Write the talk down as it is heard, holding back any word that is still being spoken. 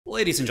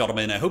Ladies and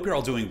gentlemen, I hope you're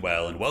all doing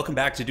well, and welcome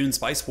back to Dune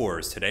Spice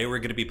Wars. Today we're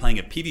going to be playing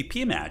a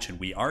PvP match, and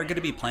we are going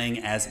to be playing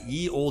as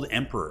Ye Old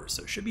Emperor,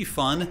 so it should be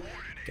fun.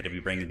 Going to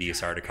be bringing the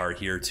Asarda card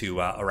here to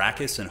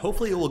Arrakis, and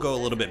hopefully it will go a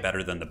little bit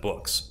better than the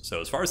books.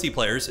 So as far as the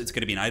players, it's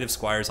going to be Knight of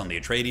Squires on the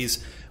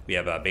Atreides. We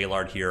have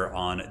Balard here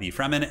on the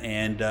Fremen,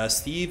 and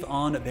Steve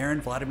on Baron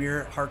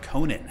Vladimir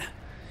Harkonnen.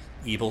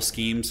 Evil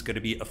schemes going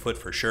to be afoot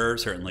for sure.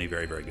 Certainly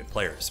very, very good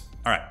players.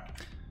 All right.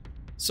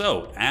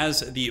 So, as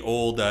the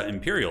old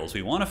Imperials,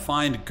 we want to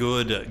find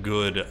good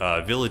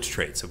village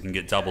traits so we can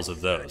get doubles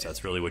of those.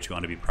 That's really what you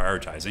want to be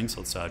prioritizing.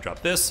 So let's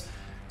drop this.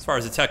 As far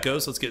as the tech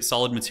goes, let's get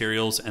solid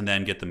materials and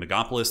then get the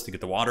Megapolis to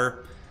get the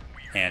water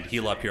and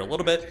heal up here a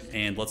little bit.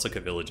 And let's look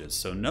at villages.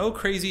 So no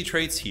crazy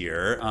traits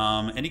here.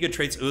 Any good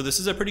traits? Oh, this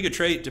is a pretty good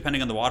trait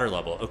depending on the water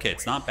level. Okay,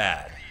 it's not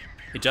bad.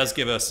 It does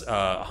give us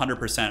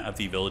 100% of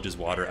the village's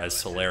water as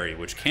Solari,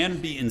 which can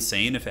be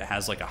insane if it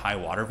has like a high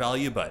water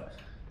value, but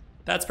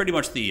that's pretty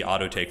much the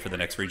auto take for the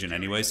next region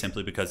anyway,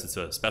 simply because it's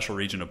a special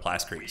region of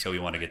Plascrete, so we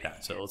want to get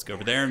that. So let's go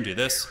over there and do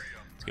this.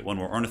 Let's get one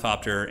more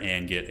Ornithopter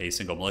and get a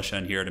single militia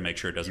in here to make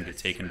sure it doesn't get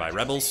taken by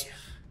rebels.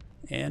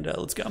 And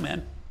let's go,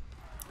 man.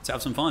 Let's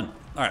have some fun.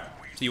 All right,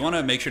 so you want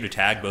to make sure to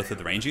tag both of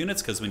the range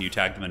units, because when you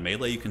tag them in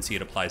melee, you can see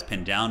it applies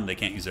pin down. They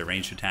can't use their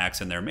ranged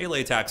attacks, and their melee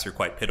attacks are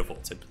quite pitiful.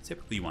 So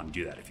typically you want to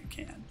do that if you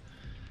can.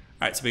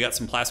 All right, so we got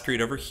some Plascrete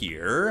over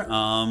here.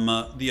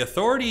 The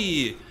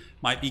Authority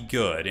might be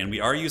good, and we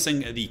are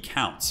using the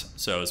counts.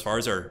 So as far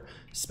as our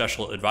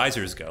special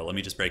advisors go, let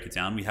me just break it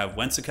down. We have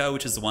Wensica,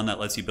 which is the one that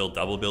lets you build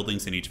double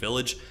buildings in each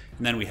village,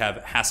 and then we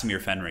have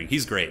Hasimir Fenring.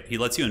 He's great. He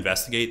lets you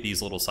investigate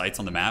these little sites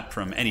on the map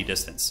from any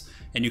distance,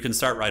 and you can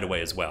start right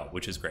away as well,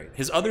 which is great.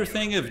 His other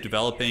thing of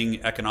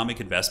developing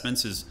economic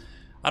investments is,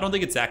 I don't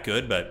think it's that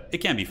good, but it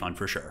can be fun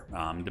for sure.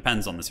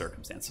 Depends on the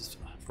circumstances,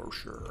 for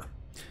sure.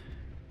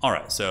 All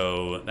right,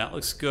 so that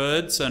looks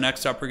good. So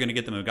next up, we're going to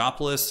get the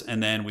Megapolis,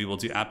 and then we will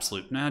do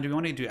absolute. Now, do we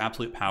want to do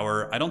absolute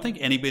power? I don't think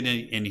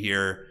anybody in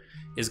here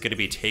is going to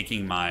be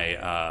taking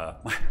my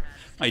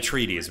my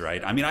treaties,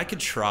 right? I mean, I could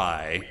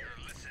try.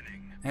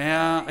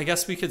 Yeah, I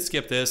guess we could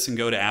skip this and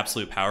go to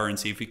absolute power and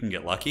see if we can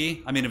get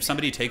lucky. I mean, if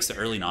somebody takes the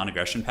early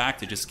non-aggression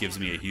pact, it just gives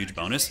me a huge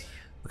bonus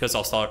because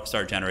I'll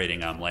start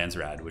generating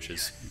Landsrad, which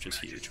is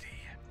huge.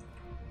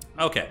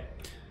 Okay.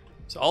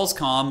 So all's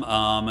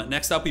calm.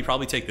 Next up, we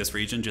probably take this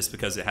region just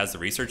because it has the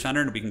research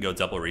center, and we can go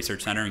double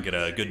research center and get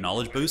a good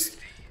knowledge boost.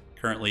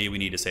 Currently, we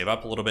need to save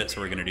up a little bit,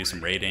 so we're going to do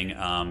some raiding.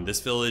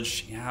 This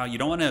village, yeah, you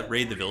don't want to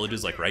raid the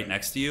villages like right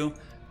next to you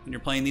when you're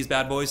playing these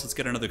bad boys. Let's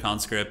get another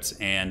conscript,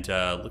 and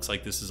looks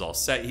like this is all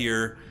set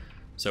here.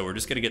 So we're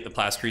just going to get the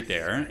Plascrete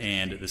there,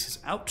 and this is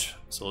out.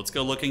 So let's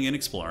go looking and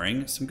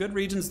exploring. Some good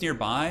regions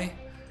nearby.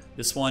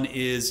 This one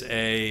is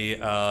a,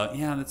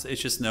 yeah, it's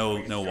just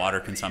no water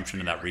consumption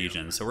in that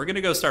region. So we're going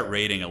to go start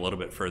raiding a little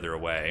bit further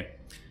away.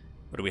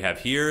 What do we have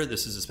here?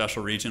 This is a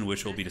special region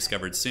which will be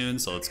discovered soon.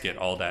 So let's get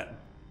all that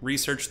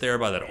research there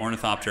by that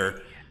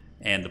Ornithopter.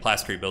 And the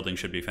Plascrete building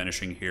should be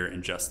finishing here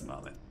in just a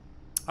moment.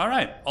 All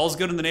right, all's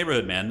good in the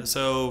neighborhood, man.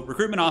 So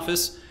recruitment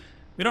office,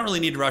 we don't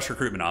really need to rush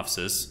recruitment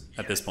offices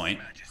at this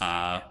point.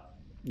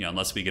 You know,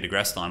 unless we get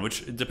aggressed on,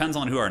 which depends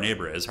on who our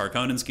neighbor is.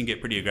 Harkonnens can get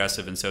pretty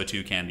aggressive, and so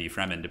too can the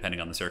Fremen, depending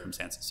on the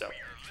circumstances. So,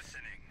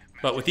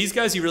 but with these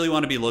guys, you really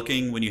want to be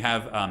looking, when you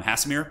have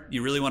Hasimir,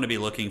 you really want to be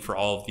looking for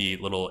all of the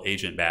little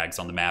agent bags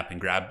on the map and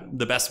grab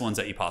the best ones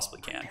that you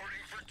possibly can.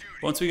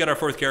 Once we get our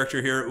fourth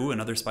character here, ooh,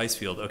 another spice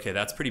field. Okay,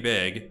 that's pretty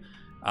big.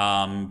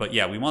 But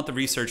yeah, we want the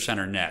research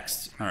center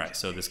next. All right,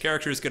 so this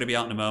character is going to be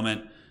out in a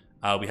moment.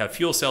 We have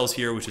fuel cells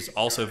here, which is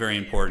also very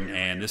important,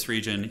 and this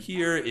region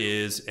here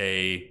is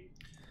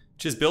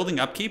just building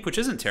upkeep, which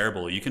isn't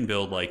terrible. You can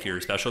build like your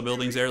special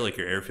buildings there, like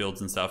your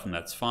airfields and stuff, and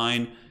that's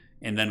fine.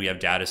 And then we have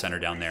data center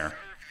down there.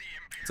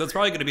 So it's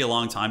probably going to be a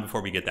long time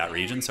before we get that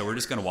region. So we're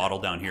just going to waddle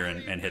down here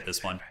and hit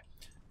this one. All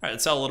right,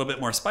 let's sell a little bit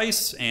more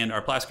spice, and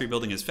our Plascrete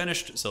building is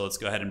finished. So let's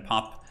go ahead and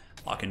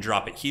lock and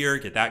drop it here,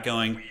 get that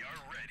going,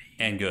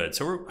 and good.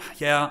 So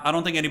yeah, I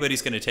don't think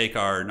anybody's going to take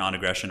our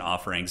non-aggression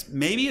offerings.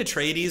 Maybe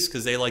Atreides,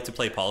 because they like to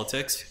play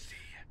politics.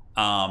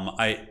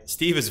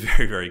 Steve is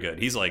very, very good.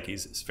 He's a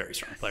very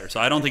strong player, so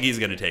I don't think he's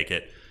going to take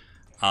it.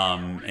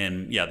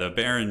 And yeah, the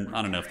Baron,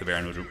 I don't know if the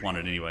Baron would want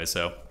it anyway.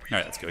 So, all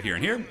right, let's go here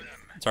and here.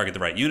 Target the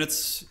right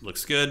units.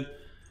 Looks good.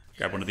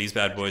 Grab one of these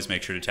bad boys.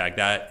 Make sure to tag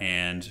that,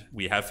 and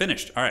we have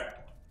finished. All right,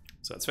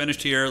 so it's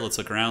finished here. Let's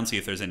look around, see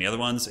if there's any other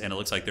ones, and it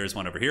looks like there's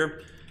one over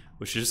here,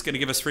 which is just going to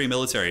give us free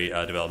military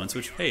developments.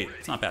 Which, hey,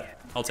 it's not bad.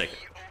 I'll take it.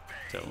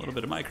 So a little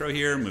bit of micro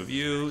here. Move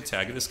you.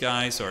 Tag this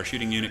guy, so our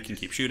shooting unit can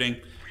keep shooting.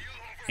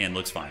 And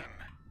looks fine.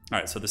 All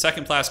right, so the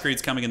second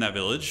Plascrete's coming in that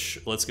village.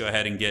 Let's go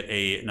ahead and get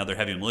another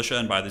heavy militia,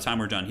 and by the time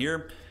we're done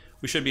here,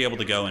 we should be able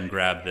to go and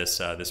grab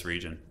this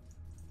region.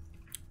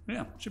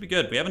 Yeah, should be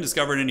good. We haven't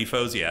discovered any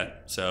foes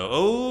yet. So,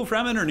 oh,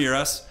 Fremen are near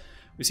us.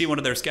 We see one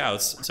of their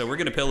scouts, so we're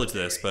going to pillage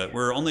this, but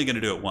we're only going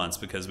to do it once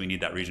because we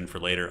need that region for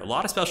later. A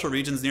lot of special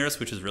regions near us,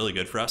 which is really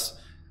good for us.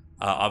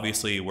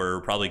 Obviously,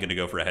 we're probably going to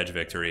go for a hedge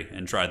victory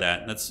and try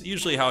that. That's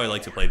usually how I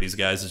like to play these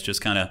guys, is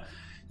just kind of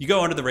you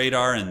go under the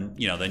radar and,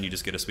 you know, then you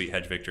just get a sweet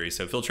hedge victory.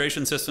 So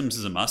filtration systems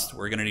is a must.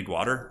 We're going to need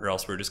water, or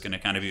else we're just going to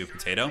kind of be a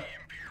potato.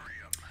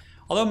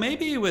 Although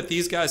maybe with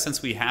these guys,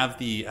 since we have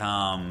the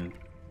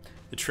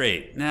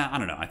trait, nah, I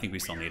don't know. I think we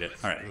still need it.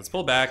 All right, let's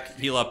pull back,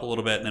 heal up a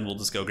little bit, and then we'll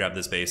just go grab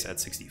this base at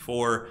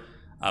 64.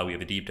 We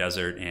have a deep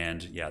desert,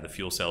 and yeah, the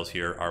fuel cells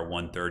here are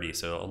 130.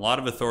 So a lot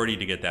of authority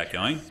to get that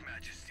going.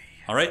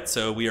 All right,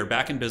 so we are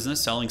back in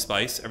business, selling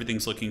spice.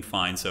 Everything's looking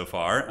fine so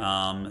far.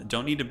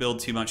 Don't need to build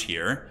too much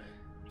here.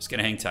 Just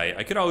gonna hang tight.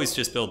 I could always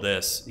just build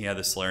this, yeah,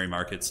 the Solari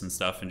markets and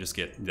stuff, and just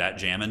get that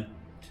jamming.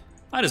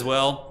 Might as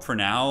well for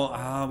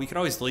now. We could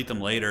always delete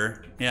them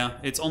later. Yeah,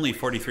 it's only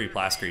 43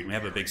 plascrete. We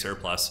have a big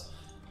surplus.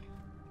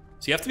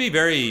 So you have to be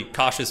very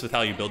cautious with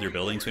how you build your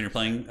buildings when you're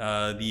playing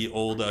the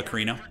old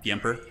Corrino, the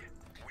Emperor.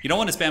 You don't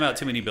want to spam out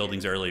too many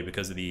buildings early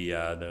because of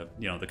the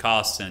you know, the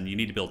costs, and you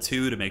need to build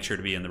 2 to make sure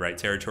to be in the right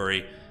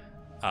territory,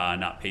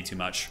 not pay too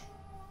much.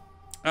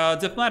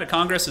 Diplomatic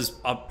Congress is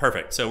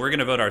perfect, so we're going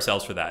to vote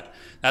ourselves for that.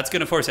 That's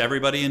going to force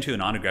everybody into a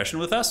non-aggression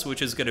with us,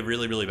 which is going to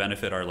really, really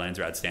benefit our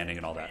Landsrat standing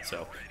and all that.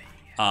 So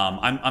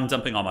I'm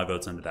dumping all my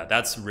votes into that.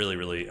 That's really,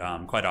 really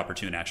quite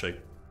opportune, actually.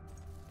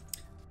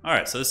 All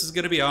right, so this is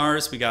going to be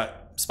ours. We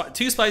got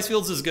 2 spice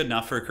fields is good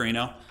enough for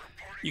Corrino.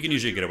 You can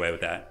usually get away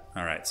with that.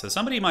 All right, so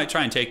somebody might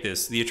try and take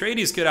this. The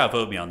Atreides could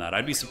outvote me on that.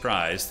 I'd be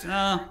surprised.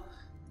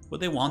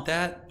 Would they want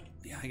that?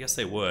 Yeah, I guess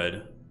they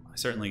would. I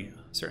certainly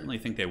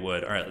think they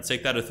would. All right, let's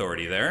take that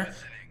authority there.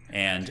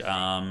 And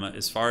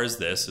as far as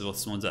this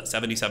one's at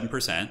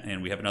 77%,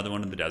 and we have another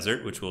one in the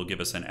desert, which will give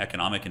us an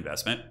economic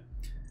investment.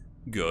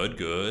 Good,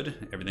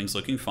 good. Everything's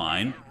looking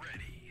fine.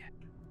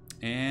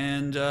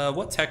 And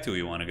what tech do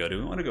we want to go to?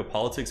 We want to go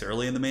politics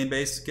early in the main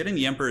base. Getting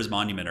the Emperor's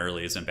Monument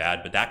early isn't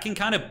bad, but that can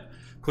kind of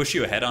push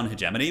you ahead on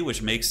hegemony,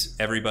 which makes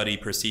everybody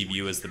perceive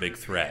you as the big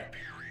threat.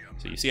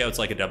 So you see how it's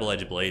like a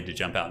double-edged blade to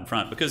jump out in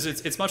front, because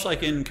it's much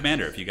like in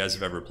Commander. If you guys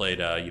have ever played,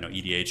 you know,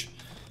 EDH,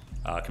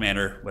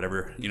 Commander,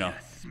 whatever, you know,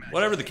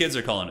 whatever the kids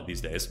are calling it these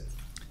days.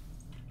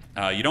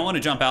 You don't want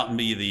to jump out and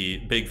be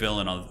the big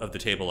villain of the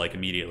table like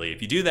immediately.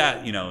 If you do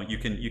that, you know, you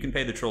can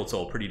pay the troll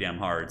toll pretty damn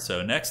hard.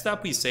 So next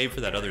up, we save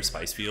for that other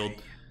spice field.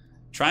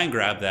 Try and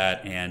grab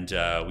that, and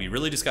we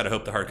really just got to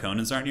hope the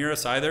Harkonnens aren't near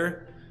us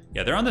either.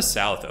 Yeah, they're on the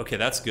south. Okay,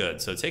 that's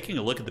good. So taking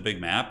a look at the big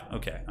map,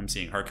 okay, I'm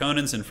seeing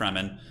Harkonnens and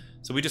Fremen.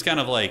 So we just kind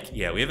of like,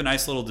 yeah, we have a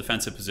nice little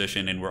defensive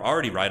position, and we're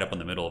already right up on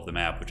the middle of the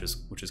map, which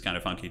is kind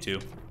of funky too.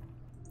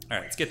 All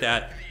right, let's get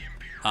that.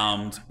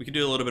 We could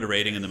do a little bit of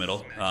raiding in the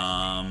middle.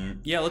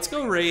 Yeah, let's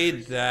go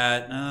raid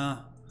that.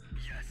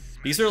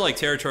 These are like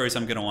territories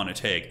I'm going to want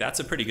to take. That's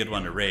a pretty good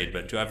one to raid,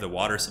 but do I have the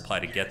water supply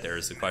to get there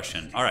is the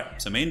question. All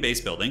right, so main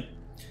base building.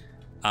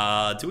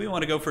 Do we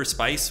want to go for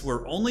spice?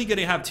 We're only going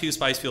to have 2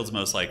 spice fields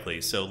most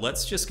likely, so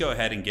let's just go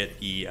ahead and get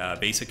the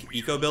basic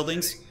eco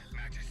buildings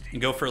and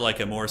go for like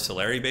a more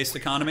Solari-based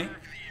economy.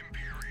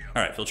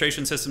 All right,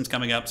 filtration system's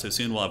coming up, so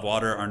soon we'll have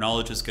water. Our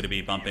knowledge is going to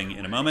be bumping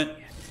in a moment.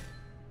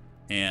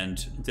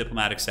 And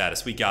diplomatic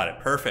status, we got it.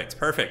 Perfect,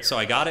 perfect. So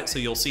I got it, so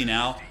you'll see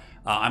now.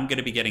 I'm going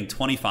to be getting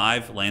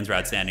 25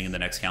 Landsrat standing in the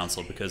next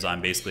council because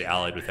I'm basically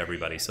allied with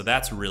everybody. So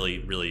that's really,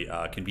 really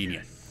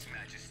convenient.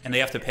 And they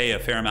have to pay a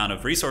fair amount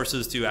of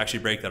resources to actually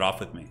break that off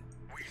with me.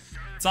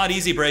 It's not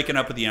easy breaking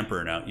up with the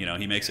Emperor now. You know,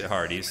 he makes it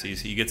hard.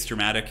 He gets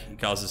dramatic. He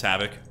causes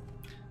havoc.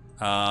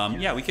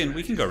 Yeah, we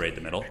can go raid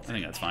the middle. I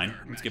think that's fine.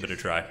 Let's give it a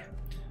try.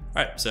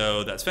 All right,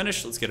 so that's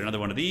finished. Let's get another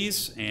one of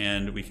these,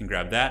 and we can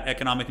grab that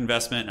economic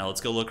investment. Now let's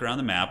go look around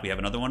the map. We have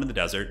another one in the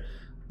desert.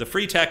 The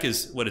free tech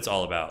is what it's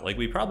all about. Like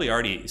we probably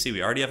already see,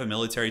 we already have a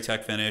military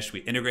tech finished.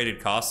 We integrated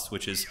costs,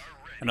 which is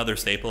another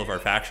staple of our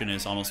faction,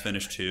 is almost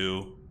finished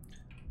too.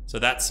 So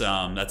that's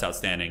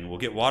outstanding. We'll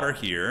get water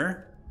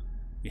here.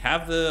 We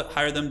have the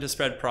hire them to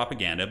spread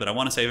propaganda, but I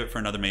want to save it for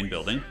another main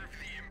building.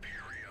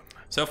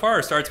 So far,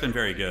 our start's been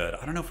very good.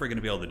 I don't know if we're going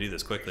to be able to do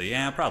this quickly.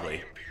 Yeah,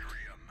 probably.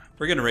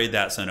 We're going to raid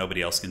that so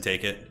nobody else can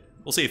take it.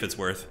 We'll see if it's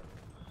worth.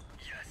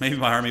 Maybe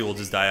my army will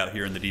just die out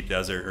here in the deep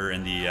desert or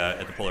in the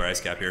at the polar ice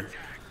cap here.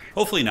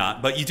 Hopefully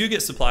not, but you do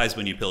get supplies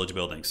when you pillage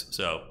buildings.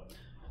 So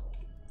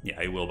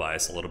yeah, it will buy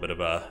us a little bit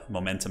of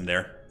momentum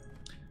there.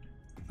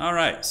 All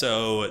right,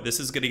 so this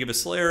is going to give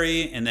us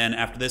Solari, and then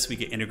after this we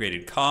get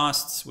integrated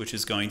costs, which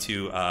is going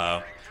to...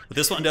 what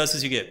this one does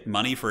is you get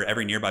money for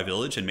every nearby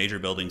village, and major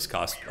buildings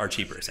are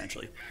cheaper,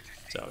 essentially.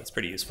 So it's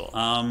pretty useful.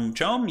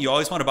 Chom, you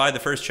always want to buy the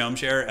first Chom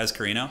share as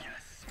Corrino,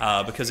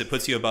 because it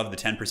puts you above the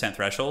 10%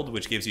 threshold,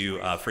 which gives you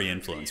free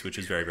influence, which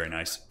is very, very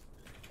nice.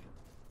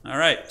 All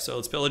right, so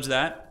let's pillage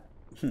that.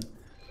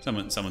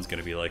 Someone's going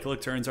to be like, look,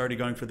 Turin's already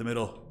going for the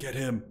middle. Get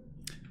him.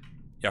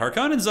 Yeah,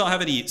 Harkonnens don't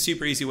have any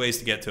super easy ways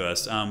to get to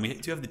us. We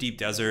do have the deep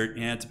desert.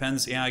 Yeah, it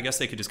depends. Yeah, I guess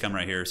they could just come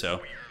right here.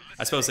 So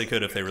I suppose they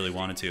could if they really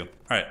wanted to. All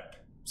right,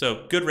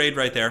 so good raid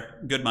right there.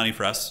 Good money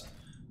for us.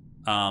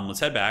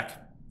 Let's head back.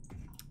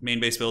 Main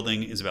base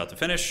building is about to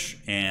finish,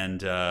 and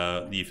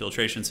the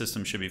filtration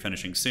system should be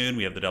finishing soon.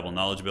 We have the double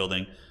knowledge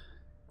building.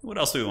 What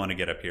else do we want to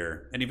get up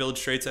here? Any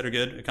village traits that are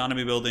good?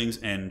 Economy buildings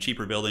and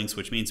cheaper buildings,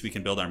 which means we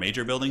can build our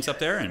major buildings up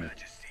there, and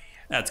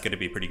that's going to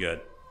be pretty good.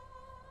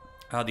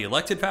 The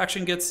elected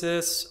faction gets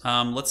this.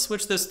 Let's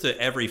switch this to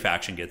every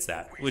faction gets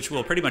that, which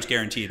will pretty much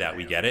guarantee that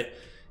we get it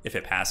if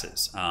it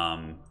passes,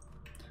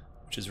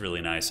 which is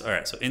really nice. All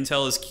right, so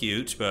intel is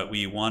cute, but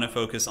we want to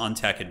focus on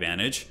tech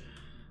advantage.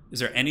 Is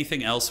there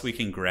anything else we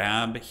can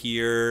grab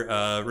here?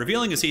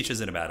 Revealing a siege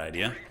isn't a bad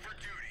idea.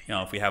 You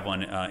know, if we have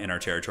one in our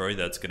territory,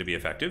 that's going to be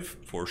effective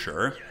for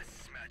sure.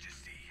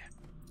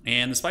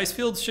 And the spice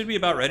fields should be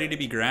about ready to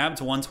be grabbed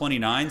to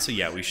 129. So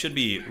yeah, we should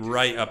be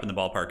right up in the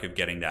ballpark of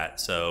getting that.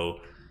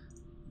 So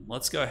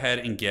let's go ahead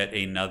and get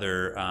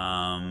another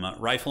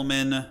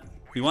rifleman.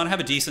 We want to have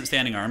a decent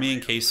standing army in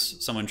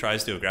case someone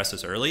tries to aggress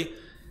us early.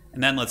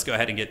 And then let's go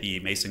ahead and get the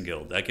Mason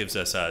Guild. That gives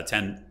us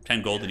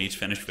 10 gold in each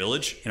finished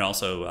village, and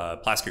also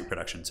plascrete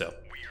production. So,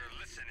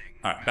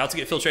 all right, about to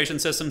get filtration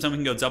systems, and we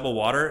can go double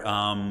water.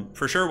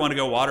 For sure want to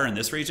go water in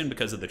this region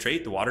because of the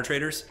trait, the water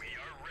traders.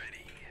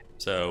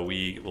 So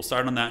we'll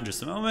start on that in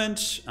just a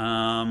moment.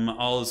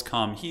 All is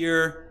calm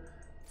here.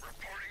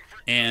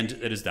 And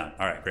it is done.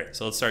 All right, great.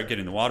 So let's start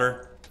getting the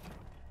water.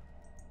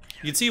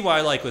 You can see why,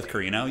 like with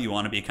Corrino, you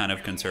want to be kind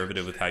of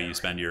conservative with how you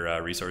spend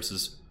your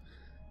resources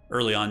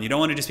early on. You don't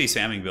want to just be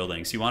spamming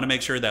buildings. You want to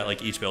make sure that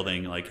like each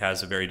building like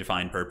has a very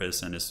defined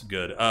purpose and is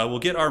good. We'll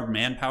get our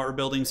manpower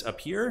buildings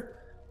up here.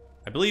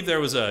 I believe there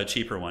was a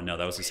cheaper one. No,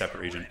 that was a separate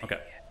region. Okay.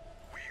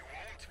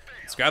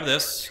 Let's grab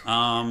this.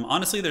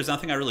 Honestly, there's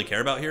nothing I really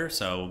care about here,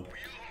 so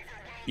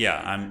yeah,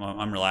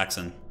 I'm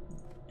relaxing.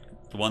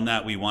 The one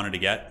that we wanted to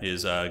get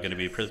is going to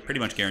be pretty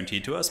much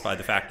guaranteed to us by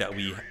the fact that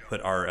we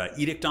put our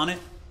edict on it.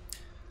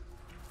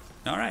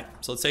 All right,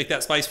 so let's take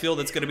that spice field.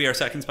 That's going to be our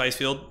second spice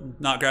field.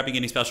 Not grabbing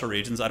any special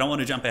regions. I don't want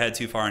to jump ahead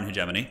too far in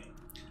hegemony.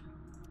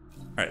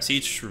 All right,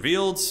 siege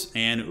revealed,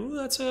 and ooh,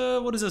 that's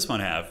what does this one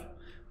have?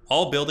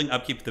 All building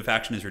upkeep of the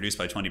faction is reduced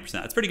by 20%.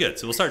 That's pretty good.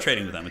 So we'll start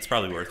trading with them. It's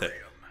probably worth it.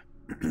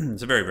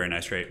 It's a very, very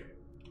nice trade.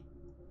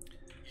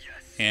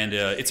 And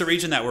it's a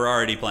region that we're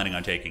already planning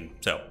on taking.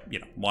 So, you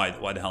know, why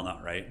the hell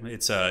not, right?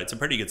 It's a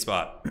pretty good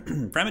spot.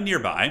 Fremen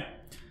nearby.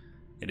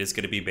 It is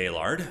going to be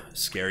Baylard.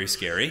 Scary,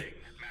 scary.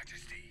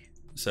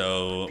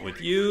 So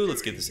with you,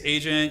 let's get this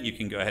agent. You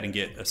can go ahead and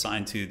get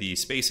assigned to the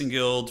Spacing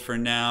Guild for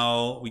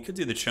now. We could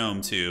do the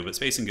Chome too, but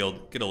Spacing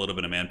Guild, get a little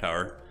bit of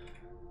manpower.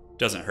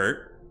 Doesn't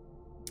hurt.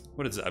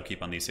 What is the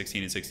upkeep on these?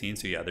 16 and 16.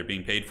 So yeah, they're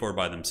being paid for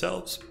by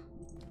themselves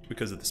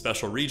because of the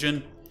special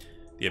region,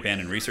 the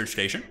abandoned research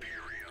station.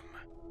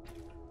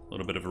 A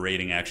little bit of a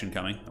raiding action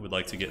coming. I would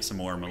like to get some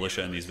more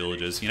militia in these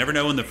villages. You never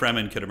know when the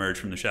Fremen could emerge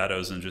from the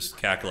shadows and just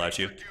cackle at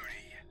you.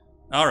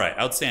 All right,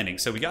 outstanding.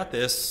 So we got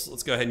this.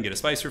 Let's go ahead and get a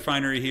spice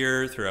refinery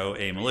here, throw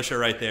a militia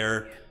right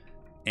there.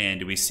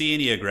 And do we see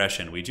any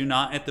aggression? We do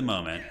not at the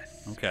moment.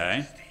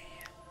 Okay.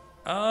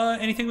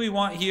 Anything we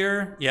want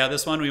here? Yeah,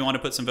 this one, we want to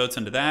put some votes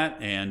into that,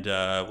 and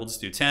we'll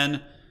just do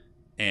 10.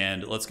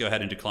 And let's go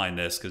ahead and decline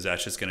this, because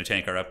that's just going to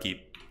tank our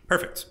upkeep.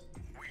 Perfect.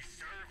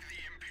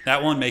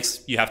 That one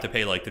makes you have to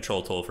pay like the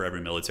troll toll for every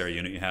military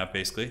unit you have,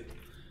 basically.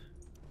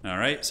 All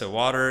right, so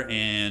water,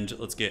 and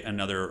let's get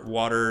another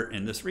water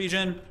in this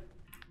region.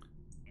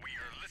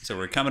 So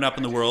we're coming up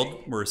in the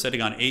world. We're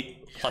sitting on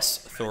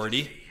 8+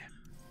 authority.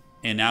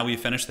 And now we've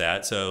finished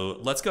that. So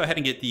let's go ahead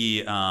and get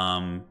the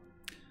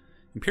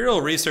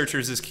Imperial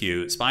Researchers is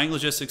cute. Spying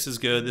Logistics is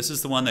good. This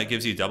is the one that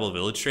gives you double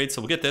village trade.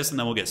 So we'll get this, and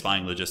then we'll get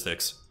Spying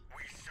Logistics.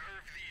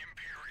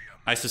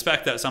 I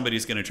suspect that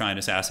somebody's going to try and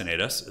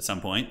assassinate us at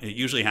some point. It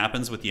usually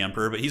happens with the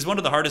Emperor, but he's one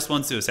of the hardest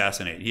ones to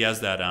assassinate. He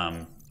has that,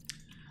 I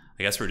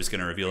guess we're just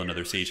going to reveal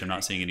another siege. I'm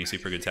not seeing any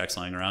super good text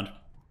lying around.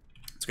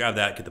 Let's grab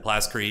that, get the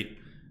Plascrete.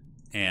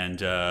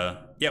 And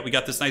yeah, we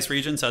got this nice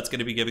region, so that's going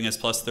to be giving us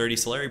plus 30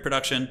 Solari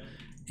production.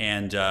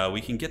 And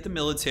we can get the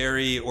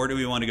military, or do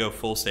we want to go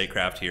full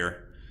statecraft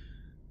here?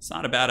 It's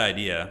not a bad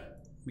idea.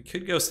 We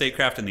could go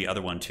statecraft in the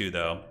other one too,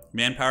 though.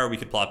 Manpower we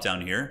could plop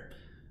down here,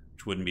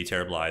 which wouldn't be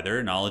terrible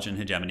either. Knowledge and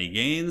hegemony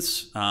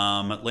gains.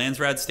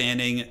 Landsrad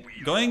standing.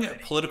 Going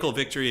political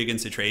victory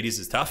against Atreides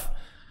is tough.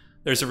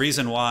 There's a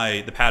reason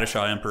why the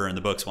Padishah Emperor in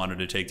the books wanted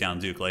to take down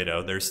Duke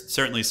Leto. There's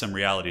certainly some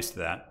realities to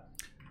that.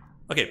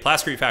 Okay,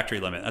 Plascrete factory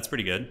limit. That's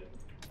pretty good.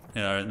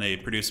 And they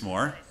produce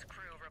more.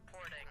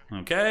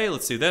 Okay,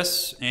 let's do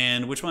this.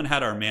 And which one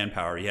had our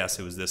manpower? Yes,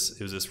 it was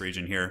this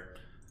region here.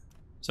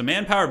 So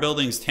manpower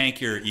buildings tank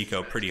your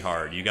eco pretty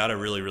hard. You got to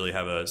really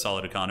have a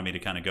solid economy to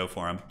kind of go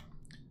for them.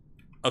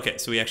 Okay,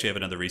 so we actually have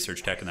another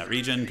research tech in that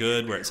region.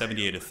 Good, we're at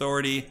 78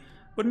 authority.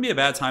 Wouldn't be a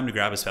bad time to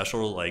grab a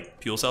special like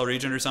fuel cell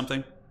region or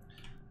something.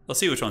 Let's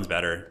see which one's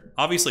better.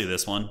 Obviously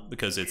this one,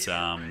 because it's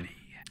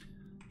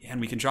and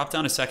we can drop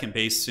down a second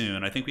base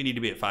soon. I think we need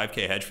to be at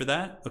 5k hedge for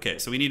that. Okay,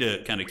 so we need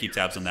to kind of keep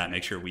tabs on that,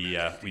 make sure we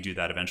do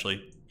that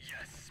eventually.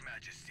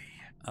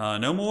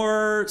 No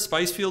more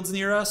spice fields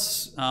near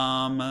us.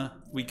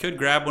 We could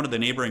grab one of the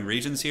neighboring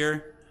regions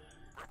here.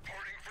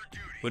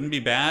 Wouldn't be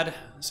bad.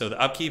 So the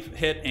upkeep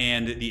hit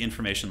and the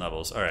information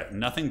levels. All right,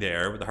 nothing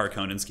there with the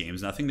Harkonnen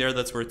schemes. Nothing there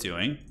that's worth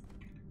doing.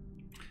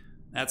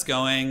 That's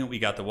going. We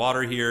got the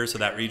water here, so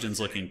that region's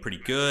looking pretty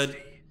good.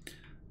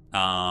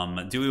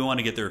 Do we want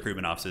to get the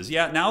recruitment offices?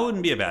 Yeah, now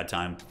wouldn't be a bad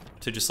time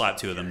to just slap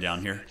 2 of them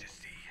down here.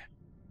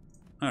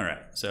 All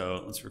right,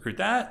 so let's recruit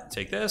that.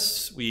 Take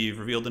this. We've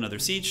revealed another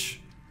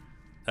siege.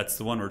 That's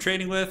the one we're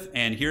trading with.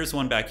 And here's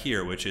one back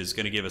here, which is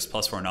going to give us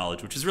 +4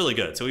 knowledge, which is really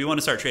good. So we want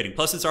to start trading.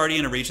 Plus, it's already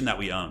in a region that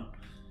we own.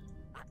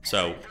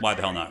 So why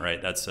the hell not,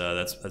 right? That's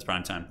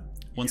prime time.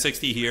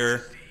 160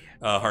 here.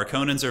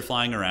 Harkonnens are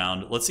flying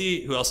around. Let's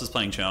see who else is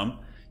playing Chom.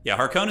 Yeah,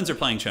 Harkonnens are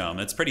playing Chom.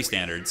 It's pretty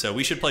standard. So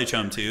we should play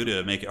Chom too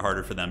to make it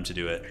harder for them to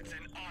do it.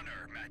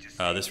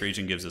 This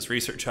region gives us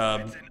research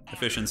hub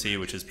efficiency,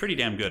 which is pretty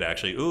damn good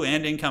actually. Ooh,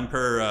 and income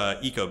per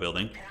eco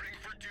building,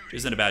 which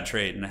isn't a bad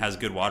trait, and it has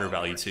good water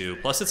value too.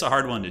 Plus, it's a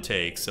hard one to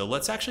take. So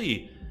let's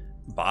actually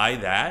buy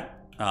that.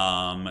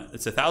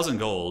 It's 1,000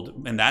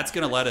 gold, and that's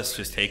going to let us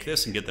just take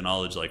this and get the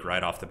knowledge like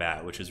right off the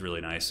bat, which is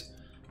really nice.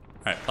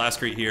 All right,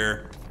 Plascrete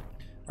here.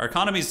 Our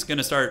economy is going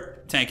to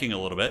start tanking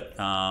a little bit,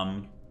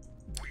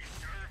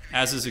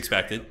 as is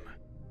expected.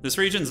 This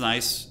region's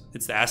nice.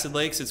 It's the Acid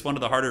Lakes. It's one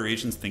of the harder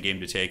regions in the game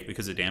to take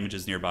because it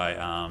damages nearby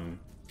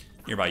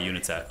nearby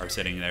units that are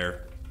sitting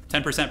there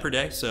 10% per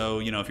day. So,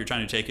 you know, if you're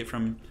trying to take it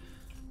from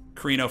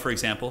Corrino, for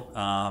example.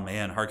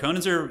 Man,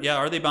 Harkonnens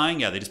are they buying?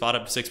 Yeah, they just bought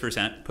up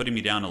 6%, putting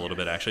me down a little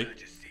bit, actually.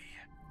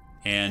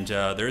 And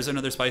there is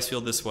another spice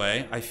field this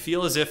way. I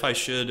feel as if I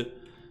should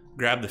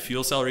grab the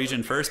fuel cell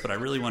region first, but I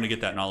really want to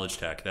get that knowledge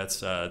tech.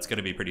 That's it's going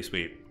to be pretty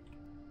sweet.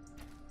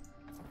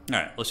 All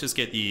right, let's just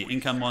get the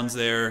income ones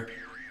there.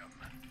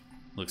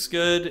 Looks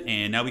good,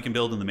 and now we can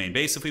build in the main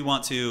base if we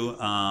want to.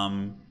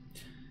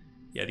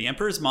 Yeah, the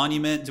Emperor's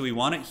Monument, do we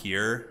want it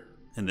here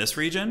in this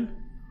region?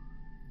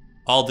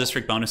 All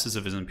district bonuses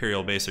of his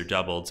Imperial base are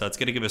doubled, so that's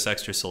going to give us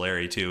extra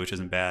Solari too, which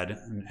isn't bad.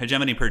 And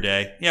hegemony per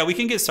day. Yeah, we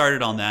can get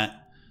started on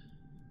that.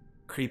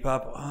 Creep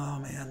up. Oh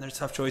man, there's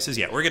tough choices.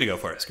 Yeah, we're going to go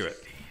for it. Screw it.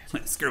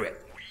 Screw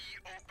it.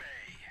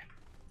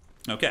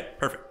 Okay,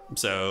 perfect.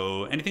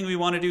 So anything we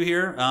want to do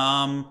here?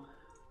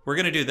 We're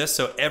going to do this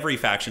so every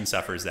faction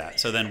suffers that.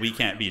 So then we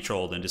can't be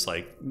trolled and just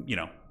like, you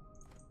know,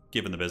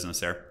 given the business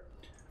there.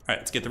 All right,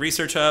 let's get the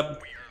research hub.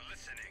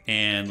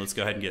 And let's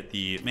go ahead and get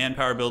the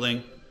manpower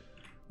building.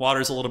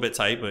 Water's a little bit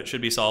tight, but it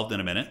should be solved in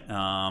a minute.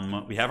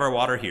 We have our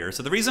water here.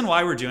 So the reason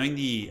why we're doing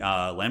the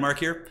landmark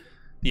here,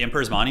 the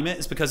Emperor's Monument,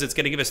 is because it's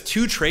going to give us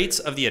 2 traits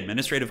of the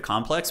administrative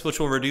complex, which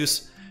will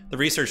reduce the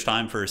research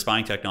time for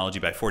spying technology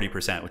by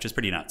 40%, which is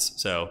pretty nuts.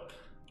 So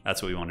that's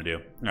what we want to do.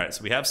 All right,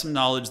 so we have some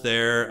knowledge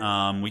there.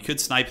 We could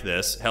snipe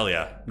this. Hell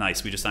yeah,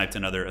 nice. We just sniped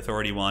another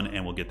authority one,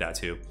 and we'll get that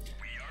too.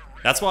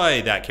 That's why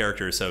that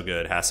character is so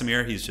good.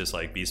 Hasimir, he's just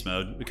like beast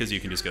mode, because you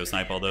can just go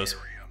snipe all those.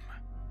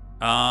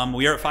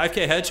 We are at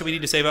 5k ahead, so we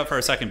need to save up for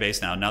our second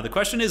base now. Now the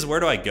question is,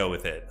 where do I go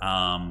with it?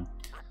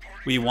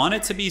 We want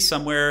it to be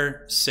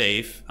somewhere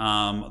safe. The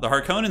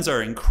Harkonnens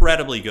are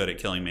incredibly good at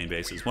killing main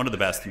bases. One of the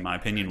best, in my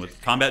opinion,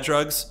 with combat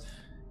drugs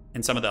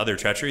and some of the other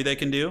treachery they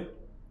can do.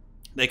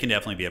 They can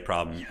definitely be a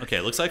problem. Okay,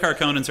 looks like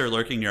Harkonnens are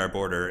lurking near our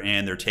border,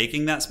 and they're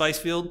taking that spice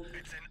field.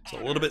 It's a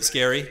little bit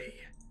scary.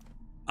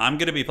 I'm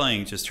going to be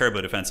playing just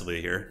turbo defensively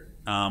here.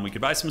 We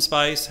could buy some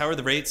spice. How are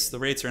the rates? The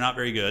rates are not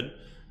very good.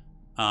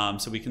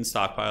 So we can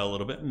stockpile a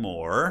little bit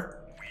more.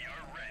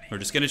 We're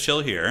just going to chill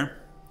here.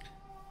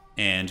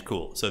 And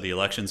cool. So the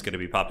election's going to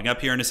be popping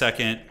up here in a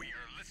second.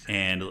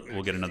 And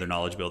we'll get another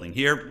knowledge building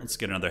here. Let's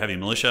get another heavy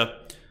militia.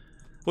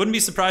 Wouldn't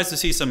be surprised to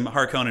see some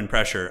Harkonnen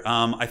pressure.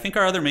 I think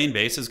our other main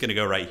base is going to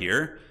go right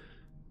here.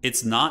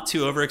 It's not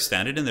too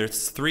overextended, and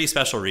there's 3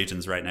 special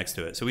regions right next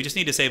to it. So we just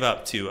need to save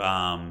up to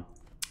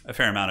a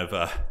fair amount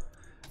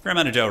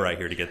of dough right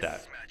here to get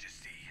that.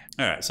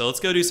 All right, so let's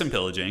go do some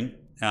pillaging.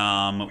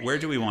 Where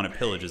do we want to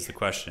pillage is the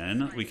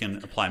question. We can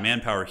apply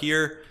manpower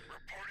here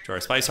to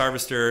our spice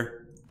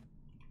harvester.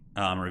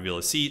 Reveal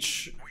a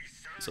siege.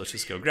 So let's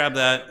just go grab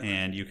that,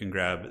 and you can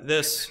grab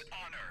this,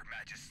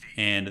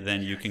 and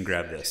then you can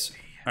grab this.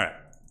 All right.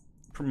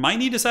 Might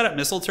need to set up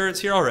missile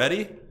turrets here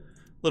already. A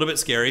little bit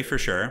scary for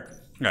sure.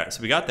 All right,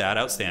 so we got that.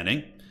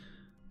 Outstanding.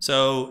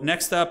 So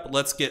next up,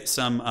 let's get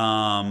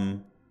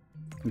some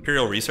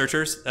Imperial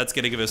researchers. That's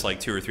going to give us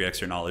like 2 or 3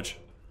 extra knowledge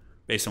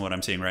based on what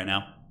I'm seeing right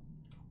now.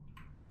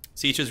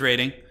 Siege is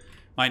raiding.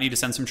 Might need to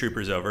send some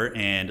troopers over,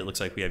 and it looks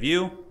like we have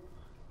you.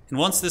 And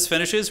once this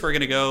finishes, we're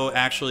going to go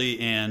actually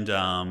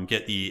and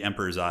get the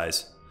Emperor's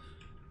Eyes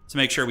to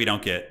make sure we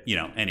don't get, you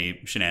know,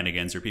 any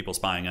shenanigans or people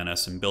spying on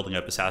us and building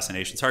up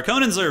assassinations.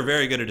 Harkonnens are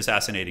very good at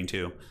assassinating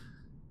too.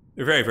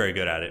 They're very, very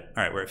good at it.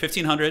 All right, we're at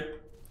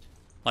 1500.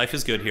 Life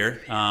is good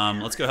here.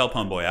 Let's go help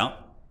Homeboy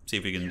out. See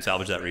if we can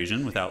salvage that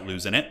region without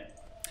losing it.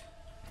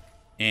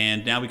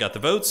 And now we got the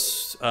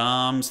votes.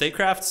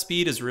 Statecraft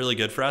speed is really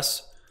good for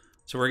us.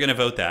 So we're going to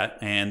vote that.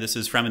 And this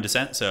is Fremen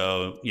descent,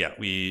 so yeah,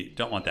 we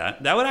don't want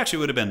that. That would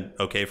have been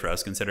okay for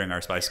us, considering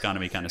our spice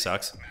economy kind of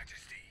sucks.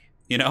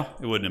 You know,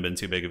 it wouldn't have been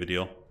too big of a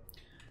deal.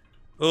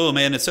 Oh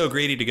man, it's so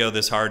greedy to go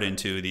this hard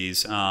into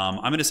these.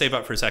 I'm going to save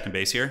up for a second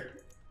base here.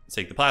 Let's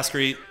take the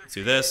Plascrete. Let's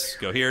do this.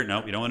 Go here.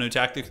 No, we don't want to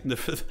attack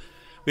the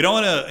we don't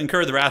want to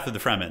incur the wrath of the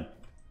Fremen.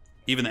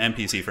 Even the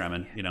NPC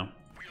Fremen, you know.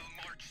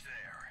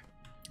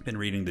 I've been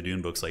reading the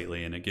Dune books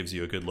lately, and it gives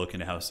you a good look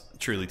into how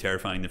truly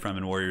terrifying the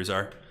Fremen warriors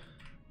are.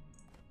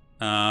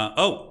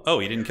 Oh,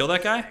 he didn't kill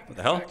that guy? What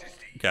the hell?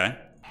 Okay.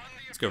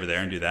 Let's go over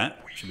there and do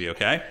that. Should be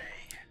okay.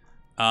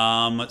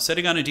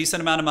 Sitting on a decent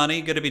amount of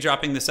money. Going to be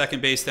dropping the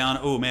second base down.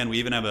 Oh man, we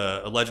even have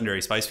a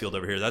legendary spice field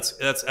over here. That's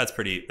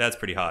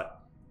pretty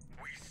hot.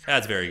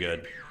 That's very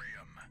good.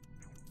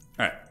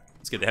 All right,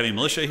 let's get the heavy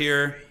militia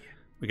here.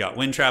 We got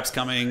wind traps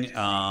coming.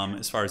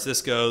 As far as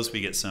this goes,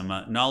 we get some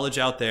knowledge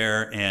out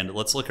there, and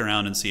let's look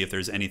around and see if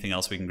there's anything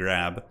else we can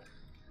grab.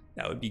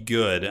 That would be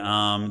good.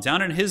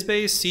 Down in his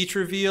base, siege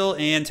reveal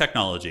and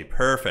technology.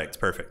 Perfect,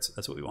 perfect.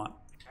 That's what we want. All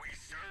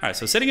right,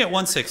 so sitting at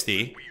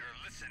 160.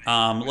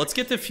 Let's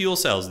get the fuel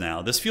cells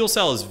now. This fuel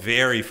cell is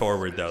very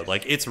forward though.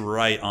 Like it's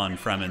right on the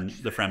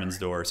Fremen's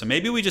door. So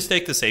maybe we just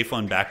take the safe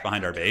one back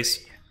behind our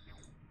base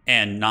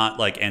and not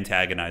like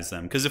antagonize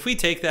them. Because if we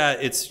take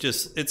that,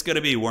 it's going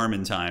to be worm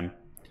in time.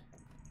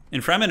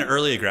 And Fremen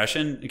early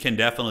aggression can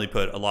definitely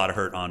put a lot of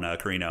hurt on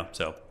Corrino.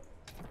 So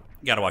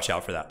you got to watch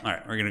out for that. All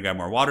right, we're going to grab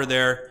more water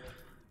there.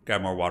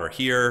 Grab more water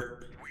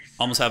here.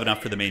 Almost have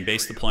enough for the main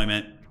base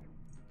deployment.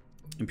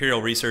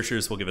 Imperial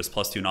researchers will give us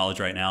 +2 knowledge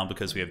right now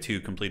because we have 2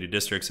 completed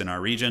districts in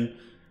our region.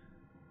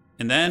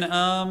 And then,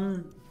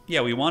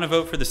 yeah, we want to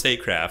vote for the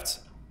statecraft,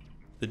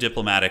 the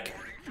diplomatic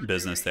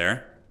business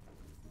there.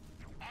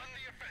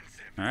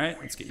 All right,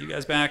 let's get you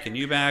guys back and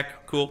you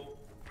back. Cool.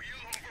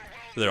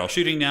 So they're all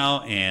shooting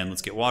now, and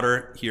let's get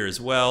water here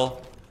as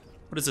well.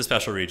 What is the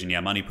special region? Yeah,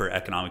 money per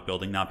economic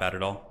building, not bad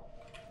at all.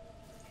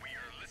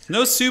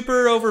 No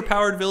super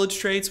overpowered village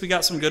traits. We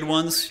got some good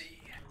ones.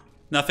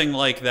 Nothing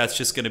like that's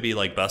just going to be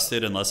like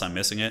busted unless I'm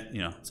missing it.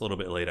 You know, it's a little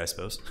bit late, I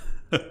suppose.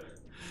 A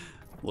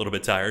little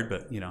bit tired,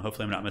 but you know,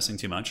 hopefully I'm not missing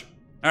too much.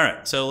 All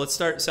right, so let's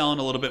start selling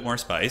a little bit more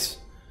spice.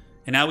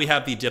 And now we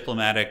have the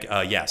diplomatic,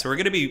 yeah, so we're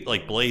going to be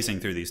like blazing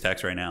through these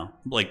techs right now.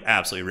 Like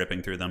absolutely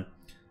ripping through them.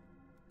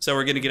 So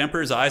we're going to get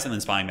Emperor's Eyes and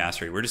then Spying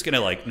Mastery. We're just going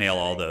to like nail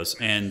all those.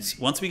 And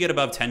once we get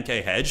above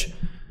 10k hedge,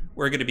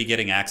 we're going to be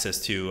getting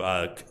access to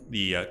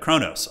the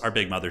Kronos, our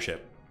big mothership.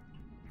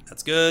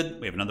 That's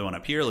good. We have another one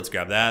up here. Let's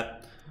grab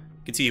that.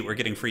 You can see we're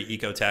getting free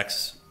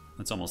eco-techs.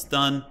 That's almost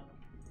done.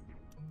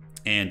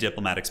 And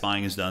diplomatic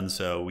spying is done,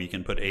 so we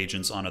can put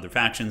agents on other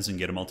factions and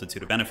get a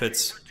multitude of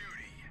benefits.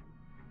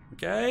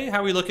 Okay, how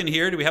are we looking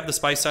here? Do we have the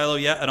spice silo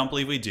yet? I don't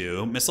believe we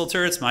do. Missile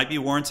turrets might be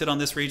warranted on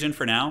this region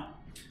for now.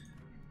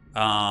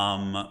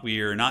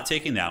 We are not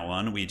taking that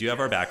one. We do have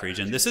our back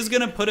region. This is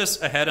going to put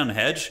us ahead on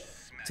hedge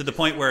to the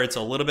point where it's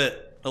a little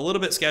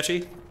bit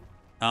sketchy.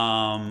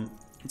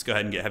 Let's go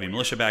ahead and get heavy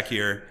militia back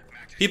here.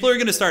 People are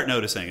going to start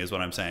noticing, is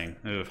what I'm saying.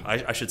 Oof,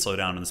 I should slow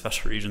down in the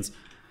special regions.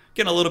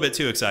 Getting a little bit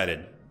too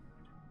excited.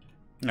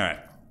 All right,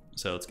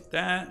 so let's get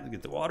that. Let's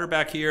get the water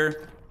back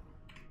here.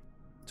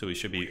 So we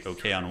should be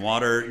okay on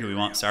water. Do we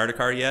want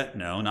Sardaukar yet?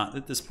 No, not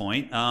at this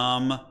point.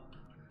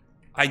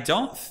 I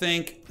don't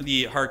think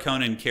the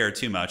Harkonnen care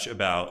too much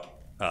about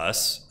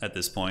us at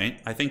this point.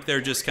 I think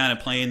they're just kind of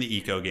playing the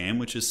eco game,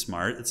 which is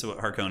smart. That's what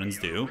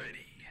Harkonnens do.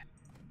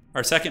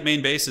 Our second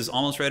main base is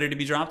almost ready to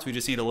be dropped. We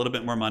just need a little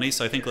bit more money,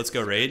 so I think let's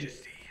go raid.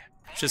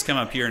 Let's just come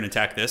up here and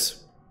attack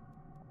this.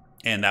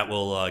 And that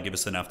will give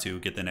us enough to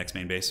get the next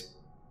main base.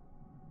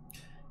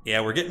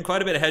 Yeah, we're getting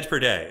quite a bit of hedge per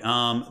day.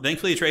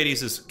 Thankfully,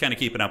 Atreides is kind of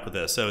keeping up with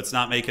this, so it's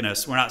not making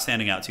us, we're not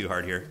standing out too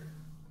hard here.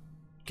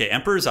 Okay,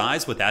 Emperor's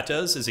Eyes, what that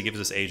does is it gives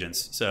us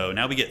agents. So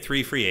now we get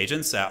 3 free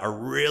agents that are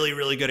really,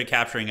 really good at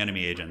capturing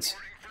enemy agents.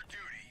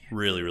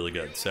 Really, really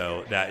good.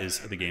 So that is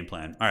the game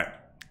plan. All right,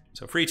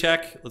 so free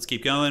tech, let's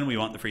keep going. We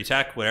want the free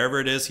tech, whatever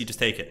it is, you just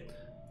take it.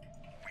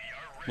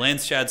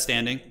 Lance Chad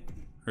standing,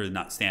 or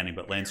not standing,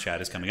 but Lance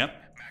Chad is coming up.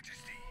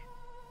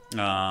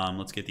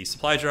 Let's get the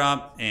supply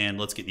drop, and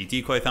let's get the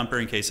decoy thumper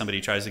in case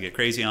somebody tries to get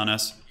crazy on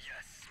us.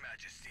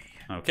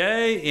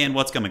 Okay, and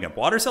what's coming up?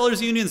 Water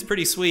Sellers Union is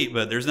pretty sweet,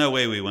 but there's no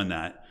way we win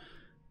that.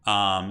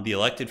 The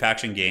elected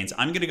faction gains.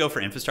 I'm going to go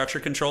for infrastructure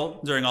control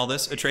during all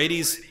this.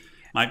 Atreides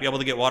might be able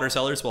to get Water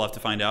Sellers. We'll have to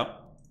find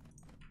out.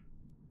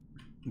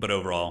 But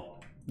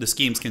overall, the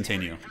schemes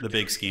continue. The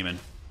big scheming.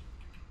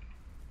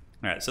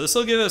 All right, so this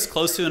will give us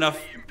close to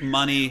enough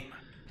money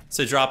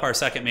to drop our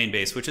second main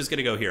base, which is going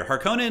to go here.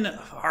 Harkonnen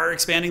are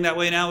expanding that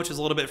way now, which is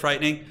a little bit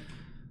frightening.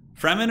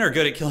 Fremen are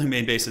good at killing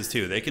main bases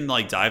too. They can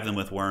like dive them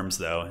with worms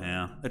though.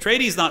 Yeah.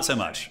 Atreides not so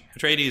much.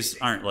 Atreides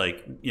aren't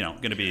like, you know,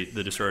 going to be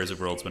the destroyers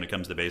of worlds when it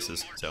comes to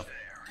bases. So,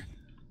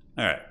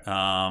 all right.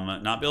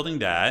 Not building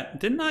that.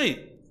 Didn't I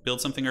build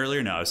something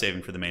earlier? No, I was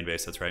saving for the main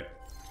base. That's right.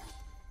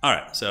 All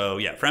right. So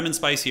yeah, Fremen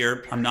spice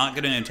here. I'm not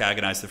going to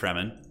antagonize the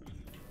Fremen.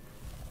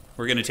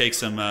 We're going to take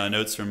some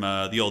notes from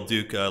the old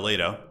Duke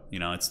Leto. You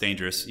know, it's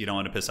dangerous. You don't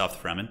want to piss off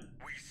the Fremen.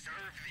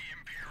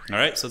 All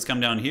right. So let's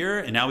come down here,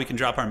 and now we can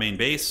drop our main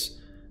base.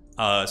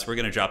 So we're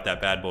going to drop that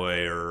bad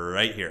boy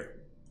right here.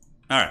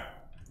 All right.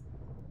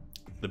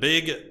 The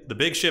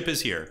big ship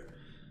is here.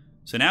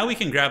 So now we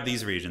can grab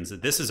these regions.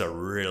 This is a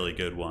really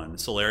good one.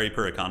 Solari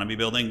per economy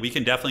building. We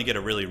can definitely get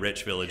a really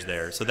rich village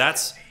there. So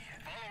that's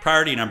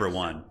priority number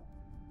 1.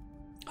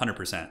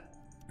 100%. All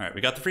right,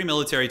 we got the free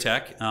military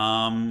tech.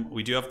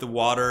 We do have the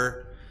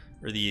water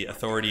or the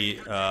authority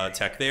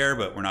tech there,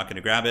 but we're not going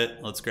to grab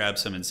it. Let's grab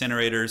some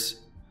incinerators.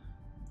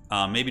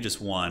 Maybe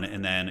just one,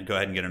 and then go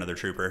ahead and get another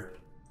trooper.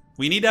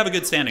 We need to have a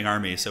good standing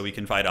army so we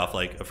can fight off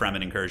like a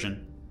Fremen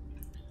incursion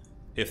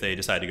if they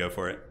decide to go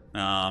for it.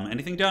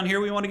 Anything down here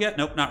we want to get?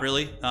 Nope, not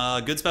really.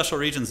 Good special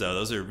regions though.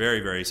 Those are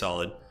very, very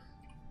solid.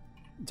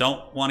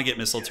 Don't want to get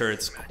missile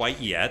turrets quite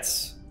yet.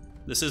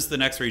 This is the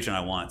next region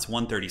I want. It's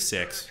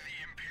 136.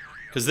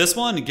 Because this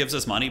one gives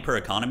us money per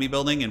economy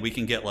building, and we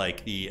can get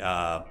like the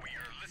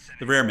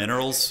rare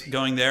minerals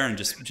going there and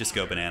just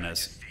go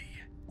bananas.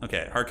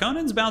 Okay,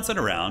 Harkonnen's bouncing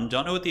around.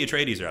 Don't know what the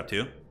Atreides are up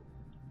to.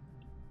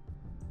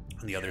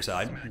 On the other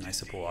side, nice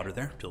sip of water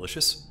there,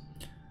 delicious.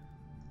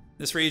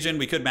 This region,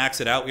 we could max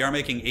it out. We are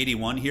making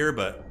 81 here,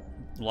 but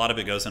a lot of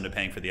it goes into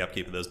paying for the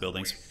upkeep of those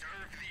buildings,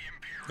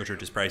 which are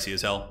just pricey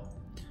as hell.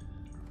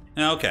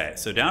 Okay,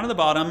 so down at the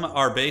bottom,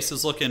 our base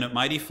is looking at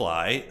Mighty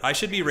Fly. I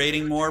should be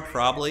raiding more,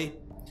 probably.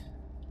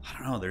 I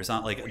don't know, there's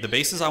not like... The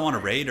bases I want to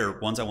raid are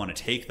ones I want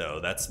to take, though.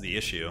 That's the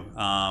issue.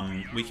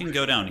 We can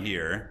go down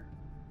here.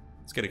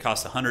 It's going to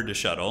cost 100 to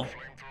shuttle.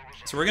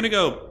 So we're going to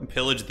go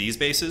pillage these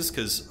bases,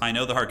 because I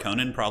know the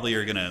Harkonnen probably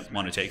are going to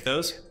want to take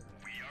those.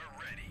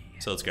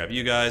 So let's grab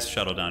you guys,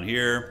 shuttle down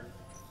here.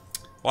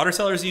 Water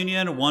Sellers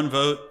Union, 1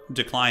 vote,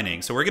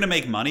 declining. So we're going to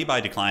make money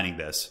by declining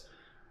this.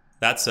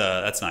 That's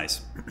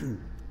nice.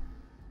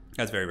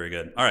 That's very, very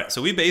good. All right,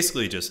 so we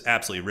basically just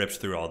absolutely ripped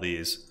through all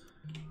these.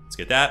 Let's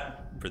get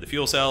that for the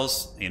fuel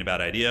cells. Ain't a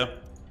bad idea.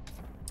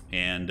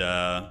 And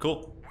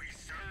cool.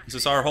 Is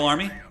this our whole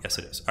army? Yes,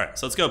 it is. All right,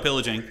 so let's go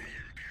pillaging.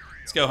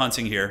 Let's go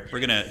hunting here. We're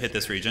going to hit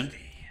this region.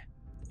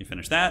 You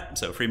finish that.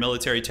 So free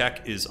military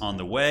tech is on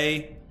the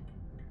way.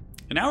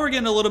 And now we're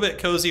getting a little bit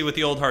cozy with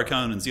the old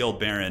Harkonnens, the old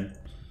Baron.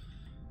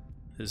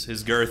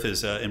 His girth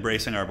is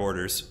embracing our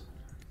borders.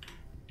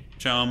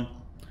 Chom.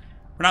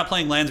 We're not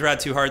playing Landsrat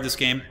too hard this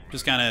game.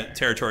 Just kind of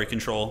territory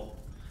control.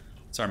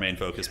 It's our main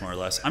focus, more or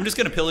less. I'm just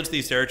going to pillage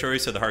these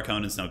territories so the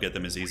Harkonnens don't get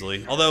them as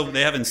easily. Although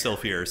they have Instill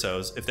Fear,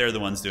 so if they're the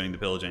ones doing the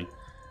pillaging.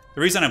 The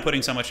reason I'm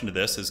putting so much into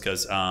this is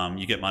because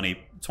you get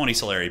money, 20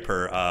 Solari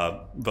per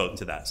vote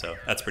into that, so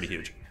that's pretty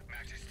huge.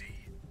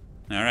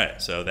 All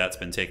right, so that's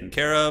been taken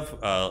care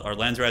of. Our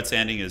Landsrat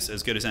standing is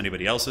as good as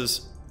anybody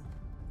else's.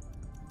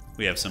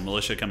 We have some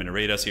militia coming to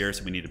raid us here,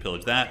 so we need to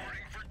pillage that.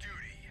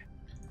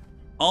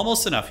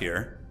 Almost enough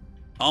here.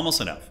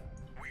 Almost enough.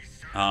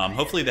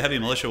 Hopefully the heavy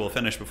militia will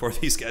finish before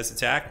these guys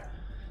attack.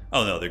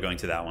 Oh no, they're going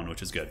to that one,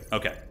 which is good.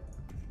 Okay.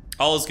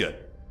 All is good.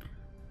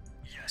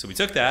 So we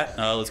took that.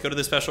 Let's go to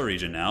the special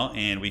region now,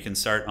 and we can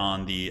start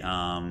on the...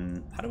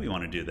 how do we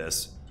want to do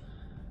this?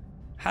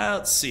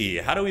 Let's see.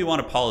 How do we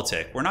want to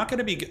politic? We're not going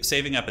to be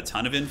saving up a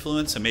ton of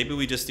influence, so maybe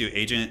we just do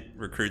agent,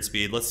 recruit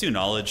speed. Let's do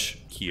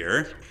knowledge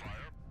here.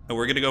 And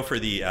we're going to go for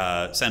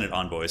the Senate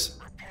envoys.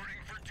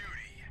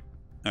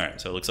 All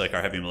right, so it looks like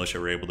our heavy militia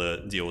were able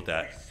to deal with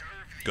that.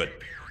 Good.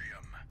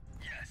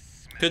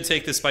 Could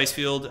take the spice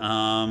field.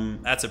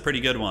 That's a pretty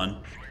good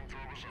one.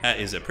 That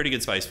is a pretty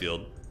good spice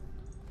field.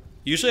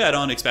 Usually I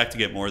don't expect to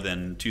get more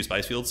than 2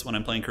 spice fields when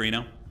I'm playing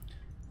Corrino.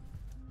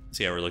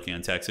 See how we're looking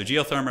on tech. So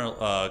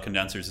geothermal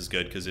condensers is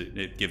good because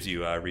it gives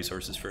you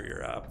resources for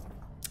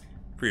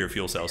your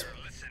fuel cells.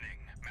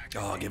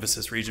 Oh, give us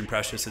this region,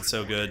 Precious. It's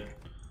so good.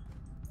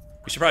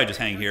 We should probably just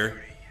hang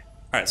here.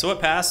 All right, so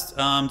what passed?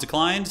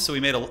 Declined. So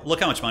we made look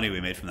how much money we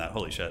made from that.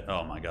 Holy shit.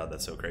 Oh my god,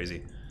 that's so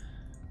crazy.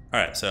 All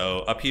right, so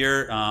up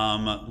here,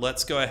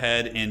 let's go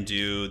ahead and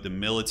do the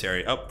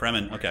military. Oh,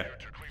 Fremen. Okay.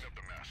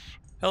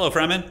 Hello,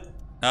 Fremen.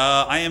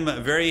 I am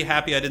very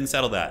happy I didn't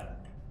settle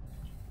that.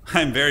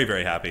 I'm very,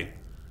 very happy.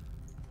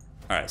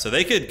 All right, so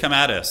they could come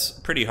at us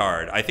pretty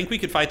hard. I think we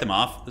could fight them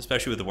off,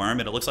 especially with the worm,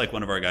 and it looks like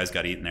one of our guys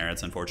got eaten there.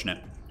 It's unfortunate.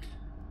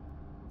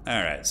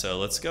 All right, so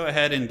let's go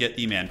ahead and get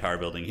the manpower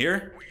building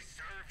here.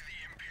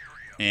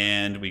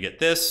 And we get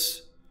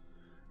this.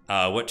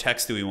 What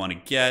techs do we want to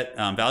get?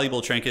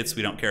 Valuable trinkets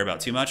we don't care about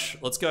too much.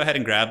 Let's go ahead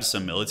and grab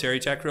some military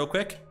tech real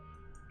quick.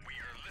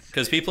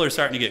 Because people are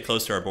starting to get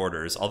close to our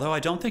borders. Although I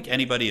don't think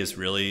anybody is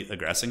really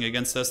aggressing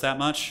against us that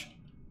much.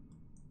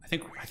 I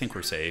think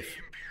we're safe.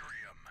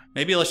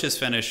 Maybe let's just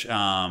finish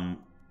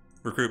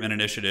recruitment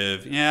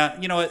initiative. Yeah,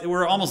 you know what?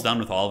 We're almost done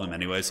with all of them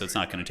anyway, so it's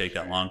not going to take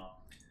that long.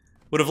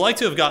 Would have liked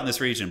to have gotten this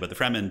region, but the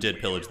Fremen did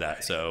pillage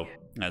that, so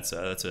that's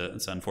an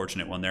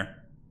unfortunate one there.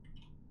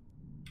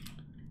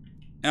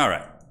 All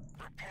right.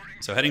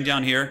 So heading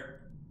down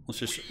here, let's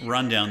just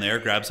run down there,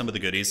 grab some of the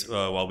goodies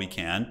while we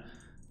can.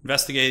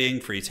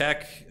 Investigating, free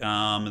tech,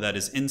 that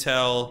is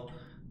intel.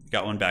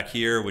 Got one back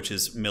here, which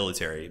is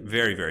military.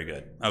 Very, very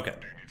good. Okay.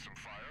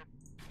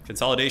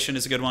 Consolidation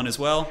is a good one as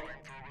well.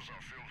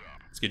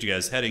 Let's get you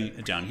guys heading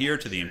down here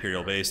to the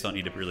Imperial base. Don't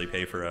need to really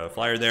pay for a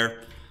flyer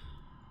there.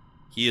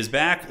 He is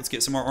back. Let's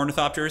get some more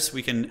ornithopters.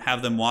 We can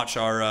have them watch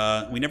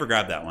our... we never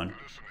grabbed that one.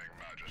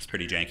 It's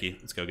pretty janky.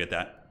 Let's go get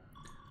that.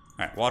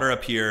 All right, water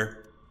up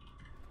here.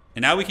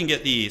 And now we can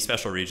get the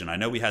special region. I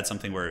know we had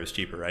something where it was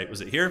cheaper, right?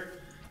 Was it here?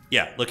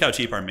 Yeah, look how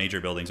cheap our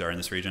major buildings are in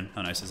this region.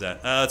 How nice is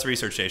that? That's a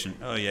research station.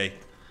 Oh, yay.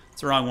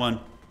 It's the wrong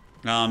one.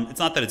 It's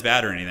not that it's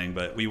bad or anything,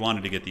 but we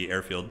wanted to get the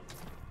airfield.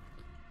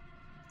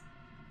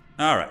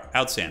 All right,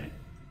 outstanding.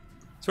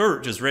 So we're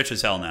just rich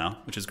as hell now,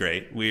 which is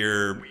great.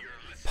 We're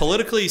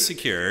politically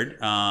secured.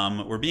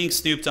 We're being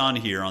snooped on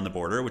here on the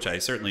border, which I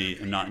certainly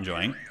am not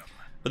enjoying.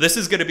 But this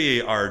is going to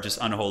be our just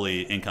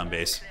unholy income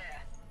base.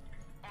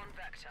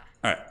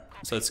 All right,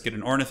 so let's get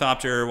an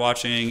ornithopter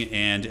watching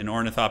and an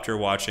ornithopter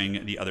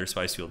watching the other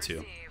spice field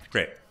too.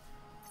 Great.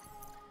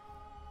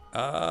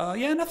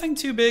 Yeah, nothing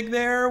too big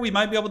there. We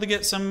might be able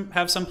to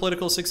have some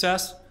political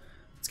success.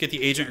 Let's get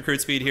the agent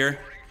recruit speed here,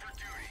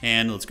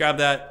 and let's grab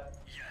that.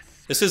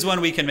 This is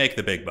when we can make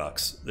the big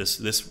bucks.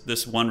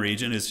 This one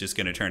region is just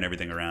going to turn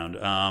everything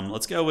around.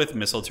 Let's go with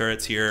missile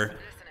turrets here.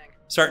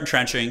 Start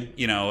entrenching.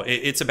 You know,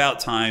 it's about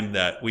time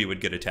that we would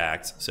get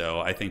attacked, so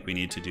I think we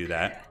need to do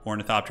that.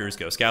 Ornithopters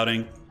go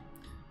scouting.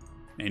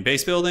 Main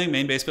base building,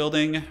 main base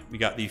building. We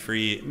got the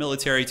free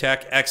military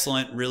tech.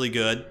 Excellent, really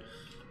good.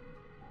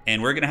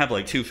 And we're going to have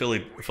like 2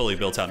 fully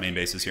built out main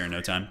bases here in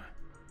no time.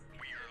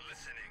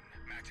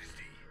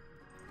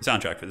 The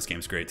soundtrack for this game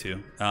is great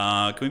too.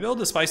 Can we build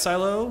a spice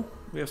silo?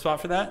 We have a spot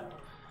for that?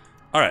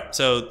 All right,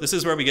 so this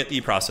is where we get the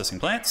processing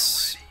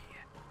plants.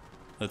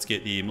 Let's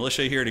get the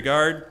militia here to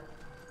guard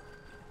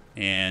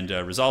and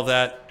resolve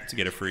that to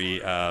get a free,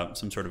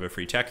 some sort of a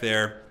free tech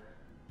there.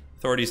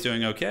 Authority's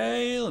doing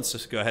okay. Let's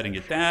just go ahead and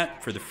get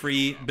that for the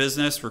free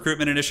business.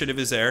 Recruitment initiative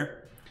is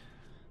there.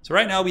 So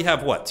right now we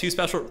have what?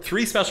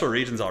 3 special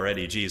regions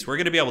already. Geez, we're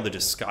gonna be able to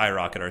just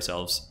skyrocket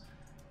ourselves.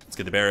 Let's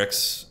get the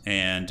barracks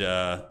and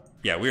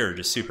yeah, we are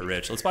just super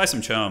rich. Let's buy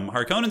some chum.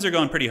 Harkonnens are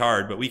going pretty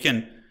hard, but we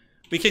can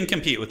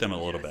compete with them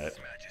a little bit.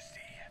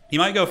 He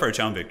might go for a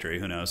chum victory,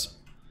 who knows?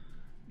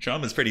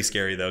 Chum is pretty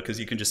scary though, because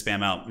you can just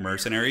spam out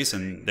mercenaries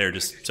and they're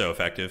just so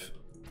effective.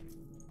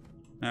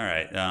 All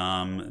right,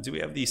 do we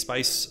have the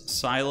spice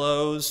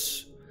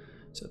silos?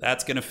 So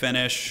that's gonna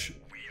finish.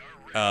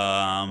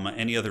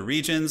 Any other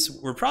regions?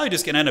 We're probably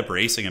just gonna end up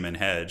racing them in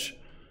hedge.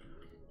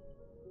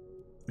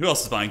 Who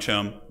else is buying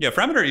chum? Yeah,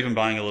 Fremen are even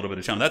buying a little bit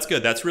of chum. That's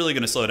good. That's really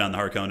gonna slow down the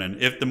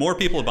Harkonnen. If the more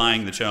people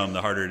buying the chum,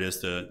 the harder it is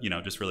to, you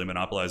know, just really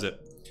monopolize it.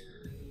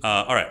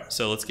 All right,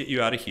 so let's get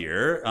you out of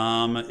here.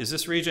 Is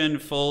this region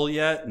full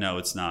yet? No,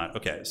 it's not.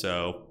 Okay,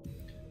 so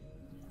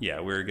yeah,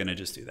 we're gonna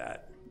just do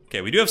that.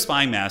 Okay, we do have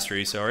spying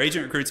mastery, so our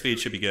agent recruit speed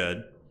should be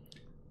good.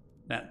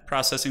 That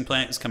processing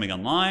plant is coming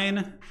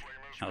online.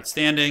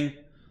 Outstanding.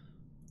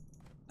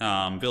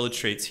 Village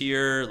traits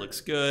here, looks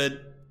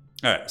good.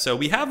 All right, so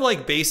we have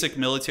like basic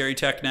military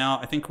tech now.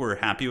 I think we're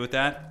happy with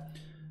that.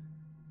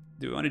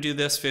 Do we want to do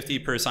this? 50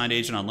 per assigned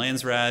agent on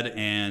Landsrad,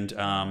 and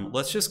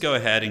let's just go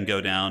ahead and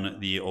go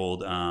down the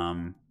old,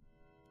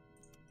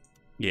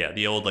 yeah,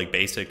 the old like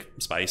basic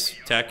spice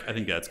tech. I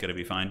think that's gonna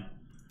be fine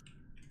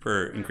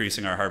for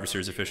increasing our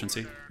harvester's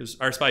efficiency, because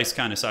our spice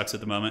kind of sucks at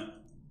the moment.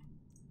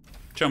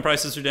 Chum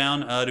prices are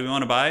down. Do we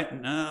want to buy?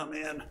 No,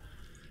 man.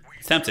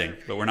 It's tempting,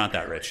 but we're not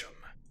that rich.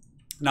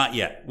 Not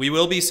yet. We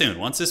will be soon.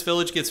 Once this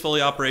village gets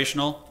fully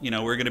operational, you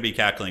know, we're going to be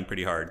cackling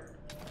pretty hard.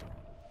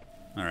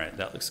 All right,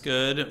 that looks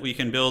good. We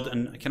can build,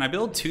 and can I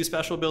build 2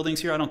 special buildings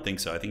here? I don't think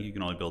so. I think you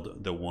can only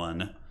build the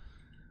 1,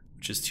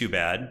 which is too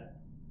bad.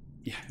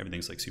 Yeah,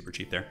 everything's like super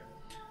cheap there.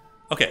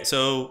 Okay,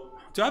 so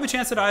do I have a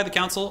chance at Eye of the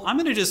Council? I'm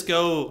going to just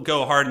go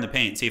hard in the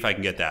paint, see if I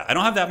can get that. I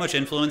don't have that much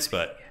influence,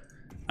 but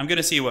I'm going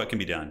to see what can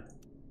be done.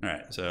 All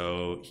right,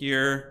 so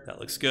here, that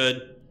looks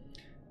good.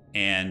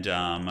 And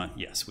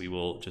yes, we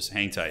will just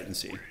hang tight and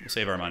see. We'll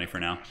save our money for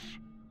now.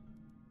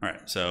 All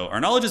right, so our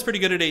knowledge is pretty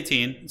good at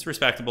 18. It's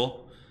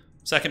respectable.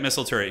 Second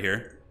missile turret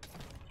here.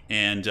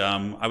 And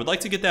I would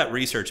like to get that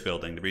research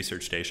building, the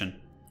research station.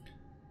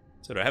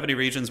 So do I have any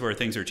regions where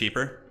things are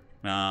cheaper?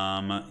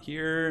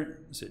 Here,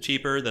 is it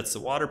cheaper? That's the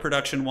water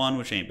production one,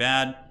 which ain't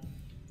bad.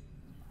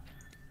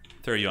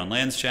 Throw you on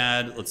lands,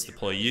 Chad. Let's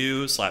deploy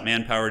you. Slap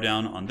manpower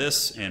down on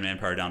this and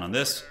manpower down on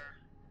this.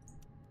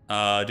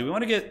 Do we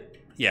want to get...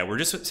 Yeah, we're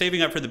just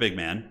saving up for the big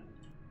man.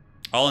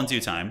 All in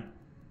due time.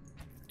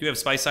 Do we have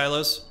spice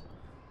silos?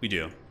 We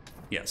do.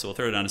 Yeah, so we'll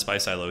throw down a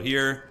spice silo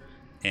here,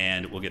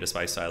 and we'll get a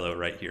spice silo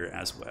right here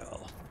as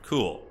well.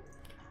 Cool.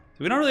 So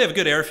we don't really have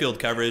good airfield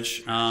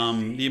coverage.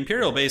 The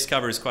Imperial base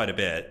covers quite a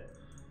bit.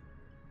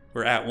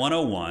 We're at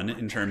 101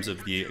 in terms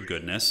of the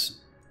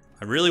goodness.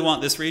 I really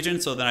want this region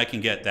so that I can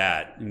get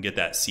that and get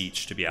that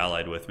siege to be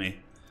allied with me.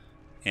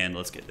 And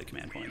let's get the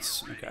command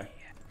points. Okay.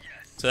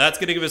 So that's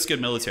going to give us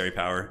good military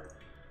power.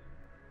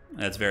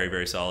 That's very,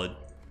 very solid.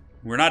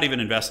 We're not even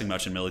investing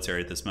much in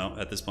military at this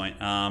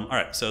point. All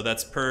right, so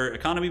that's per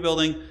economy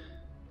building.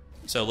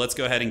 So let's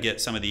go ahead and get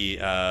some of the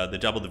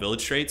double the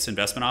village traits,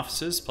 investment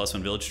offices,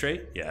 +1 village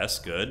trait. Yes,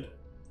 good.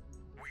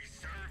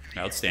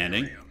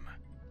 Outstanding.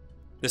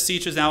 The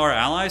siege is now our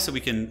ally, so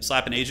we can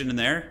slap an agent in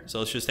there. So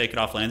let's just take it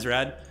off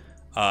Landsrad.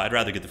 I'd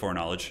rather get the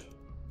foreknowledge.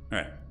 All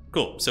right,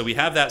 cool. So we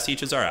have that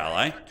siege as our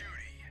ally.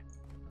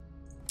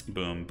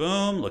 Boom,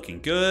 boom,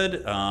 looking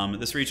good.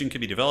 This region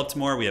could be developed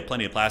more. We have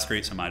plenty of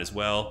plascrete, so might as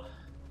well.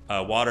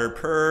 Water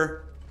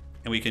per,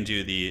 and we can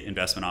do the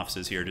investment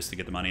offices here just to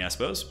get the money, I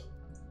suppose.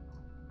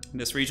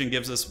 This region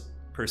gives us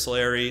per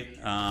salary,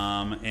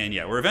 and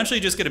yeah, we're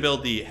eventually just going to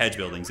build the hedge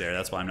buildings there.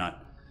 That's why I'm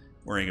not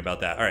worrying about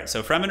that. All right,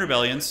 so Fremen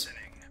rebellions.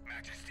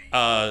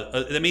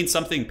 That means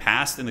something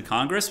passed in the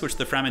Congress, which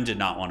the Fremen did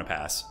not want to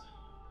pass.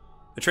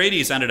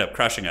 Atreides ended up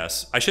crushing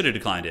us. I should have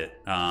declined it.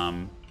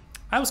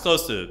 I was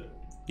close to,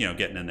 you know,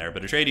 getting in there,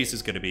 but Atreides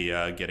is going to be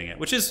getting it,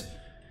 which is,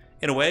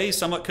 in a way,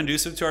 somewhat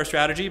conducive to our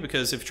strategy,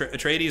 because if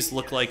Atreides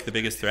look like the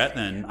biggest threat,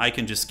 then I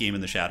can just scheme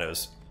in the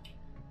shadows.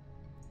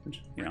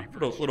 You know,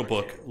 little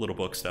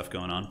book stuff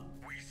going on.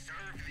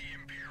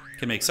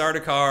 Can make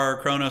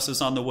Sardaukar. Kronos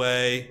is on the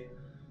way.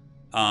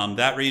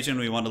 That region,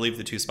 we want to leave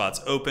the 2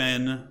 spots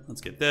open.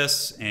 Let's get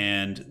this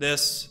and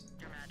this.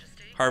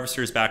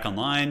 Harvester's back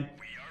online.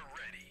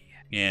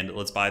 And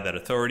let's buy that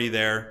authority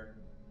there.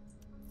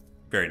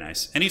 Very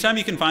nice. Anytime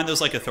you can find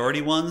those like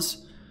authority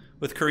ones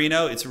with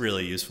Corrino, it's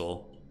really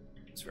useful.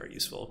 It's very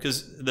useful,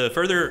 because the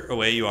further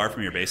away you are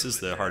from your bases,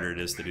 the harder it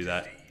is to do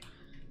that,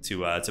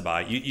 to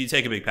buy. You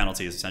take a big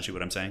penalty is essentially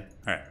what I'm saying.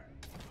 All right.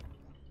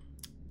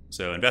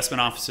 So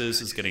investment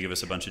offices is going to give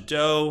us a bunch of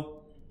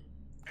dough.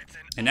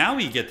 And now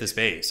we get this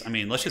base. I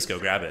mean, let's just go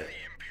grab it.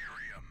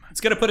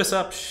 It's going to put us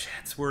up. Shit,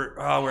 we're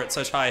at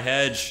such high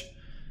hedge.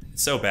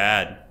 It's so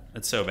bad.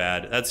 It's so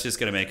bad. That's just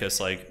going to make us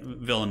like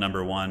villain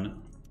number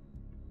 1.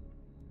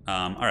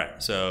 All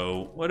right,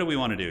 so what do we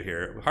want to do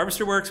here?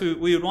 Harvester works.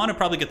 We would want to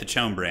probably get the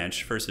Chome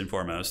branch first and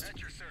foremost.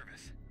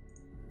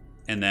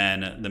 And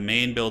then the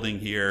main building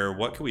here,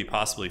 what could we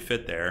possibly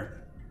fit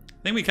there?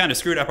 I think we kind of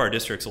screwed up our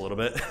districts a little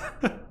bit.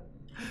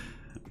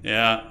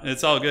 Yeah,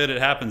 it's all good.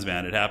 It happens,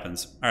 man. It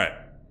happens. All right.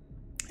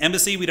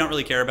 Embassy, we don't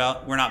really care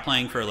about. We're not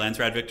playing for a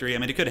Landsrad victory. I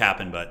mean, it could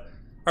happen, but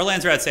our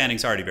Landsrad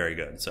standing's already very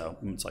good, so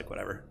it's like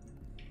whatever.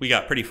 We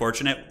got pretty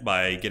fortunate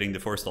by getting the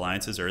forced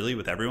alliances early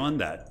with everyone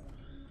that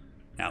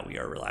now we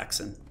are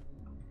relaxing.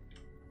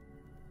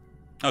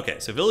 Okay,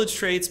 so village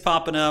traits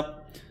popping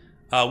up.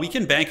 We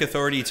can bank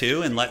authority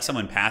too and let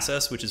someone pass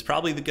us, which is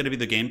probably going to be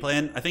the game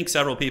plan. I think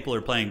several people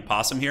are playing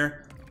possum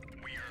here.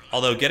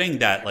 Although getting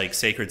that like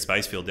sacred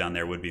spice field down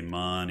there would be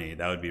money.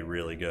 That would be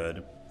really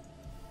good.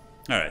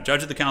 All right,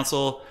 judge of the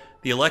council.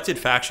 The elected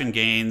faction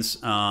gains.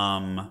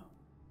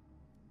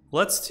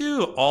 Let's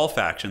do all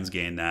factions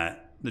gain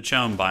that. The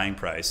Chome buying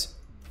price.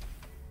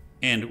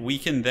 And we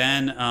can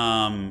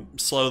then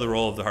slow the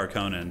roll of the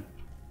Harkonnen.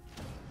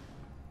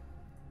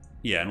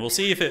 Yeah, and we'll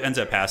see if it ends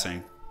up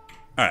passing.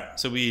 All right,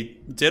 so we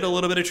did a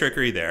little bit of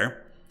trickery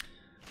there.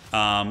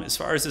 As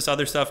far as this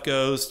other stuff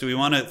goes, do we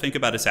want to think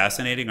about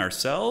assassinating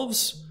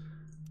ourselves?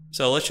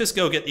 So let's just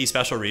go get these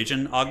special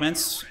region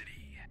augments,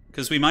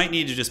 because we might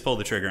need to just pull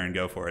the trigger and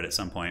go for it at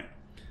some point.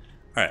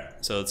 All right,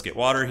 so let's get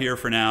water here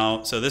for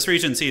now. So this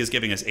region C is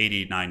giving us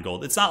 89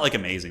 gold. It's not like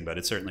amazing, but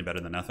it's certainly better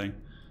than nothing.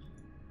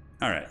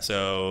 All right,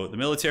 so the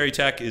military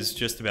tech is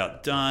just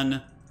about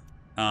done.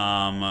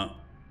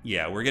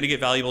 Yeah, we're going to get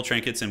valuable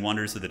trinkets and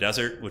wonders of the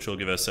desert, which will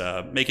give us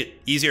make it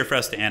easier for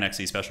us to annex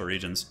these special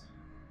regions.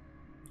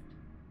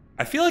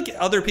 I feel like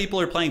other people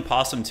are playing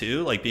possum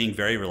too, like being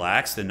very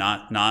relaxed and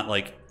not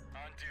like.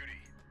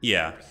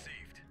 Yeah,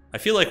 I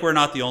feel like we're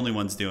not the only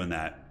ones doing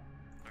that.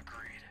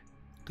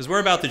 Because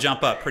we're about to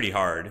jump up pretty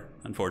hard,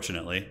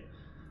 unfortunately.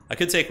 I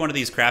could take one of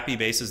these crappy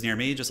bases near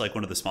me, just like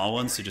one of the small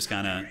ones, to just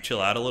kind of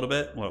chill out a little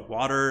bit. What,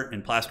 water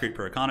and plascrete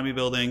per economy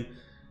building.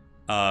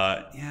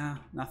 Yeah,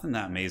 nothing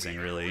that amazing,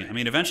 really. I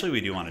mean, eventually we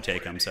do want to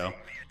take them, so.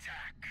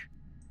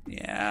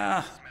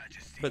 Yeah,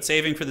 but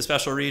saving for the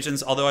special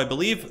regions. Although I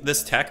believe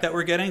this tech that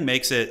we're getting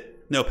makes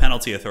it no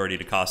penalty authority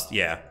to cost,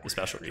 yeah, the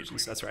special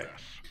regions. That's right.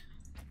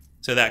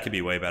 So that could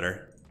be way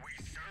better.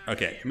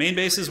 Okay, main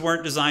bases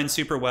weren't designed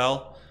super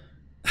well.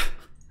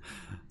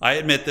 I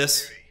admit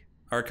this.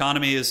 Our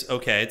economy is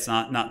okay. It's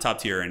not top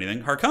tier or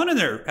anything.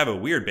 Harkonnen have a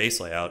weird base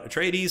layout.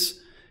 Atreides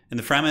and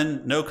the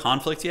Fremen, no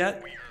conflict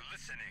yet.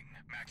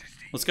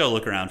 Let's go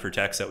look around for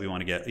techs that we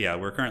want to get. Yeah,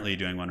 we're currently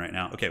doing one right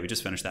now. Okay, we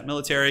just finished that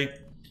military.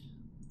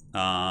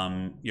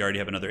 You already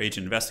have another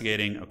agent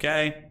investigating.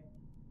 Okay.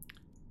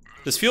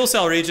 This fuel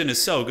cell region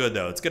is so good,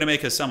 though. It's going to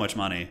make us so much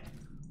money.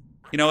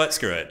 You know what?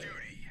 Screw it.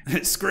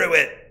 Screw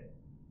it.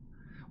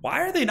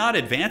 Why are they not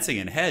advancing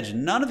in hedge?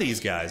 None of these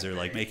guys are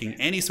like making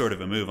any sort of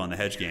a move on the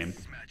hedge game.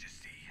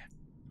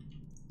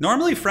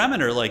 Normally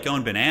Fremen are like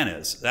going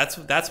bananas. That's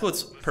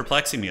what's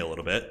perplexing me a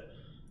little bit.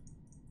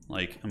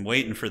 Like I'm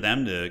waiting for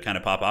them to kind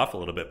of pop off a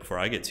little bit before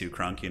I get too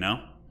crunk, you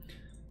know?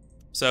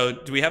 So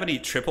do we have any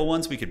triple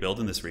ones we could build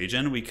in this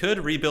region? We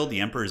could rebuild the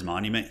Emperor's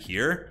Monument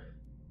here.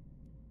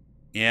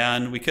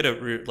 And we could have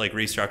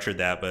restructured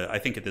that, but I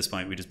think at this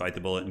point we just bite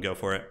the bullet and go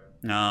for it.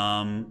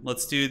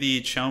 Let's do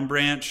the Chome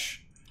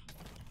branch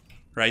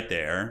right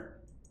there.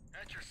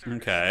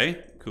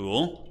 Okay,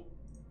 cool.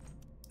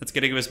 That's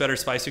going to give us better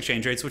spice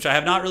exchange rates, which I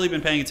have not really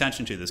been paying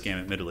attention to this game,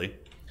 admittedly.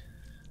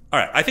 All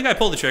right, I think I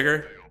pulled the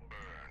trigger.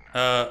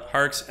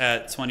 Hark's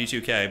at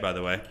 22k, by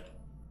the way.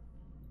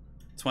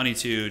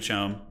 22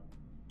 Chome.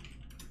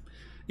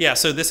 Yeah,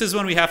 so this is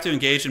when we have to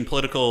engage in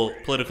political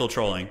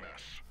trolling.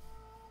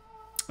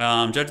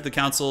 Judge of the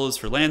Council is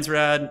for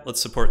Landsrad.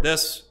 Let's support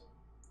this.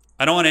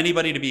 I don't want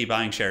anybody to be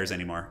buying shares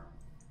anymore.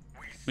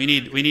 We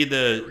need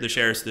the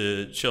shares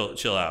to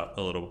chill out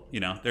a little. You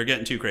know, they're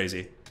getting too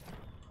crazy.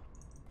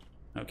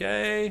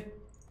 Okay.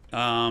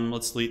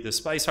 Let's delete the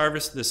spice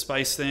harvest, this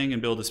spice thing,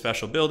 and build a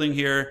special building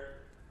here.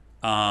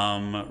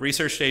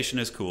 Research station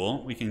is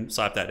cool. We can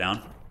slap that down.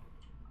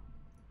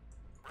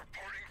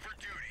 Reporting for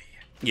duty.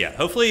 Yeah,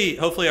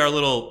 hopefully our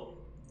little,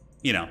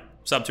 you know,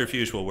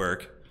 subterfuge will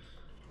work.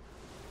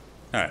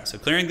 All right, so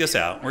clearing this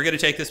out. We're going to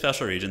take this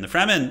special region. The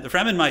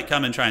Fremen might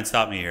come and try and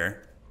stop me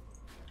here.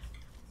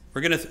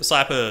 We're going to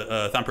slap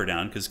a thumper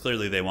down because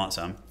clearly they want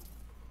some.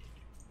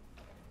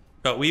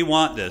 But we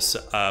want this.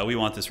 We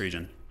want this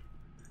region.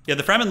 Yeah,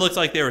 the Fremen looked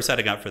like they were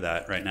setting up for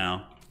that right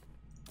now.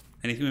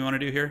 Anything we want to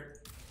do here?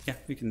 Yeah,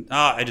 we can.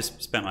 Ah, I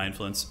just spent my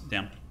influence.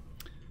 Damn.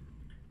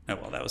 Oh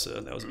well, that was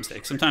a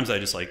mistake. Sometimes I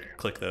just like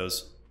click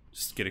those,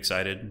 just get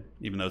excited,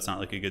 even though it's not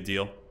like a good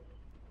deal.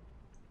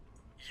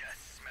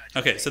 Yes, Majesty.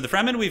 Okay, so the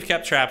Fremen we've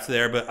kept trapped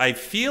there, but I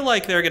feel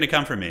like they're going to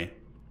come for me.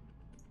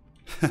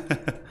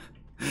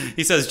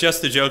 He says,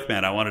 "Just a joke,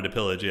 man. I wanted to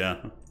pillage." Yeah.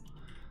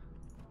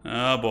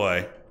 Oh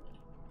boy.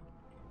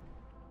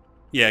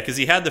 Yeah, because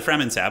he had the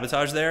Fremen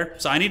sabotage there,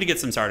 so I need to get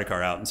some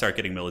Sardaukar out and start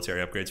getting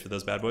military upgrades for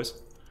those bad boys.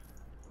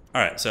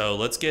 All right, so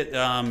let's get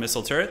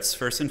missile turrets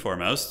first and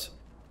foremost.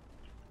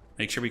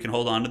 Make sure we can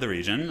hold on to the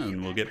region,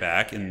 and we'll get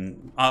back.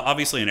 And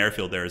obviously an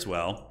airfield there as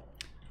well.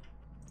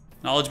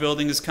 Knowledge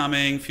building is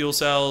coming. Fuel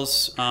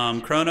cells.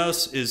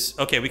 Kronos is...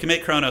 Okay, we can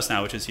make Kronos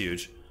now, which is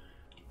huge.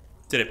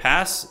 Did it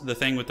pass the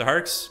thing with the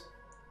Harks?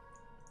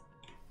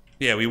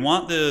 Yeah, we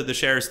want the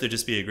shares to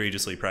just be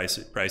egregiously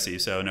pricey,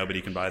 so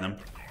nobody can buy them.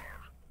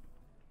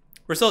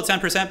 We're still at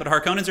 10%, but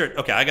Harkonnens are...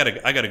 Okay, I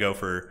gotta go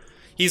for...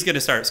 He's gonna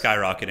start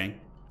skyrocketing.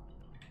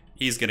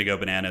 He's gonna go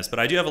bananas. But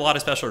I do have a lot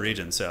of special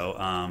regions,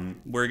 so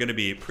we're gonna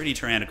be pretty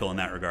tyrannical in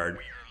that regard.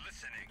 We are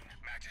listening,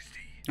 Majesty.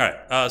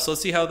 Alright, so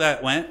let's see how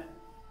that went.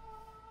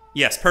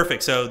 Yes,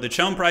 perfect. So the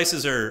chome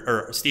prices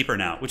are steeper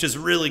now, which is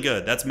really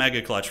good. That's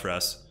mega clutch for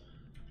us.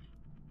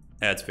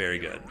 That's very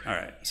good.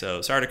 Alright, so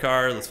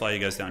Sardaukar, let's fly you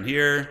guys down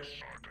here.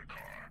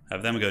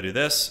 Have them go do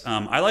this.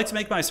 I like to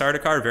make my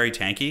Sardaukar very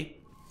tanky.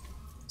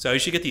 So you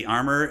should get the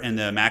armor and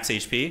the max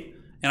HP,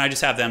 and I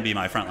just have them be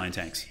my frontline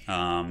tanks.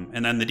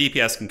 And then the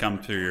DPS can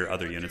come through your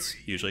other units,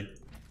 usually.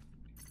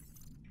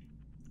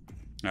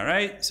 All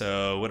right,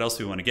 so what else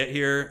do we want to get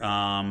here?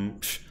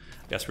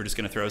 Guess we're just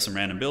going to throw some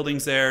random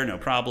buildings there, no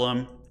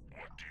problem.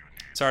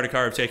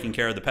 Sardaukar have taken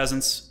care of the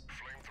peasants.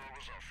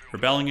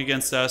 Rebelling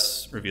against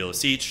us, reveal a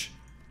siege.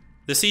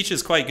 The siege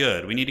is quite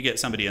good. We need to get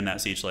somebody in that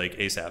siege like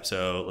ASAP.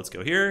 So let's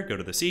go here, go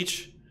to the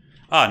siege.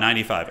 Ah,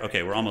 95.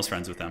 Okay, we're almost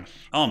friends with them.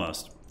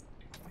 Almost.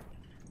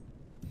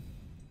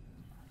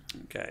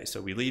 Okay,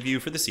 so we leave you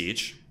for the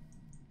siege.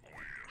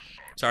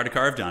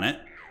 Sardaukar have done it.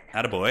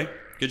 Attaboy.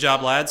 Good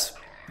job, lads.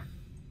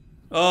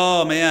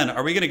 Oh, man.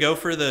 Are we going to go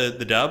for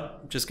the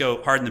dub? Just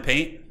go hard in the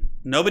paint?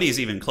 Nobody's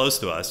even close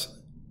to us.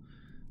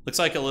 Looks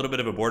like a little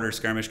bit of a border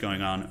skirmish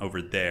going on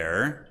over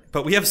there.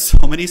 But we have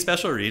so many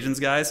special regions,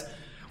 guys.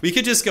 We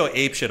could just go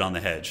apeshit on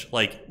the hedge.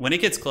 Like, when it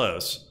gets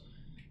close,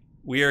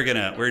 we're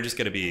just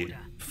going to be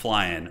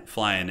flying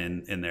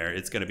in there.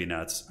 It's going to be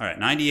nuts. All right,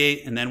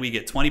 98, and then we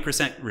get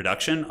 20%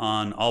 reduction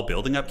on all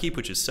building upkeep,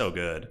 which is so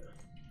good.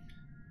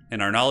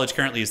 And our knowledge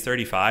currently is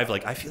 35.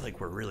 Like, I feel like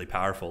we're really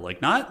powerful.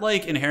 Like, not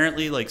like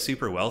inherently like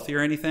super wealthy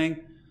or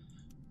anything,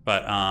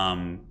 but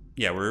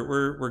yeah,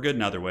 we're good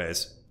in other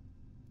ways.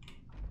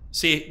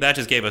 See, that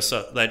just gave us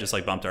that just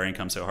like bumped our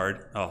income so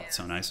hard. Oh, it's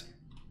so nice.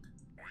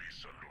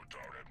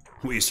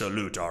 We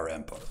salute our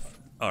emperor.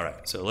 All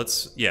right, so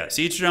let's, yeah,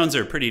 siege drones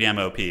are pretty damn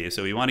OP,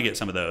 so we want to get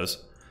some of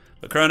those.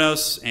 But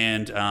Kronos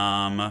and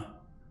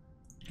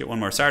get one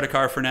more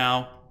Sardaukar for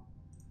now.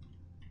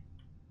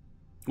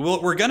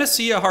 Well, we're gonna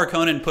see a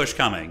Harkonnen push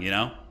coming, you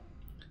know?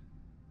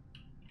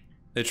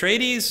 The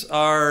Atreides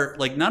are,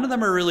 like, none of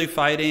them are really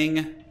fighting,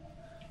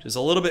 which is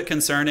a little bit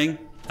concerning.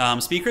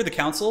 Speaker of the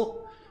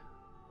Council,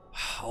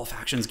 all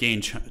factions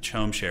gain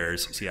chome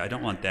shares. See, I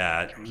don't want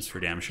that, that's for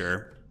damn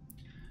sure.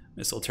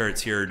 Missile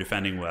turrets here are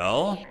defending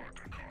well.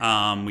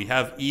 We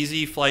have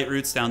easy flight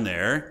routes down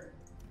there.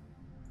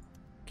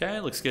 Okay,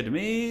 looks good to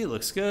me,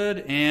 looks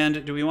good.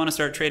 And do we want to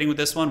start trading with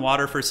this one?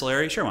 Water for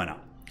Solari? Sure, why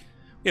not?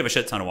 We have a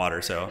shit ton of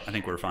water, so I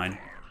think we're fine.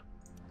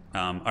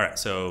 All right,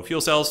 so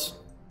fuel cells.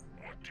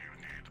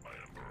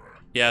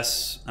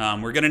 Yes,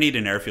 we're gonna need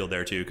an airfield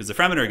there too, because the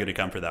Fremen are gonna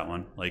come for that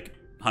one, like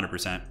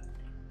 100%.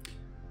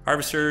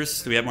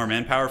 Harvesters, do we have more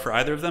manpower for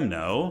either of them?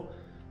 No.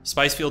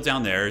 Spice field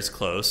down there is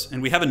close,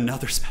 and we have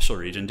another special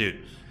region,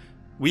 dude.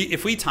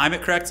 If we time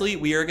it correctly,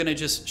 we are gonna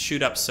just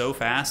shoot up so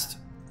fast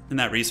in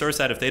that resource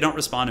that if they don't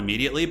respond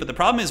immediately, but the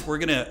problem is we're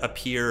gonna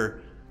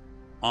appear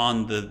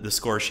on the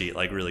score sheet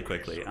like really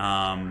quickly.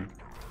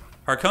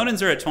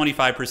 Harkonnens are at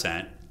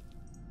 25%.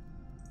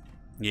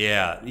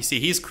 Yeah, you see,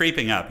 he's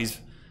creeping up.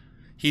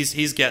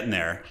 He's getting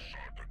there.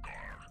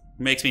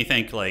 Makes me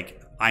think like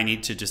I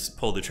need to just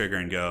pull the trigger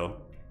and go.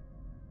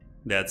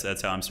 That's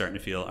how I'm starting to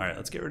feel. All right,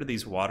 let's get rid of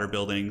these water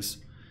buildings.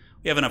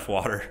 We have enough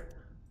water.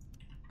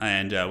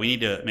 And we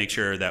need to make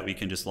sure that we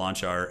can just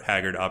launch our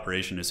Haggard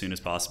operation as soon as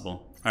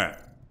possible. All right.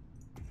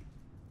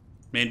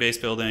 Main base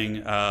building.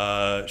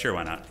 Sure,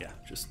 why not? Yeah,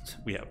 just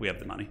we have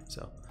the money,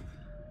 so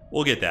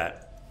we'll get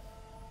that.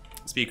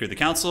 Speaker of the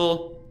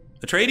Council.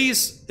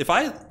 Atreides, if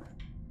I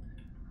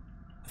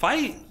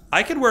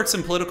I could work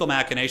some political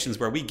machinations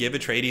where we give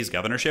Atreides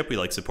governorship, we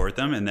like support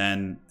them, and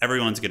then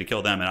everyone's going to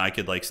kill them, and I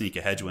could like sneak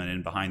a hedge win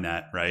in behind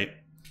that, right?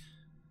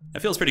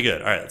 That feels pretty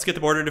good. All right, let's get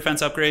the border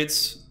defense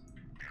upgrades.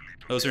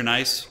 Those are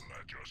nice.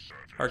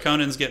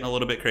 Harkonnen's getting a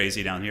little bit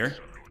crazy down here.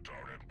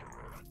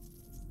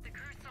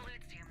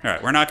 All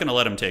right, we're not going to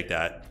let him take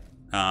that.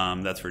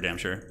 That's for damn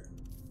sure.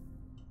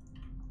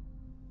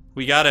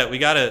 We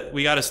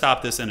gotta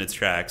stop this in its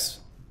tracks.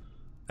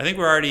 I think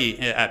we're already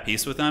at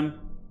peace with them.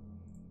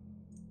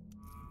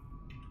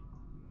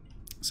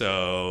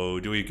 So,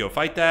 do we go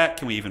fight that?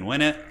 Can we even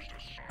win it?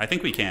 I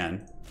think we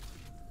can.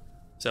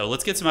 So,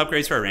 let's get some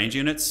upgrades for our range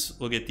units.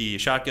 We'll get the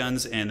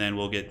shotguns, and then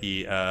we'll get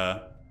the,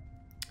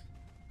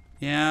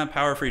 yeah,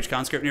 power for each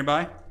conscript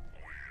nearby.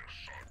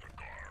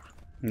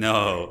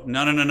 No,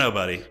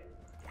 buddy.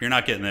 You're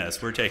not getting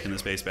this. We're taking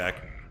this base back.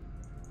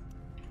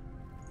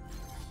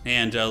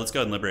 And let's go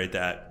ahead and liberate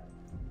that.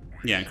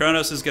 Yeah, and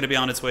Kronos is going to be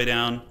on its way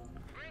down.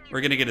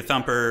 We're going to get a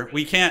thumper.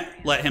 We can't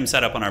let him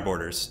set up on our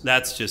borders.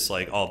 That's just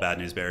like all bad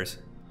news bears.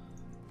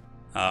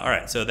 All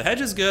right, so the hedge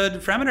is good.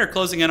 Fremen are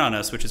closing in on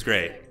us, which is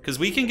great. Because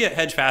we can get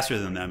hedge faster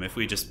than them if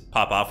we just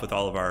pop off with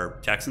all of our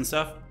techs and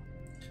stuff.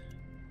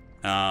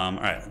 All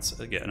right, let's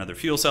get another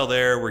fuel cell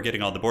there. We're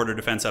getting all the border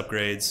defense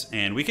upgrades.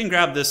 And we can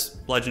grab this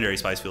legendary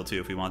spice field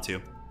too if we want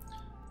to.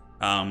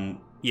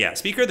 Yeah,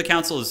 Speaker of the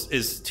Council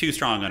is too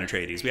strong on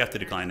Atreides. We have to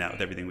decline that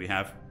with everything we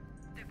have.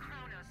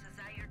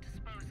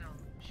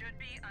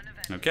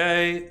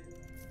 Okay,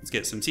 let's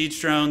get some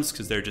siege drones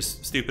because they're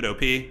just stupid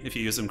OP if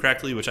you use them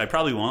correctly, which I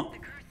probably won't.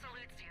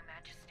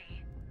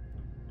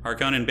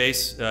 Harkonnen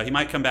base, he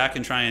might come back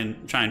and try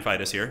and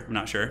fight us here. I'm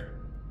not sure.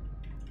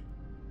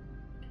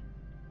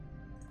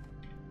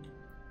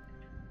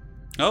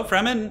 Oh,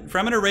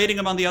 Fremen are raiding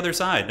him on the other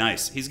side.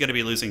 Nice. He's going to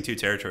be losing 2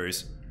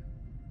 territories.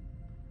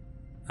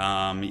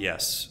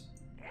 Yes.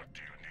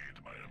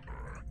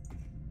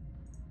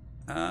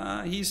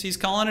 He's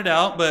calling it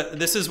out, but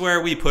this is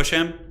where we push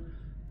him.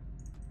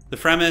 The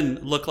Fremen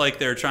look like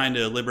they're trying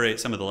to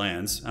liberate some of the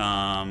lands.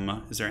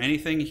 Is there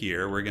anything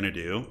here we're gonna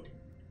do?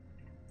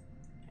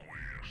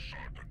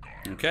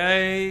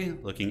 Okay,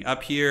 looking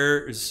up here.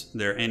 Is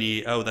there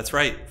any... Oh, that's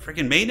right.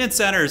 Freaking maintenance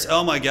centers.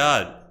 Oh my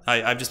god.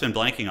 I've just been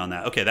blanking on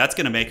that. Okay, that's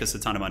gonna make us a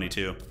ton of money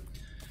too.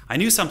 I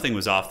knew something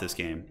was off this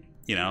game.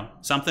 You know,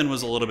 something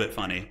was a little bit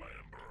funny.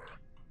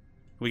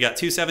 We got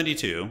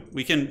 272.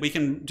 We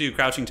can do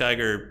Crouching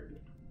Tiger,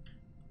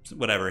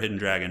 whatever, Hidden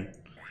Dragon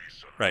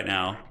right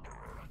now.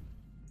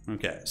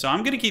 Okay, so I'm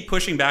going to keep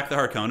pushing back the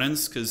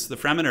Harkonnens because the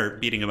Fremen are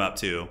beating him up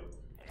too.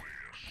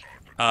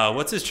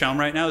 What's his chum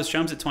right now? His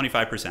chum's at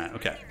 25%.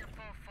 Okay.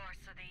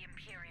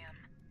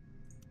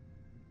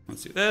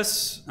 Let's do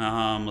this.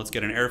 Let's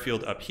get an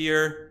airfield up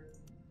here.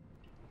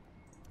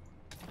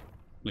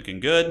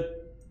 Looking good.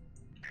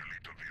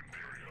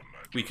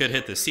 We could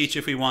hit the siege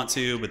if we want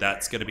to, but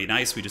that's going to be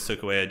nice. We just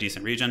took away a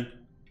decent region.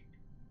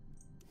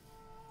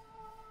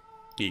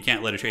 You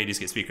can't let Atreides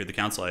get Speaker of the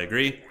Council, I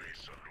agree.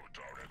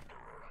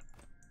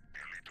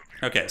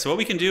 Okay, so what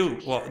we can do...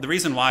 Well, the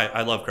reason why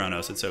I love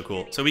Kronos, it's so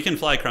cool. So we can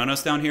fly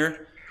Kronos down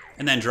here,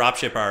 and then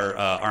dropship our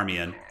army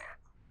in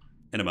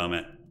a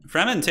moment.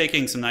 Fremen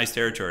taking some nice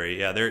territory.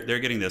 Yeah, they're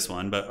getting this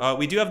one. But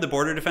we do have the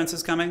border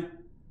defenses coming.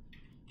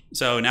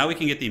 So now we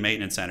can get the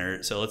maintenance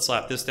center. So let's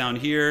slap this down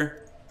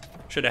here.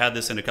 Should have had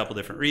this in a couple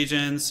different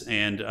regions.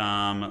 And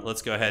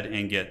let's go ahead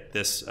and get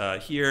this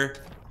here.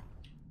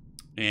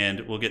 And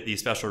we'll get the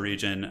special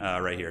region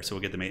right here. So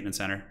we'll get the maintenance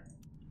center.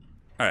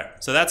 All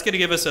right, so that's going to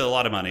give us a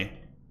lot of money.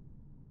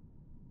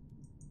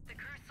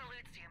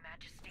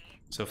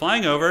 So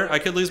flying over, I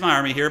could lose my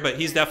army here, but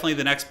he's definitely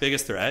the next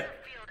biggest threat.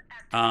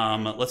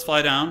 Let's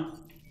fly down.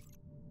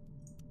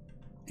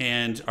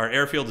 And our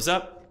airfield is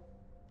up.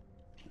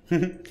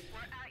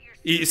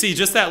 You see,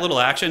 just that little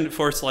action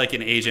forced like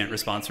an agent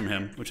response from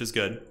him, which is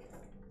good.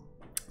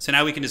 So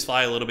now we can just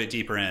fly a little bit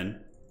deeper in.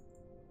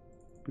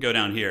 Go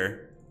down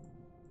here.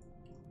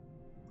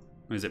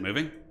 Is it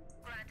moving?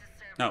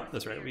 No,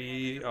 that's right.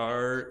 We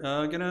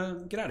are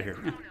gonna get out of here.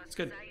 Yeah, it's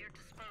good.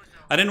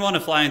 I didn't want to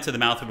fly into the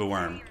mouth of a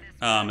worm.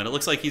 And it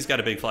looks like he's got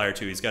a big flyer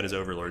too. He's got his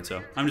overlord,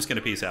 so I'm just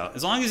gonna peace out.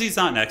 As long as he's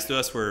not next to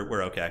us,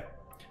 we're okay.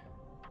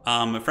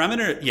 Fremen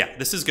are, yeah,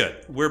 this is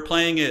good. We're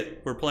playing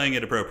it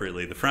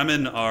appropriately. The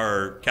Fremen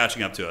are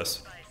catching up to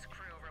us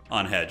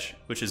on hedge,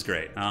 which is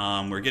great.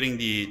 We're getting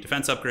the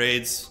defense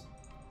upgrades.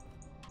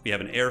 We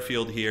have an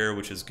airfield here,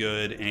 which is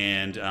good,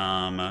 and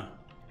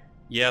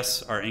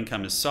yes, our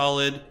income is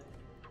solid.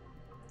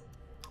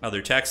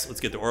 Other techs,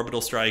 let's get the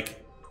orbital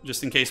strike,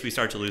 just in case we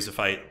start to lose a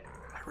fight.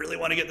 I really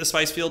want to get the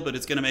spice field, but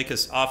it's going to make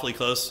us awfully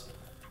close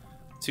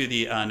to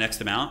the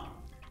next amount.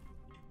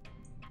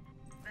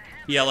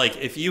 Yeah, like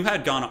if I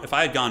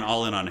had gone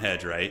all in on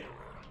hedge, right?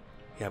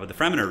 Yeah, but the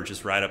Fremen are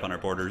just right up on our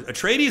borders.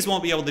 Atreides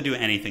won't be able to do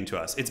anything to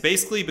us. It's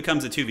basically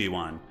becomes a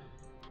 2v1,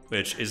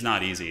 which is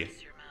not easy.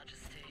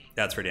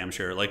 That's for damn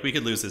sure. Like we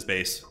could lose this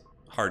base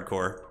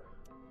hardcore.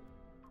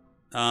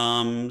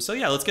 So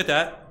yeah, let's get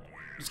that.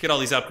 Let's get all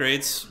these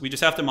upgrades. We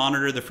just have to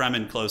monitor the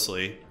Fremen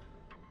closely.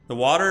 The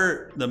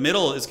water, the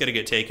middle is going to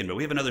get taken, but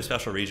we have another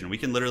special region. We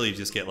can literally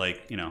just get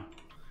like, you know,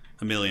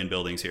 a million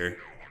buildings here.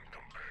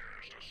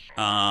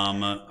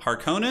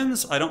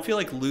 Harkonnens, I don't feel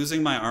like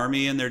losing my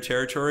army in their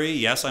territory.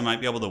 Yes, I might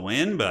be able to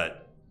win,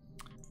 but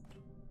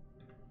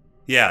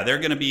yeah, they're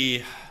going to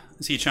be...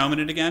 Is he chomin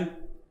it again?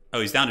 Oh,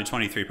 he's down to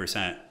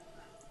 23%.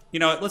 You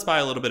know what? Let's buy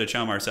a little bit of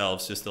chom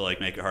ourselves just to like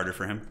make it harder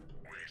for him.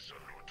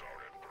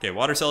 Okay,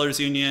 Water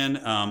Sellers Union.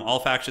 All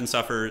factions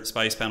suffer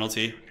spice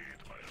penalty.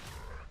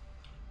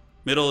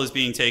 Middle is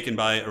being taken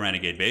by a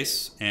renegade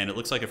base, and it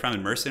looks like a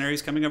Fremen mercenary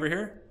is coming over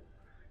here.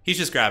 He's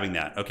just grabbing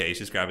that. Okay, he's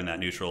just grabbing that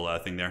neutral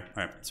thing there.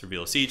 All right, let's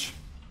reveal a siege.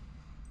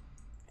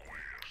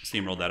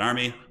 Steamrolled that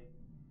army.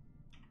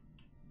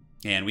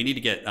 And we need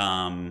to get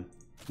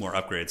more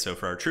upgrades. So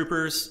for our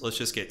troopers, let's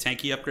just get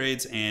tanky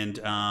upgrades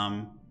and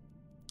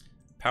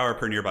power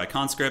per nearby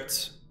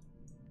conscript.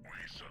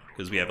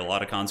 Because we have a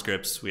lot of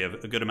conscripts. We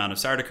have a good amount of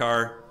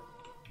Sardaukar.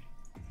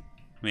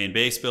 Main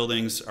base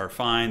buildings are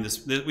fine.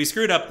 We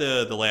screwed up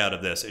the layout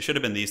of this. It should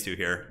have been these two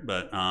here,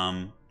 but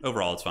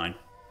overall it's fine.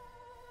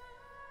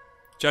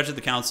 Judge of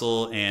the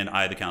council and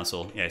eye of the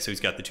council. Yeah, so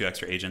he's got the 2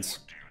 extra agents.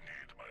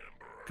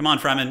 Come on,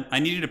 Fremen. I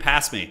need you to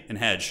pass me and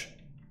hedge.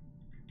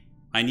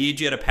 I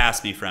need you to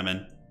pass me,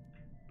 Fremen.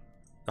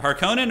 The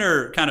Harkonnen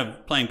are kind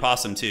of playing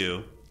possum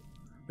too,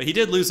 but he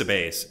did lose a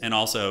base and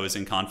also is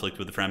in conflict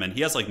with the Fremen.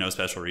 He has like no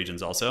special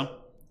regions also.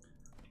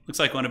 Looks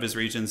like one of his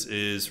regions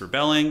is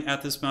rebelling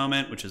at this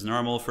moment, which is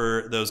normal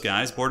for those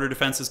guys. Border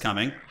defense is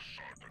coming.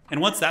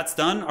 And once that's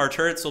done, our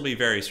turrets will be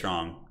very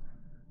strong.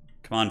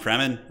 Come on,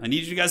 Fremen. I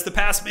need you guys to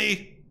pass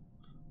me.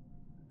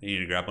 They need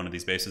to grab one of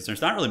these bases.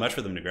 There's not really much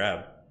for them to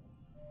grab.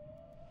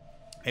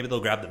 Maybe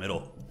they'll grab the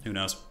middle. Who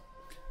knows?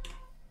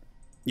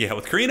 Yeah,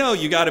 with Corrino,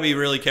 you got to be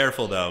really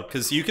careful, though,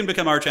 because you can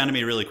become arch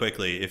enemy really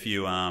quickly if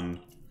you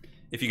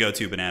go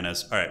too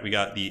bananas. All right, we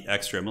got the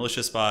extra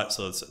militia spot,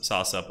 so let's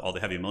sauce up all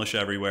the heavy militia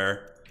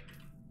everywhere.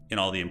 In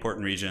all the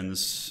important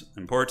regions.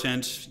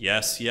 Important.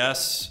 Yes,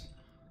 yes.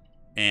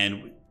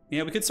 And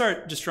yeah, we could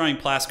start destroying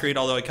Plascrete,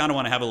 although I kind of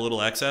want to have a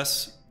little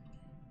excess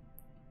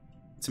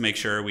to make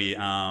sure we...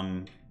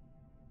 yeah,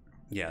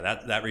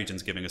 that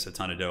region's giving us a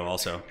ton of dough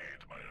also.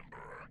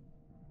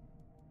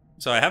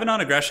 So I have a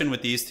non-aggression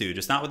with these two,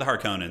 just not with the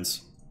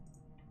Harkonnens.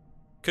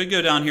 Could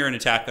go down here and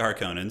attack the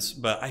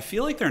Harkonnens, but I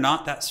feel like they're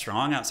not that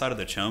strong outside of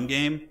the Chom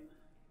game.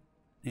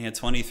 Yeah,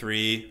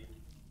 23...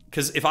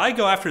 Because if I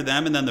go after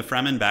them and then the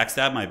Fremen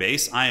backstab my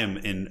base,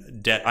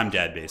 I'm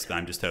dead basically.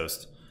 I'm just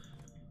toast.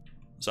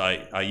 So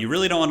you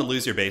really don't want to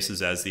lose your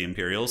bases as the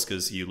Imperials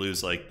because you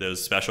lose like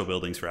those special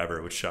buildings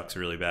forever, which sucks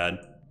really bad.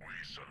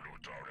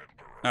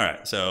 All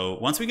right, so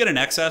once we get an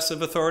excess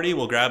of authority,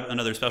 we'll grab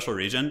another special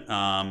region.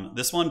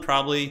 This one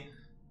probably,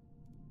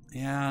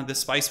 yeah, this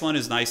spice one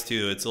is nice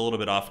too. It's a little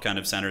bit off kind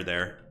of center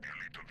there.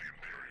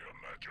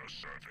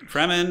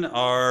 Fremen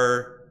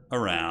are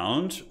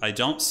around. I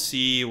don't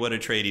see what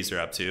Atreides are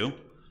up to.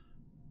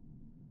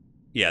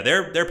 Yeah,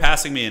 they're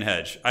passing me in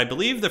hedge. I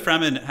believe the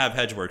Fremen have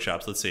hedge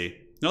workshops. Let's see.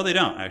 No, they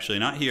don't, actually.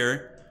 Not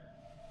here.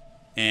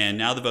 And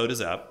now the vote is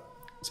up.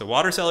 So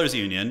Water Sellers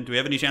Union. Do we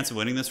have any chance of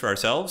winning this for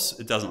ourselves?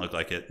 It doesn't look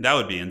like it. That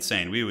would be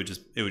insane. It would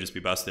just be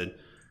busted.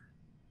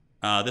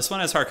 This one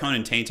has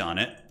Harkonnen Taint on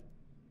it,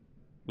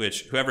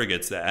 which whoever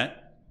gets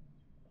that.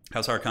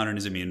 House Harkonnen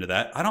is immune to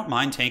that. I don't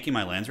mind tanking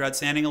my Landsrad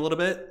standing a little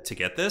bit to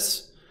get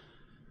this.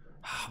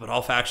 But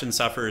all factions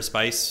suffer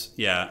spice.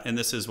 Yeah, and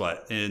this is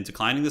what? In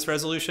declining this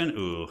resolution?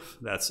 Ooh,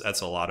 that's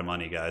a lot of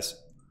money, guys.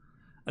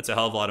 That's a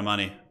hell of a lot of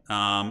money.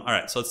 All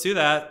right, so let's do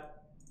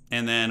that.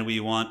 And then we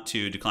want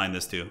to decline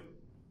this too.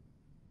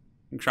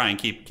 And try and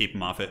keep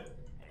them off it.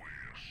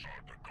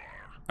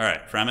 All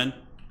right, Fremen,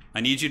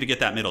 I need you to get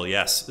that middle.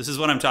 Yes, this is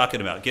what I'm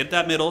talking about. Get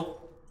that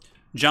middle,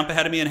 jump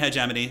ahead of me in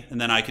hegemony, and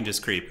then I can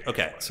just creep.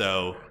 Okay,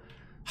 so,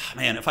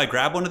 man, if I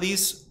grab one of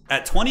these,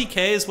 at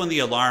 20k is when the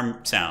alarm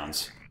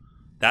sounds.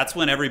 That's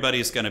when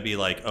everybody's going to be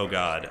like, oh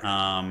god.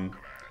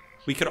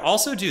 We could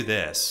also do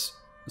this.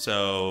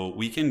 So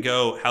we can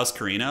go House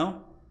Corrino.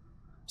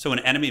 So when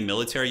enemy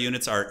military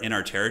units are in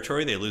our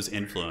territory, they lose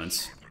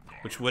influence,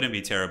 which wouldn't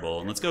be terrible.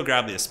 And let's go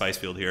grab the spice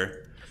field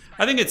here.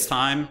 I think it's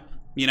time,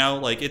 you know,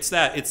 like it's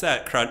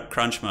that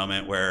crunch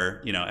moment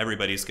where, you know,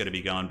 everybody's going to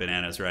be going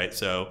bananas, right?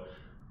 So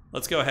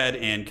let's go ahead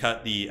and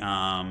cut the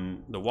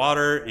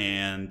water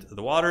and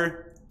the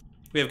water.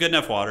 We have good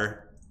enough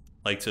water.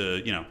 Like to,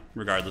 you know,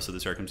 regardless of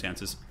the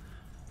circumstances.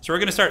 So we're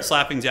going to start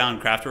slapping down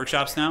craft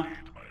workshops now.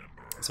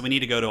 So we need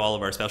to go to all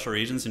of our special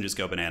regions and just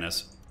go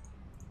bananas.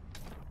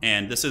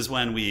 And this is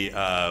when we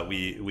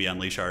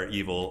unleash our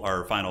evil,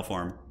 our final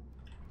form.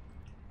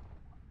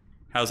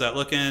 How's that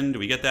looking? Do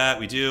we get that?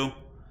 We do.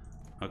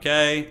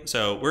 Okay,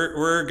 so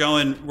we're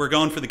going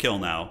for the kill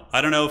now.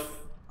 I don't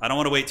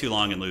want to wait too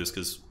long and lose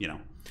because, you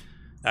know,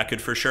 that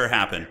could for sure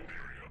happen.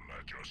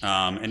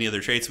 Any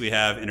other traits we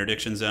have,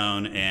 interdiction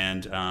zone,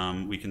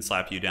 and we can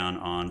slap you down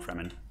on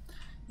Fremen.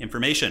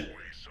 Information.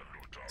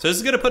 So this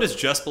is going to put us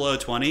just below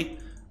 20,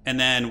 and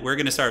then we're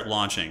going to start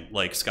launching,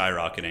 like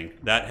skyrocketing.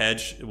 That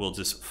hedge will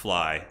just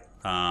fly.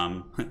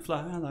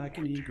 Fly like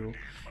an eagle.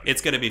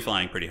 It's going to be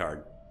flying pretty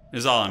hard.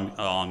 Is all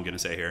I'm gonna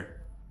say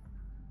here.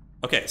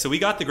 Okay, so we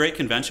got the Great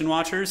Convention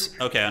Watchers.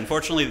 Okay,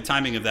 unfortunately the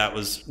timing of that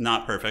was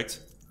not perfect.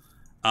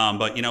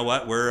 But you know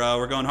what?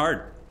 We're going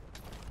hard.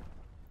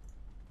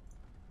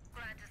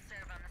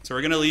 So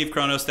we're gonna leave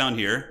Kronos down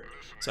here.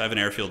 So I have an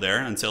airfield there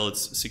until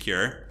it's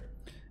secure.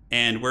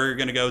 And we're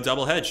gonna go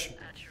double hedge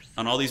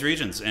on all these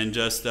regions and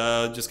just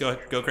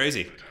go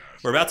crazy.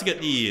 We're about to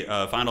get the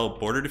final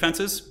border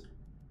defenses.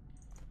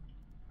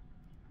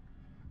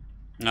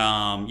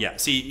 Yeah,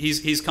 see,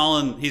 he's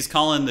calling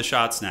the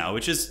shots now,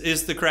 which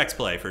is the correct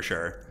play for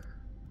sure.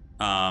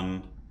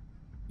 Yeah,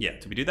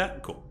 did we do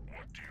that? Cool.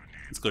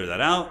 Let's clear that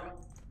out.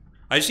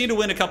 I just need to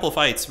win a couple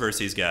fights versus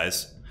these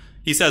guys.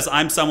 He says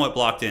I'm somewhat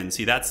blocked in.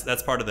 See,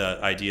 that's part of the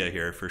idea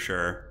here for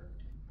sure.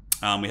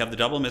 We have the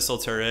double missile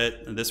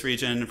turret. This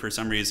region, for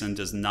some reason,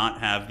 does not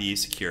have the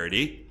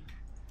security.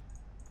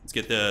 Let's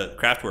get the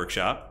craft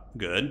workshop.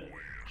 Good.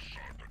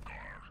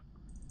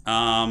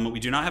 We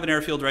do not have an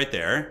airfield right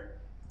there.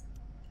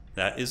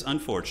 That is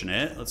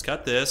unfortunate. Let's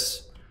cut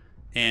this,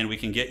 and we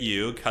can get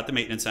you. Cut the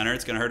maintenance center.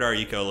 It's going to hurt our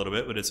eco a little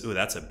bit, but it's... Ooh,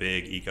 that's a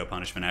big eco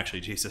punishment,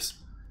 actually. Jesus.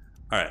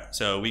 All right,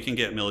 so we can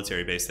get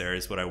military base there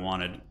is what I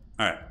wanted.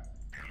 All right.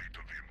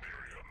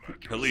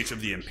 Elite of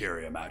the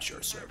Imperium at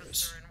your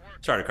service.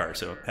 Starter car,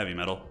 so heavy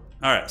metal.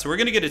 All right, so we're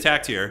going to get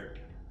attacked here.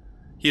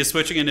 He is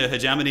switching into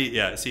hegemony.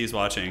 Yeah, see, he's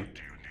watching.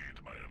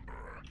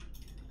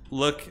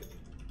 Look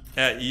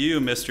at you,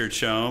 Mr.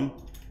 Chome.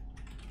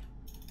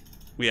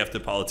 We have to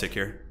politic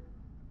here.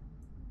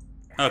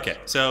 Okay,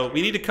 so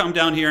we need to come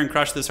down here and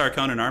crush this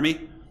Harkonnen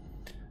army.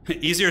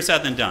 Easier said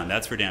than done,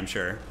 that's for damn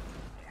sure.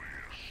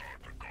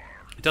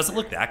 It doesn't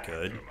look that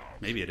good.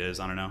 Maybe it is,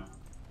 I don't know.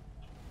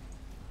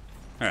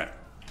 Alright,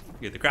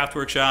 get the craft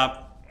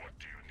workshop.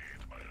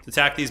 Let's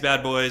attack these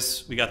bad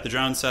boys. We got the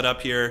drone set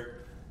up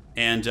here.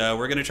 And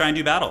we're going to try and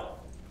do battle.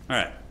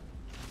 Alright.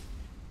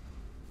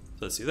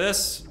 So let's do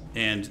this.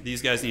 And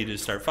these guys need to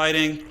start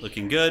fighting.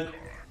 Looking good.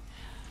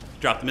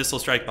 Drop the missile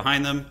strike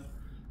behind them.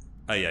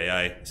 Ay, ay,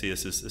 ay. See,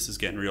 this is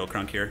getting real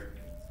crunk here.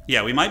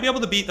 Yeah, we might be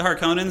able to beat the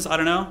Harkonnens. I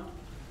don't know.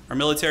 Our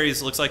military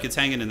looks like it's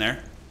hanging in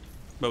there.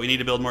 But we need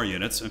to build more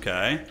units.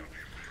 Okay.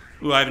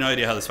 Ooh, I have no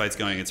idea how this fight's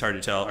going. It's hard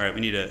to tell. All right,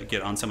 we need to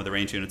get on some of the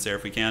range units there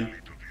if we can.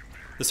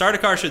 The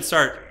Sardaukar should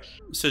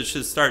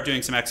start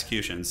doing some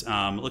executions.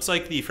 Looks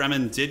like the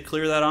Fremen did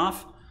clear that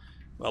off.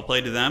 Well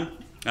played to them.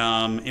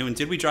 And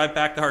did we drive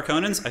back the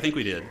Harkonnens? I think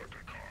we did.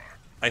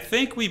 I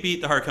think we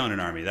beat the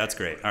Harkonnen army. That's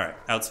great. All right,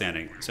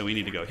 outstanding. So we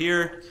need to go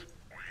here.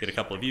 Get a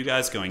couple of you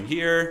guys going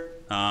here.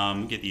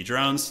 Get the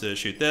drones to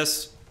shoot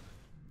this.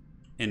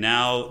 And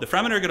now the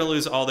Fremen are going to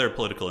lose all their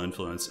political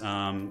influence.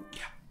 Yeah.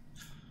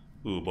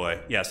 Ooh, boy.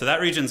 Yeah, so that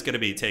region's going to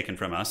be taken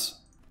from us.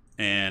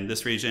 And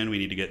this region, we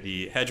need to get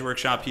the hedge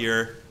workshop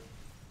here.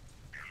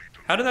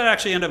 How did that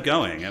actually end up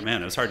going? Oh,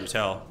 man, it was hard to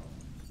tell.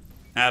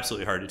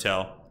 Absolutely hard to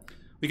tell.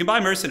 We can buy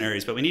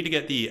mercenaries, but we need to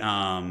get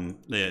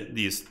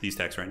these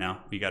techs right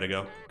now. We got to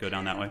go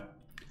down that way.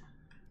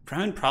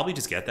 Fremen probably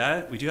just get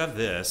that. We do have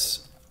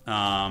this.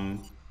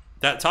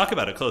 Talk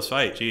about a close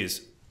fight.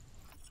 Jeez.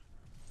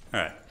 All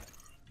right.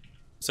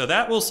 So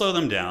that will slow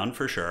them down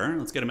for sure.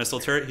 Let's get a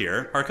missile turret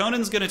here.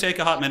 Harkonnen's going to take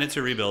a hot minute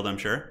to rebuild, I'm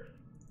sure.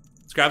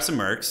 Let's grab some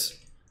mercs.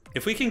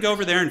 If we can go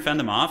over there and fend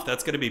them off,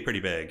 that's going to be pretty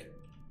big.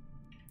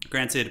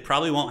 Granted,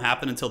 probably won't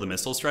happen until the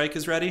missile strike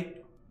is ready.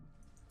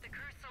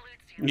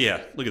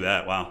 Yeah, look at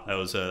that. Wow, that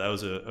was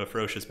a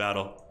ferocious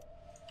battle.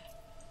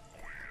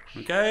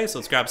 Okay, so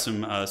let's grab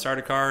some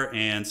Sardaukar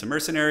and some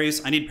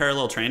mercenaries. I need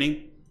parallel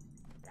training.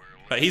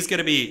 But he's going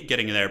to be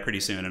getting there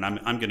pretty soon, and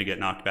I'm going to get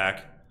knocked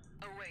back.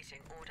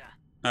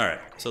 All right,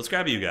 so let's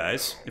grab you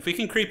guys. If we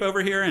can creep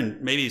over here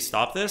and maybe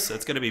stop this,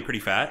 that's going to be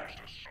pretty fat.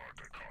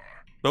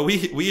 But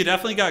we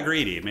definitely got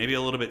greedy, maybe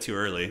a little bit too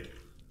early.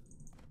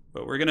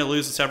 But we're going to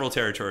lose several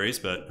territories,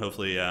 but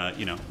hopefully,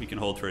 you know, we can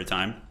hold for a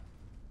time.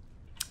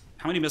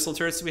 How many missile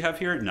turrets do we have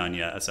here? None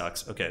yet, that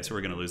sucks. Okay, so we're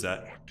going to lose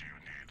that.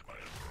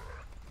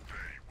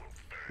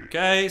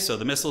 Okay, so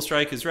the missile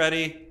strike is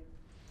ready.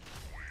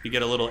 You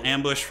get a little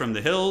ambush from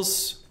the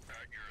hills.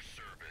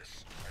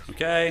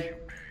 Okay.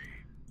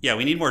 Yeah,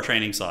 we need more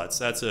training slots.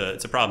 It's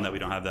a problem that we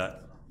don't have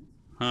that.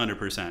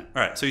 100%.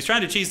 All right, so he's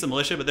trying to cheese the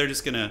militia, but they're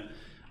just going to,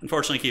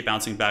 unfortunately, keep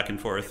bouncing back and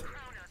forth.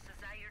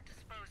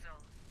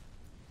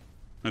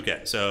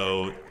 Okay,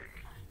 so,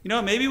 you know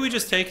what, maybe we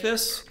just take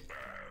this.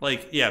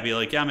 Like, yeah, be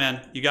like, yeah,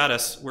 man, you got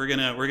us. We're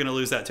gonna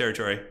lose that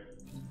territory.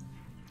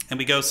 And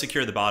we go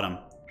secure the bottom.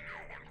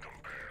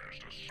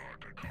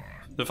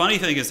 The funny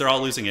thing is they're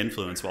all losing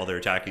influence while they're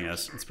attacking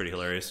us. It's pretty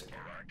hilarious.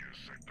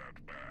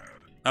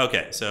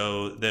 Okay,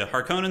 so the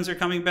Harkonnens are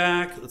coming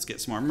back. Let's get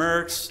some more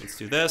mercs. Let's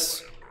do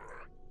this.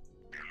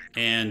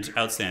 And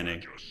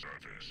outstanding.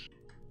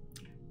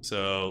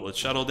 So let's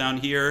shuttle down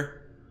here.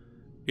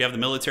 We have the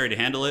military to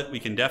handle it. We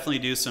can definitely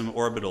do some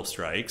orbital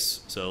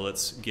strikes. So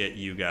let's get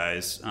you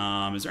guys.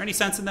 Is there any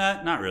sense in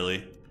that? Not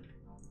really.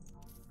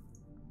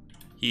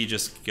 He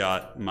just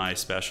got my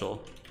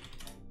special.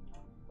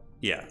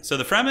 Yeah, so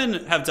the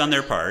Fremen have done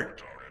their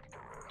part.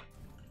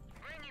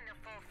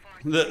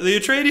 The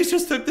Atreides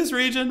just took this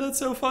region. That's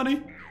so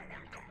funny.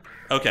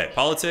 Okay,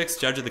 politics,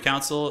 judge of the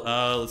council.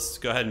 Let's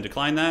go ahead and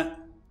decline that.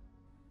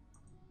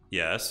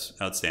 Yes,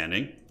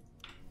 outstanding.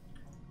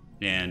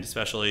 And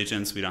special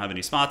agents, we don't have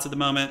any spots at the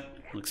moment.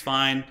 Looks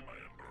fine.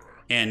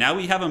 And now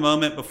we have a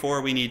moment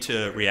before we need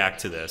to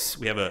react to this.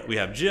 We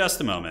have just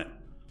a moment.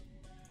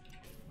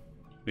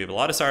 We have a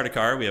lot of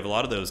Sardaukar. We have a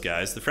lot of those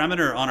guys. The Fremen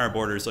are on our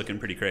borders looking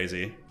pretty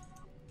crazy.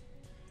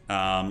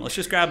 Let's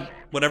just grab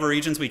whatever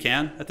regions we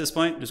can at this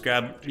point. Just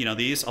grab, you know,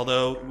 these.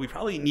 Although we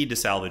probably need to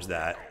salvage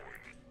that.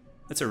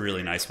 That's a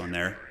really nice one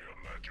there.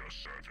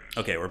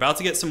 Okay, we're about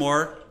to get some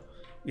more.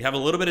 We have a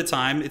little bit of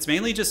time. It's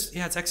mainly just,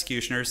 yeah, it's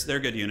executioners. They're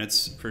good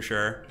units for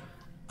sure.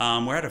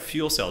 We're at a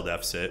fuel cell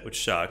deficit,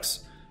 which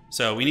sucks.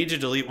 So we need to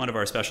delete one of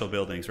our special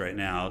buildings right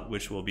now,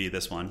 which will be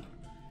this one.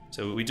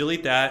 So we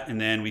delete that,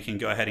 and then we can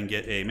go ahead and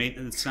get a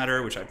maintenance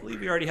center, which I believe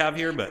we already have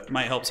here, but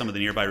might help some of the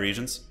nearby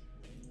regions.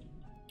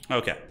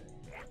 Okay.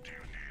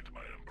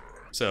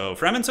 So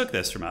Fremen took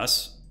this from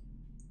us.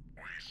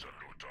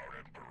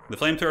 The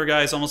flamethrower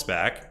guy is almost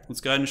back.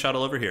 Let's go ahead and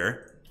shuttle over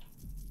here.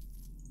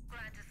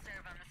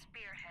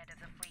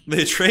 The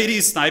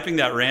Atreides sniping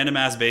that random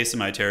ass base in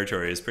my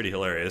territory is pretty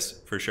hilarious,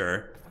 for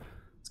sure.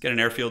 Let's get an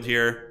airfield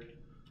here.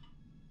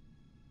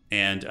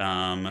 And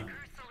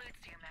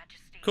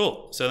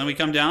cool. So then we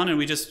come down and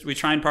we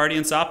try and party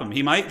and stop him.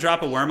 He might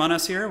drop a worm on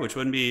us here, which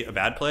wouldn't be a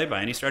bad play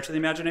by any stretch of the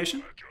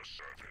imagination.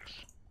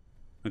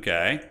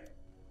 Okay.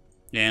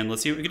 And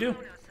let's see what we can do.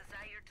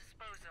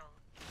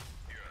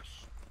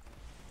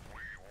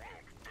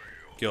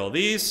 Kill all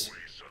these.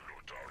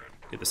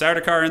 Get the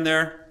Sardaukar in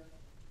there.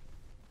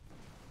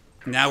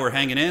 Now we're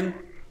hanging in.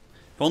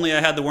 If only I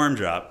had the worm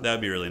drop. That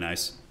would be really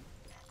nice.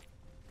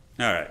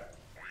 Alright.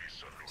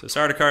 So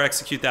Sardaukar,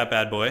 execute that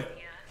bad boy.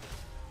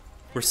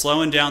 We're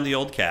slowing down the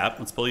old cap.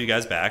 Let's pull you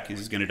guys back.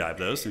 He's going to dive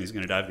those, and he's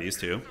going to dive these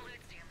too.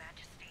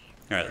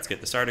 Alright, let's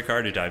get the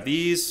Sardaukar to dive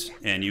these,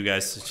 and you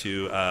guys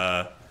to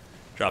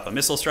drop a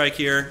missile strike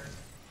here.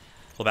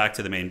 Pull back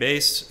to the main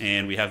base,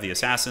 and we have the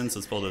assassins.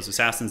 Let's pull those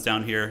assassins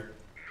down here.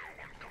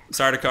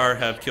 Sardaukar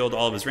have killed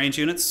all of his range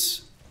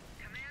units,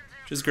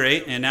 which is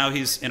great, and now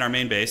he's in our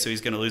main base, so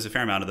he's going to lose a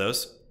fair amount of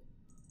those.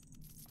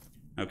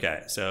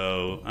 Okay,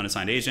 so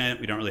unassigned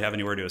agent. We don't really have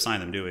anywhere to assign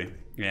them, do we?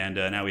 And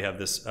now we have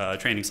this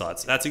training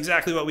slots. That's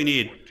exactly what we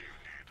need.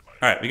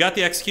 All right, we got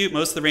the execute.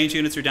 Most of the range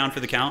units are down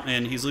for the count,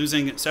 and he's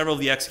losing several of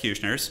the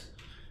executioners.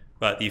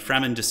 But the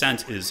Fremen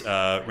descent is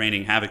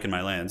raining havoc in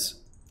my lands.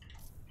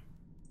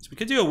 So we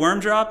could do a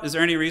worm drop. Is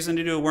there any reason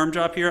to do a worm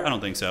drop here? I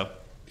don't think so.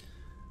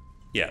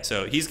 Yeah,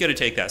 so he's going to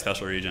take that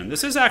special region.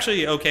 This is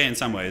actually okay in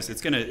some ways. It's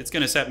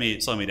gonna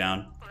slow me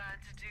down.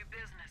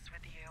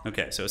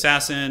 Okay, so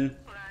assassin.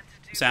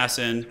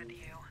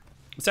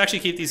 Let's actually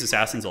keep these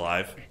assassins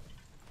alive.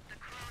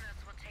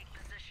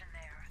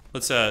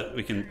 Let's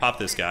we can pop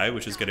this guy,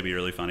 which is going to be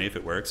really funny if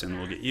it works, and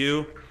we'll get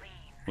you.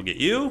 We'll get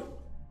you.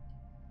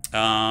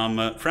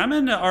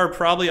 Fremen are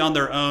probably on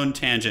their own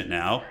tangent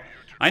now.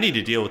 I need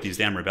to deal with these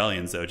damn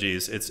rebellions, though.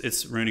 Jeez,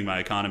 it's ruining my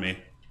economy.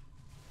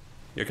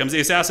 Here comes the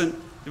assassin.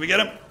 Did we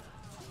get him?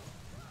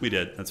 We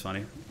did. That's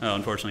funny. Oh,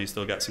 unfortunately,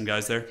 still got some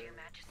guys there.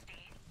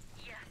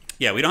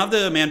 Yeah, we don't have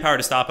the manpower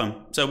to stop him,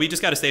 so we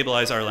just got to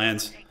stabilize our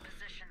lands.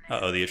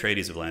 Uh-oh, the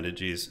Atreides have landed.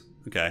 Jeez.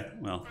 Okay,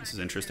 well, this is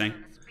interesting.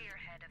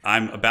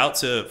 I'm about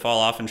to fall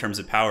off in terms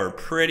of power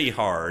pretty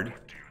hard.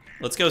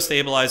 Let's go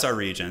stabilize our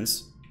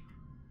regions.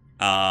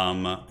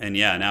 And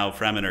yeah, now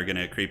Fremen are going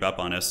to creep up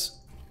on us.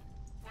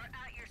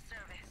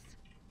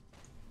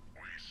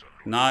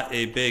 Not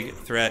a big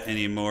threat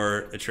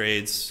anymore,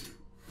 Atreides.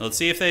 Let's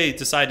see if they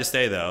decide to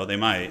stay, though. They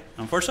might.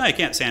 Unfortunately, I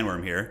can't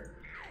sandworm here,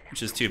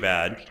 which is too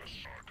bad.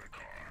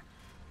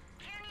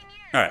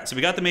 Alright, so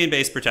we got the main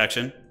base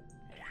protection.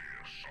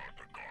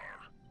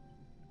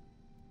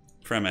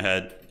 Fremen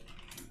ahead.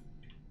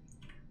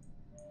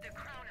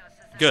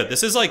 Good.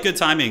 This is like good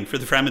timing for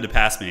the Fremen to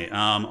pass me.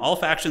 All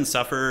factions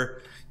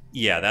suffer.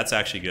 Yeah, that's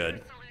actually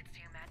good.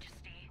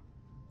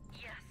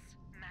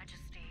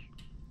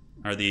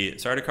 Are the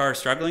Sardaukar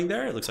struggling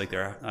there? It looks like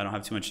they're. I don't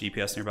have too much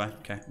DPS nearby.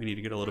 Okay, we need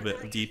to get a little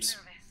bit of deeps.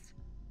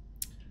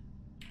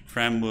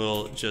 Frem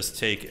will just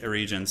take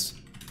regions.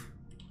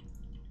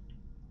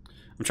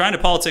 I'm trying to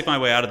politic my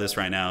way out of this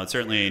right now. It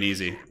certainly ain't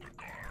easy.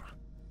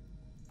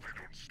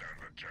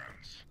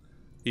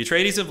 The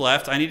Atreides have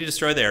left. I need to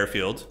destroy the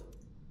airfield.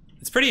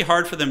 It's pretty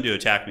hard for them to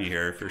attack me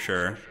here, for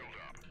sure.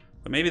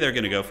 But maybe they're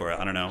going to go for it.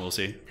 I don't know. We'll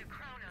see.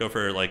 Go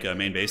for like a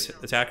main base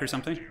attack or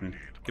something.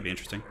 Could be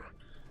interesting.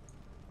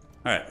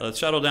 Alright, let's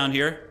shuttle down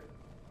here.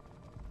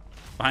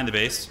 Behind the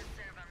base.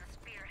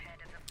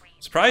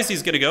 Surprised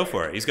he's going to go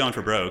for it. He's going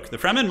for broke. The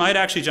Fremen might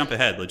actually jump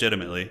ahead,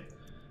 legitimately.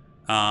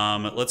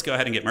 Let's go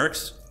ahead and get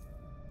mercs.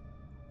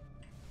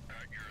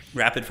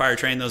 Rapid fire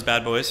train those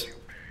bad boys.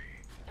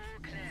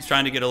 He's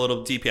trying to get a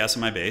little DPS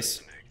in my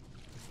base.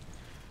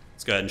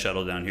 Let's go ahead and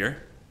shuttle down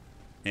here.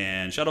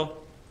 And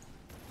shuttle.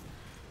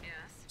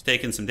 It's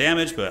taking some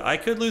damage, but I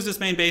could lose this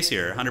main base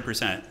here,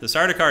 100%. The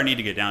Sardaukar need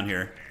to get down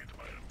here.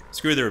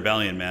 Screw the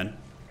rebellion, man.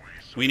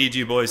 We need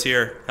you boys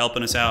here,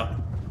 helping us out.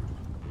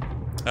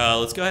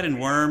 Let's go ahead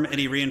and worm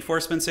any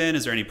reinforcements in.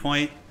 Is there any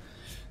point?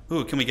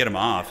 Ooh, can we get him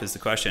off is the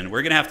question.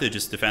 We're going to have to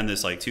just defend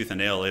this like tooth and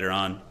nail later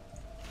on.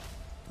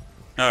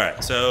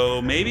 Alright,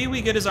 so maybe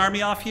we get his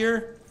army off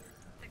here?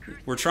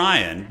 We're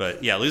trying,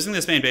 but yeah, losing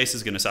this main base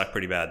is going to suck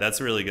pretty bad.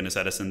 That's really going to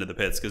set us into the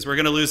pits, because we're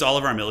going to lose all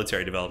of our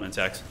military development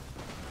techs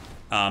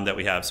that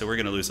we have. So we're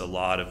going to lose a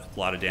lot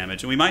of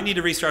damage. And we might need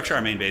to restructure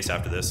our main base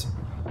after this.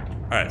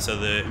 Alright, so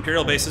the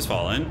Imperial base has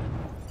fallen.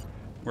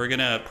 We're going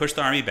to push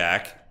the army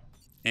back.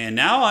 And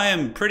now I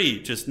am pretty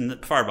just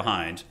far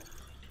behind.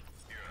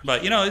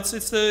 But, you know, it's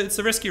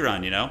the risky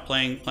run, you know?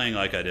 Playing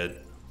like I did.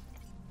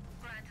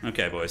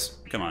 Okay, boys.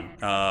 Come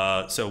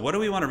on. So what do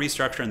we want to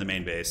restructure in the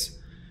main base?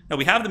 No,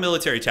 we have the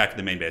military tech at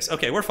the main base.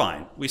 Okay, we're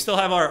fine. We still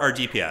have our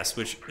DPS,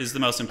 which is the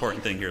most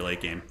important thing here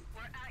late game.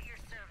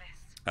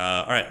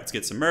 Alright, let's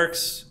get some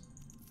mercs.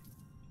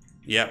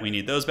 Yeah, we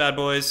need those bad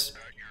boys.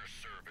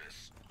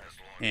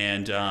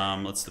 And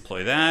let's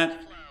deploy that.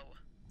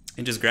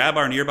 And just grab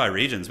our nearby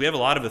regions. We have a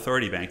lot of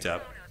authority banked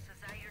up.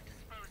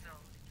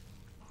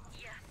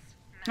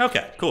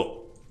 Okay,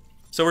 cool.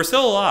 So we're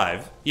still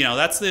alive. You know,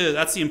 that's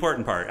the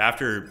important part.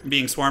 After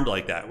being swarmed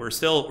like that, we're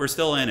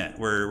still in it.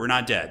 We're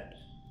not dead.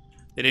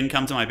 They didn't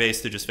come to my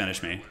base to just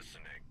finish me.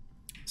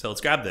 So let's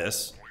grab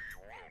this.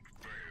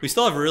 We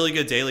still have a really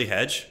good daily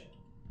hedge,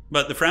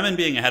 but the Fremen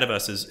being ahead of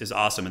us is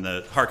awesome, and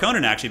the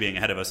Harkonnen actually being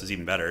ahead of us is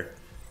even better.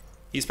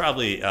 He's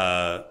probably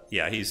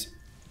yeah, he's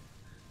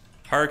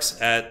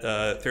Hark's at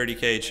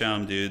 30k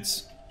chum,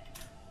 dudes.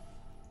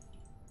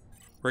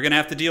 We're gonna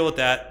have to deal with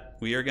that.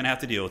 We are gonna have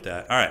to deal with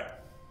that. All right.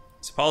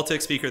 So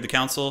politics, Speaker of the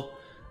Council.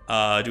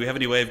 Do we have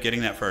any way of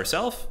getting that for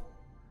ourselves?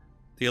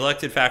 The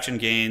elected faction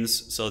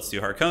gains. So let's do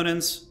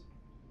Harkonnens.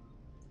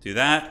 Do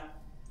that.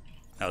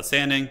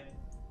 Outstanding.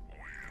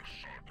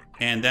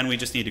 And then we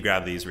just need to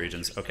grab these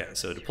regions. Okay,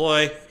 so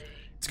deploy.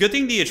 It's a good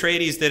thing the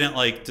Atreides didn't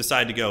like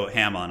decide to go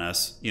ham on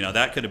us. You know,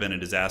 that could have been a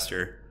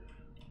disaster.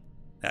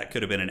 That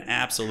could have been an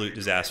absolute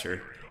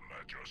disaster.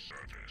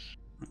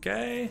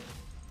 Okay.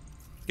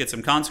 Get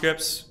some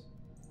conscripts.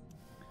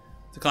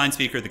 Decline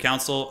Speaker of the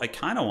Council. I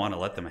kind of want to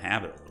let them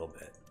have it a little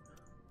bit.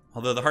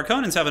 Although the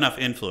Harkonnens have enough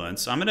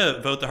influence. I'm going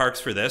to vote the Harks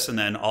for this, and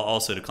then I'll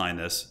also decline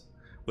this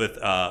with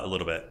a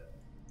little bit.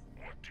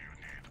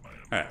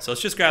 Alright, so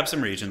let's just grab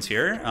some regions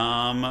here.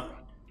 Yeah,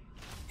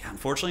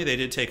 unfortunately, they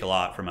did take a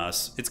lot from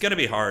us. It's going to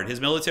be hard. His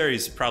military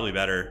is probably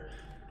better.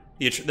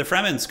 The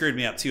Fremen screwed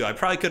me up, too. I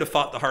probably could have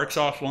fought the Harks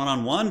off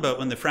one-on-one, but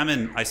when the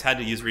Fremen, I had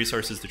to use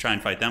resources to try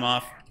and fight them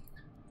off.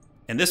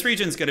 And this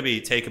region's going to be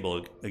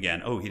takeable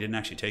again. Oh, he didn't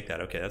actually take that.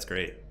 Okay, that's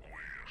great.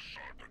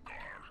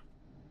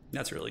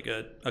 That's really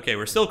good. Okay,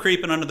 we're still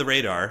creeping under the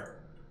radar.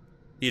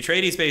 The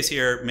Atreides base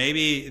here,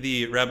 maybe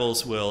the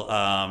rebels will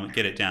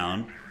get it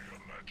down.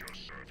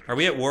 Are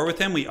we at war with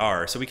him? We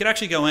are. So we could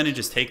actually go in and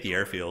just take the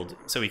airfield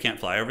so we can't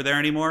fly over there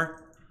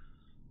anymore.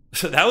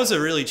 So that was a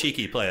really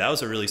cheeky play. That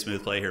was a really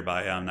smooth play here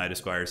by Knight of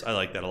Squires. I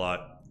like that a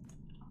lot.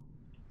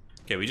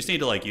 Okay, we just need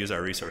to like use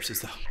our resources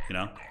though, you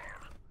know?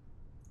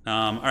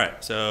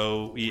 Alright,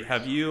 so we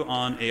have you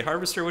on a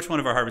harvester. Which one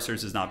of our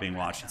harvesters is not being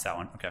watched? It's that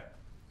one. Okay.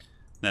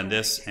 Then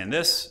this and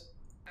this.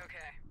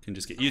 Can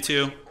just get you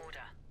two.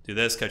 Do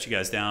this, cut you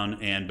guys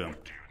down, and boom.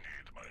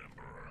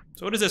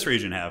 So what does this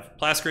region have?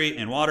 Plascrete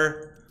and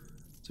water.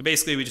 So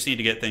basically we just need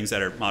to get things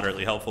that are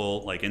moderately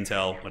helpful, like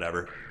intel,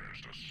 whatever.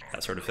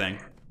 That sort of thing.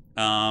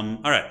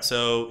 Alright,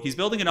 so he's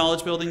building a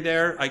knowledge building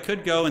there. I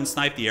could go and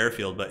snipe the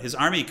airfield, but his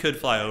army could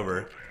fly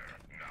over.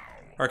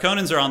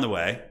 Harkonnens are on the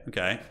way.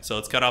 Okay, so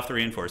let's cut off the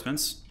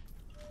reinforcements.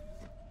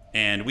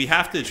 And we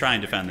have to try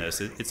and defend this.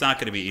 It's not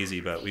going to be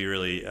easy, but we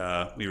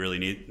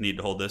really need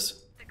to hold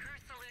this.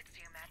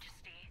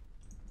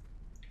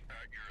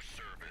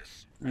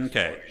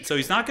 Okay, so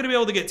he's not going to be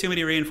able to get too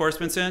many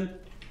reinforcements in.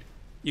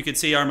 You can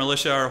see our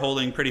militia are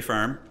holding pretty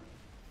firm.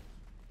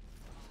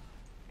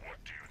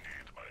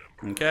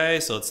 Okay,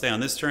 so let's stay on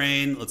this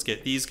terrain. Let's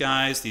get these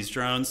guys, these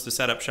drones, to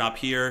set up shop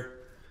here.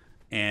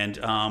 And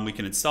we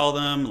can install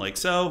them like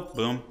so.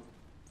 Boom.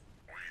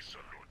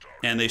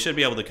 And they should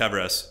be able to cover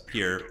us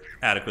here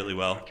adequately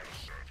well.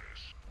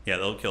 Yeah,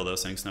 they'll kill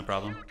those things, no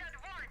problem.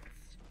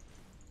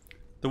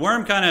 The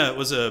worm kind of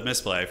was a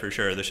misplay for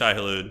sure, the Shai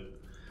Halud.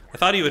 I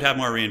thought he would have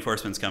more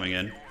reinforcements coming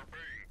in.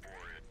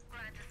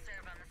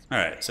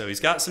 Alright, so he's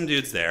got some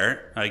dudes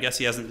there. I guess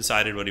he hasn't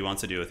decided what he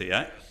wants to do with it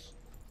yet.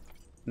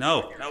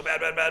 No, no,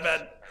 bad, bad, bad,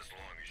 bad.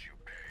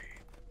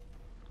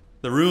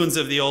 The ruins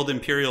of the old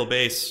Imperial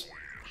base.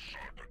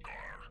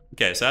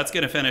 Okay, so that's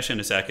going to finish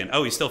in a second.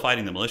 Oh, he's still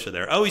fighting the militia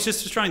there. Oh, he's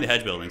just destroying the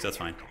hedge buildings. That's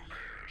fine.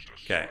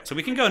 Okay, so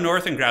we can go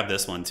north and grab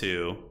this one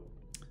too.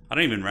 I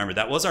don't even remember.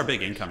 That was our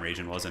big income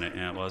region, wasn't it?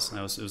 Yeah, it was.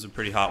 It was a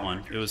pretty hot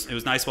one. It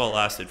was nice while it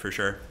lasted, for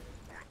sure.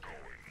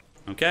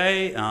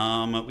 Okay,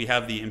 we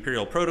have the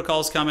Imperial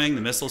protocols coming.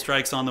 The missile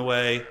strike's on the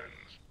way.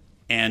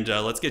 And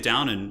let's get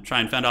down and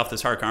try and fend off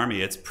this Hark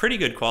army. It's pretty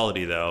good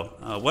quality,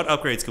 though. What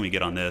upgrades can we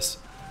get on this?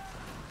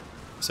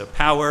 So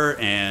power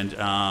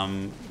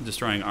and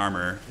destroying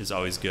armor is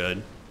always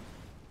good.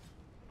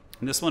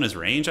 And this one is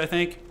range, I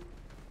think.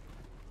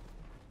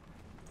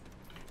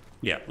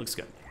 Yeah, looks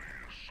good.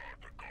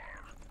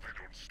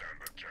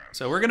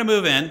 So we're going to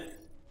move in.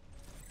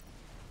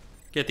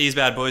 Get these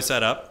bad boys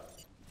set up.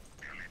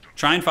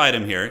 Try and fight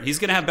him here. He's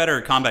going to have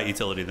better combat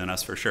utility than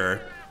us for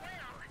sure.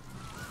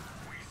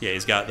 Yeah,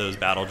 he's got those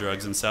battle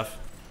drugs and stuff.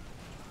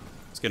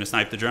 He's going to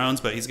snipe the drones,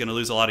 but he's going to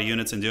lose a lot of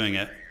units in doing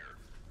it.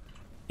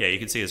 Yeah, you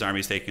can see his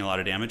army's taking a lot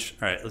of damage.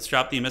 All right, let's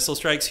drop the missile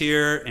strikes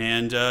here.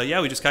 And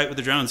yeah, we just kite with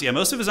the drones. Yeah,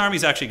 most of his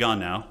army's actually gone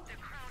now.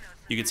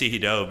 You can see he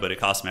dove, but it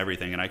cost him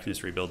everything, and I can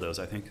just rebuild those,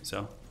 I think.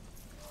 So,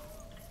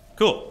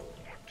 cool.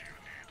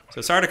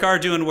 So Sardaukar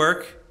doing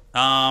work.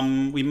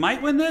 We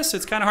might win this.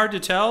 It's kind of hard to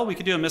tell. We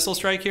could do a missile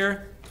strike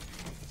here.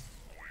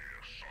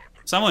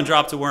 Someone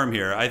dropped a worm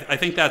here. I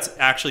think that's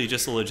actually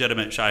just a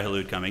legitimate Shai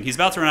Hulud coming. He's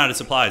about to run out of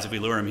supplies if we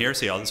lure him here.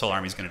 See, this whole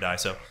army's going to die.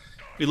 So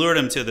we lured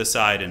him to this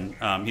side, and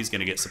he's going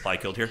to get supply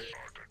killed here.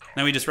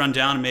 Then we just run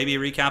down and maybe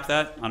recap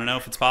that. I don't know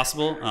if it's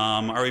possible.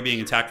 Are we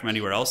being attacked from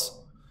anywhere else?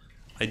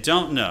 I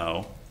don't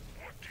know.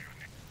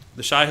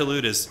 The Shai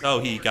Hulud is... Oh,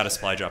 he got a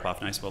supply drop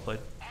off. Nice, well played.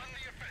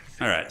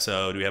 All right,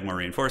 so do we have more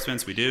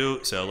reinforcements? We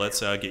do. So let's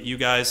get you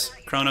guys.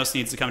 Kronos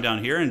needs to come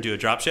down here and do a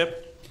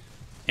dropship.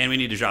 And we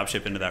need to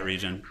dropship into that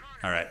region.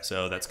 All right,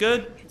 so that's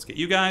good. Let's get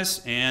you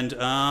guys. And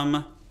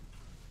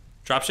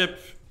dropship.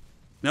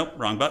 Nope,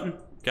 wrong button.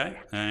 Okay,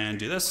 and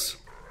do this.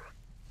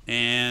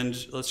 And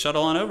let's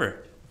shuttle on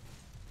over.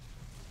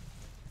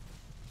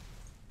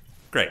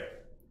 Great.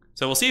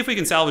 So we'll see if we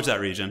can salvage that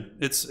region.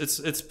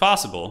 It's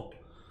possible.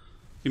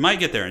 We might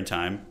get there in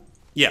time.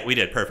 Yeah, we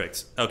did.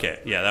 Perfect. Okay,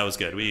 yeah, that was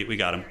good. We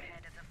got him.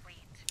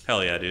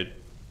 Hell yeah, dude.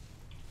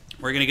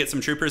 We're going to get some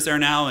troopers there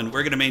now, and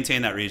we're going to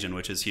maintain that region,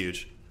 which is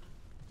huge.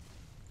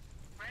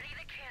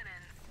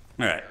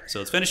 All right, so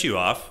let's finish you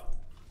off.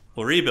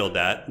 We'll rebuild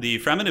that. The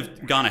Fremen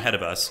have gone ahead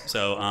of us,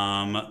 so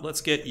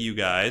let's get you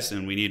guys,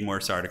 and we need more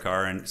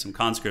Sardaukar and some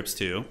conscripts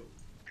too.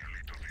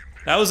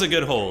 That was a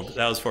good hold.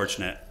 That was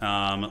fortunate.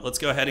 Let's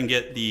go ahead and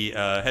get the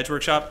hedge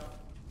workshop.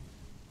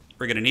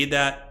 We're going to need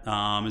that.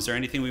 Is there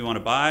anything we want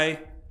to buy?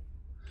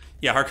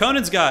 Yeah,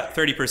 Harkonnen's got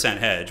 30%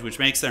 hedge, which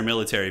makes their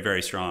military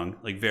very strong.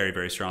 Like, very,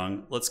 very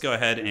strong. Let's go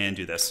ahead and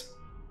do this.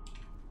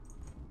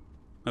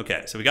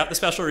 Okay, so we got the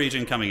special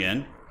region coming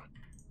in.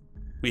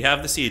 We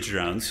have the siege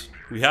drones.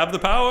 We have the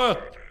power!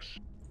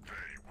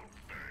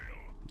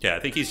 Yeah, I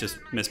think he's just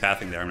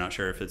mispathing there. I'm not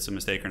sure if it's a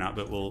mistake or not,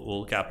 but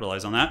we'll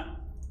capitalize on that.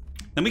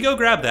 Then we go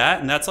grab that,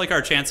 and that's like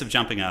our chance of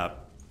jumping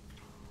up.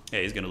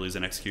 Yeah, he's going to lose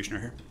an executioner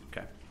here.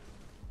 Okay.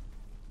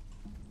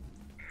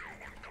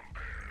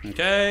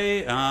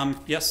 Okay,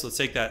 yes, let's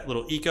take that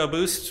little eco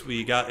boost.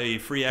 We got a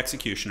free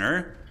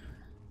executioner.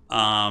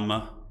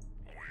 So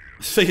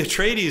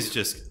Atreides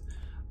just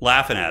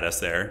laughing at us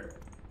there.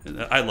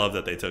 I love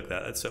that they took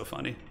that. That's so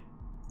funny.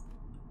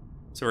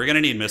 So we're going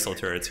to need missile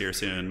turrets here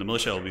soon. The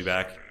militia will be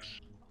back.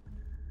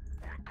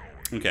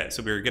 Okay,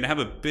 so we're going to have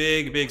a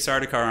big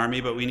Sardaukar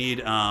army, but we need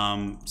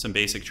some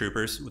basic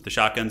troopers with the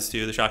shotguns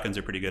too. The shotguns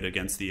are pretty good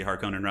against the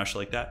Harkonnen rush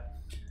like that.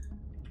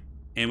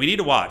 And we need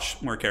to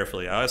watch more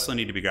carefully. I also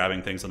need to be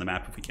grabbing things on the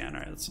map if we can.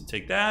 All right, let's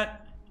take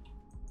that.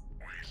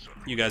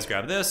 You guys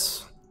grab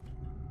this.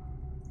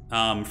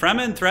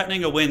 Fremen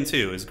threatening a win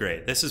too is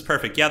great. This is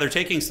perfect. Yeah, they're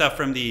taking stuff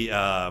from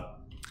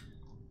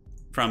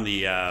from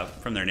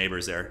their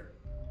neighbors there.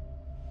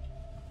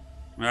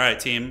 All right,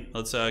 team.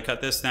 Let's cut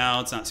this now.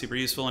 It's not super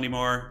useful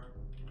anymore.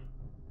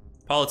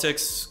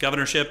 Politics,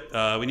 governorship.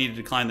 We need to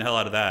decline the hell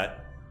out of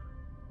that.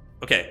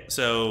 Okay,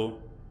 so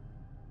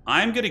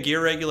I'm going to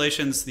gear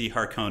regulations the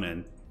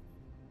Harkonnen.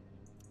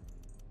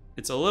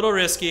 It's a little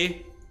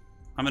risky.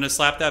 I'm going to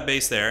slap that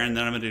base there, and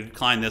then I'm going to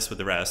decline this with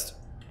the rest.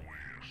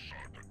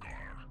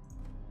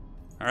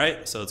 All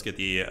right, so let's get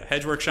the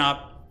hedge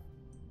workshop.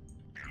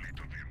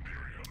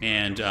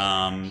 And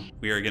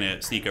we are going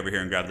to sneak over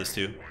here and grab this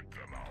too.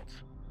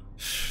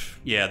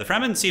 Yeah, the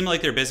Fremen seem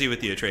like they're busy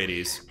with the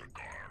Atreides.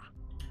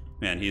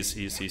 Man,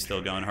 he's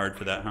still going hard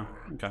for that, huh?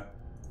 Okay.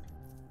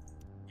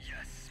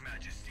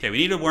 Okay, we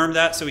need to worm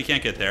that so we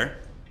can't get there.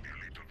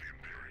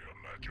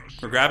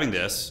 We're grabbing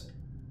this.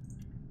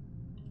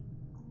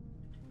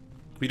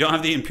 We don't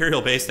have the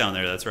Imperial base down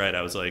there, that's right.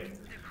 I was like,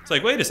 it's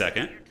like, wait a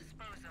second.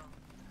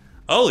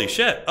 Holy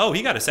shit. Oh,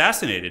 he got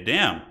assassinated,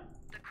 damn.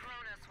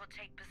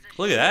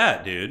 Look at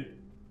that, dude.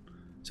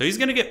 So he's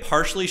gonna get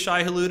partially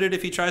Shai Huluded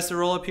if he tries to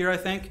roll up here, I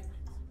think.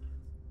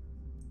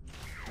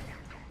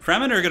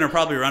 Fremen are gonna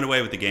probably run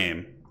away with the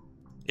game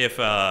if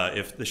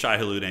the Shai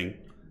Huluding,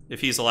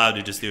 if he's allowed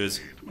to just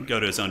go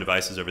to his own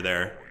devices over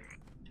there.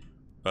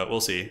 But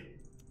we'll see.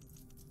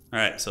 All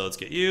right, so let's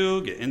get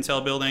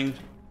intel building.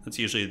 That's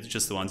usually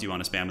just the ones you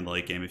want to spam in the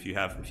late game if you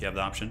have the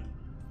option.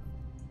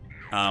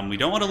 We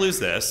don't want to lose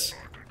this,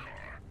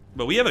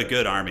 but we have a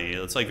good army.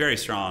 It's like very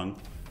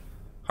strong.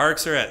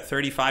 Harks are at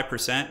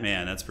 35%.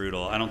 Man, that's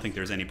brutal. I don't think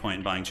there's any point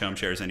in buying Chom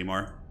shares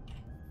anymore.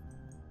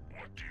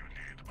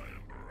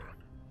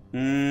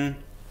 Fremen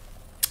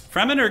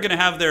are going to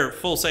have their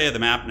full say of the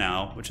map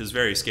now, which is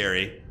very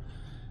scary.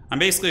 I'm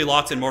basically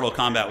locked in Mortal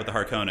Kombat with the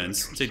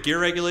Harkonnens. Did gear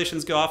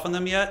regulations go off on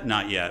them yet?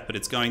 Not yet, but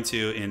it's going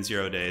to in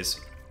 0 days.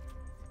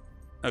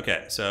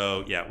 Okay,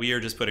 so yeah, we are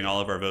just putting all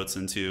of our votes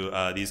into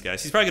these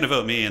guys. He's probably going to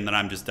vote me, and then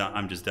I'm just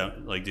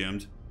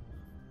doomed.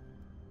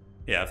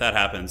 Yeah, if that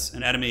happens.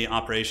 An enemy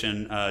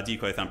operation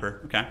decoy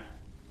thumper. Okay.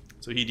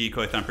 So he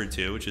decoy thumpered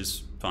too, which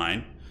is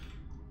fine.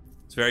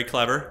 It's very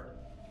clever.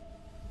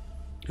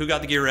 Who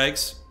got the gear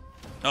regs?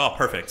 Oh,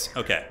 perfect.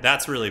 Okay,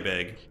 that's really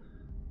big.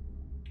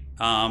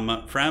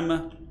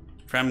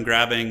 Frem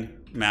grabbing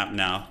map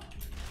now.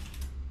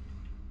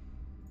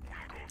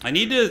 I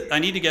need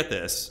to get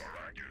this.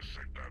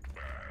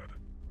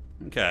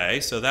 Okay,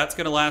 so that's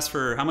gonna last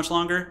for how much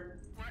longer?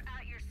 We're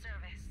at your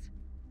service.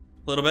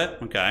 A little bit?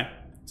 Okay.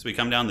 So we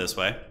come down this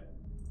way.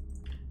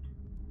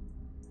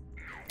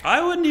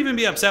 I wouldn't even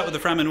be upset with the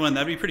Fremen win.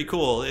 That'd be pretty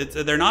cool.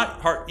 They're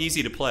not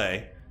easy to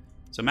play.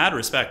 So mad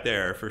respect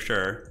there, for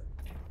sure.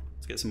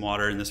 Let's get some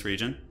water in this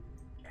region.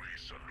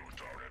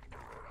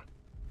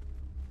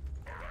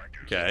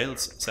 Okay,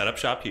 let's set up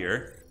shop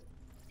here.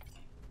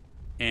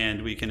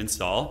 And we can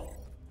install.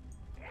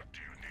 What do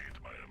you need,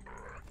 my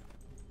Emperor?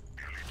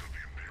 Elite of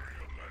the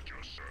Imperium at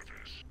your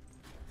service.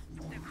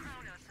 The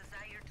Kronos is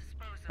at your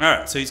disposal.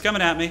 Alright, so he's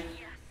coming at me. Yes.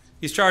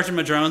 He's charging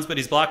my drones, but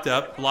he's blocked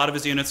up. A lot of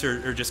his units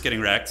are just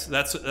getting wrecked.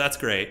 That's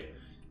great.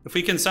 If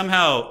we can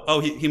somehow... Oh,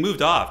 he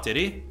moved off, did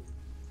he?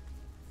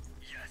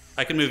 Yes.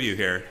 I can move you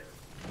here.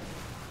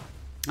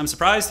 I'm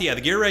surprised. Yeah,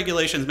 the gear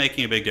regulation's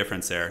making a big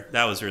difference there.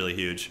 That was really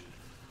huge.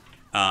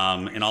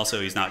 And also,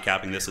 he's not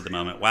capping this at the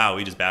moment. Wow,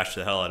 we just bashed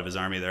the hell out of his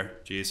army there.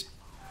 Jeez.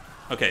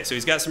 Okay, so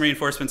he's got some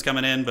reinforcements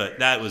coming in, but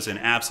that was an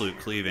absolute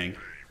cleaving.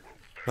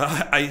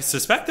 Well, I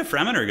suspect the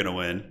Fremen are going to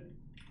win.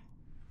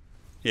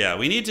 Yeah,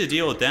 we need to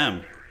deal with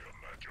them.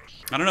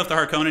 I don't know if the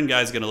Harkonnen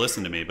guy's going to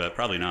listen to me, but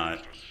probably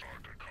not.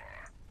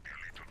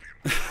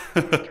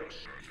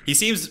 He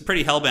seems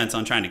pretty hellbent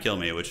on trying to kill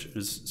me, which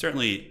is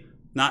certainly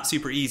not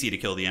super easy to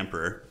kill the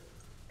Emperor.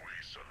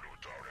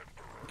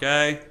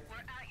 Okay. We're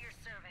at your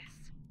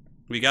service.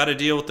 We got to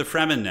deal with the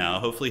Fremen now.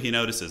 Hopefully he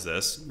notices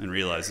this and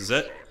realizes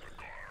it.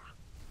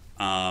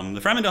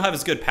 The Fremen don't have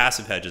as good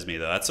passive hedge as me,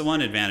 though. That's the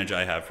one advantage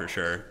I have for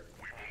sure.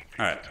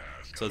 Alright,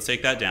 so let's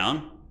take that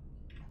down.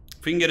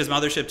 If we can get his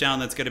mothership down,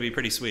 that's going to be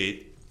pretty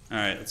sweet.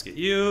 Alright, let's get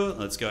you.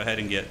 Let's go ahead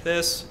and get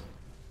this.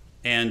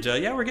 And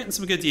yeah, we're getting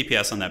some good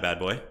DPS on that bad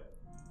boy.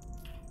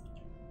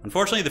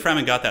 Unfortunately, the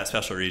Fremen got that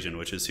special region,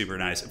 which is super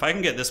nice. If I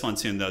can get this one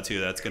soon, though, too,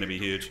 that's going to be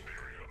huge.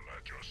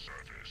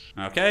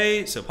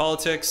 Okay, so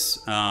politics.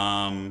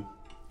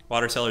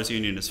 Water Sellers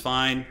Union is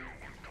fine.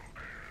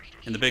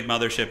 And the big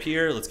mothership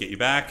here, let's get you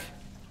back.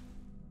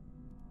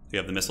 We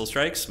have the missile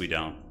strikes? We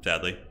don't,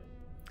 sadly.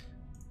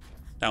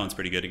 That one's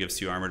pretty good. It gives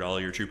 2 armor to all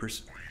your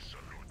troopers.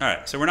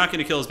 Alright, so we're not going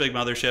to kill his big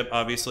mothership,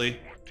 obviously.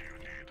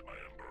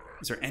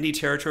 Is there any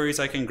territories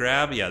I can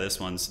grab? Yeah, this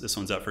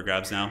one's up for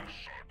grabs now.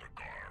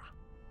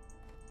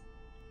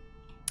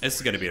 This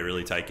is going to be a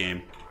really tight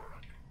game.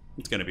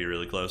 It's going to be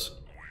really close.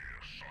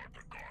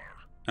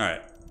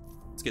 Alright,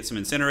 let's get some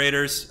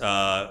incinerators.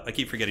 I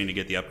keep forgetting to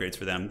get the upgrades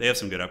for them. They have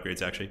some good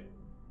upgrades, actually.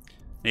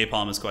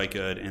 Napalm is quite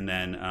good, and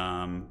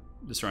then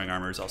destroying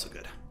armor is also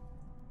good.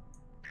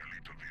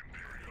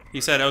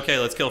 He said, okay,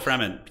 let's kill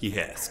Fremen.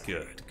 Yes,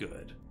 good,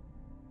 good.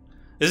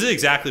 This is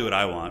exactly what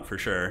I want, for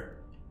sure.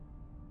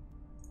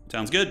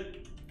 Sounds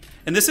good.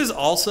 And this is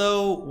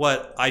also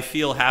what I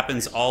feel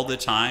happens all the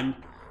time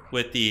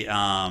with the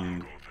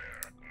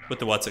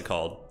what's it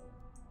called?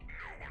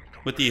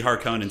 With the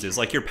Harkonnens is,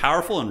 like, you're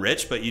powerful and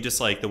rich, but you just,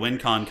 like, the win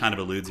con kind of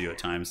eludes you at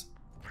times.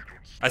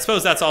 I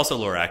suppose that's also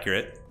lore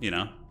accurate, you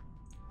know?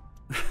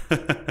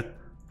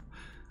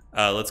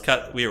 Let's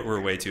cut.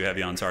 We're way too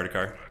heavy on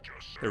Sardaukar.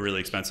 They're really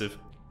expensive.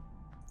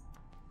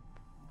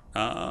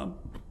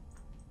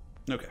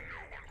 Okay.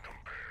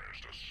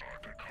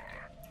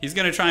 He's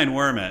gonna try and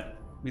worm it.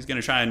 He's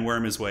gonna try and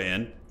worm his way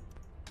in.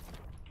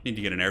 Need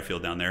to get an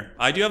airfield down there.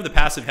 I do have the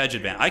passive hedge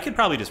advantage. I could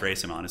probably just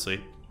race him,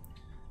 honestly.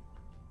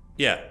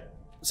 Yeah.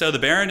 So the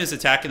Baron is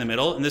attacking the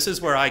middle, and this is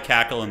where I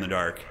cackle in the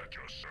dark.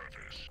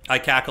 I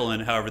cackle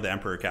in however the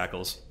Emperor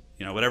cackles.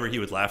 You know, whatever he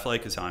would laugh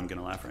like is how I'm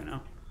gonna laugh right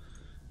now.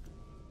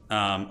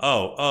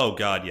 Oh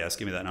god, yes,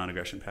 give me that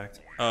non-aggression pact.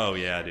 Oh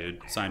yeah,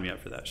 dude, sign me up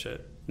for that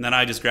shit. And then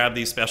I just grab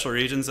these special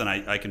regions and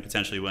I can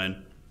potentially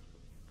win.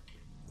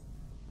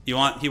 He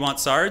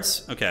wants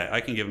Sards? Okay,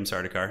 I can give him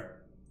Sardaukar.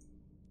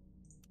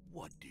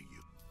 What do you...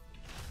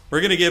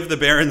 We're gonna give the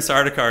Baron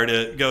Sardaukar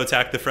to go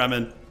attack the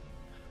Fremen.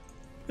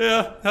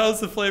 Yeah, how's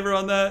the flavor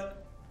on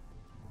that?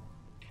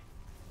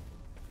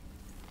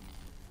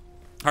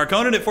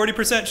 Harkonnen at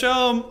 40%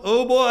 show him.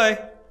 Oh boy.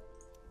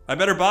 I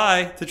better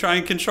buy to try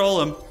and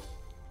control him.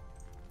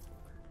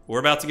 We're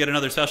about to get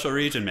another special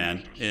region,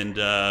 man. And,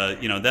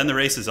 you know, then the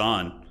race is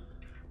on.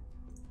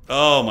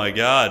 Oh my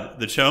god,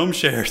 the Chom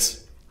shares.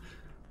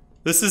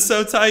 This is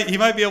so tight. He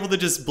might be able to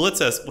just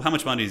blitz us. How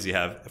much money does he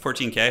have?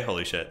 14k?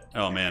 Holy shit.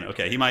 Oh man,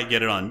 okay. He might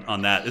get it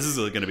on that. This is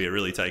going to be a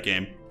really tight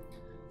game.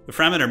 The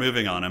Fremen are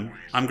moving on him.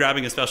 I'm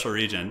grabbing a special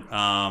region.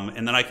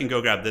 And then I can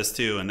go grab this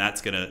too, and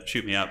that's going to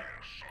shoot me up.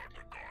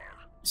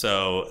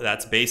 So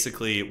that's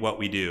basically what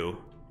we do.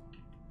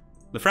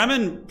 The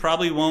Fremen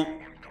probably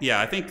won't... Yeah,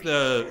 I think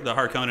the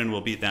Harkonnen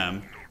will beat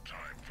them.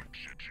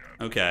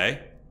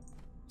 Okay.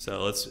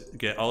 So let's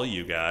get all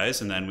you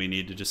guys, and then we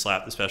need to just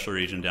slap the special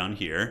region down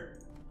here.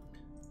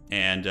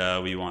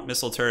 And we want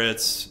missile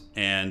turrets.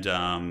 And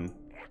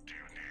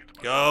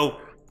go.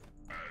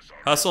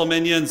 Hustle,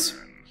 minions.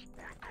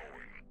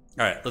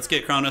 Alright, let's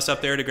get Kronos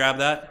up there to grab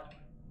that.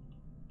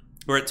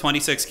 We're at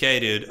 26k,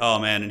 dude. Oh,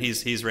 man, and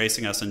he's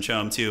racing us in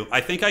Chom, too. I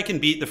think I can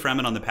beat the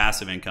Fremen on the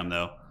passive income,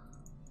 though.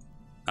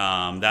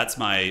 That's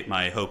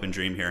my hope and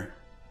dream here.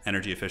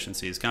 Energy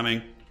efficiency is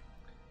coming.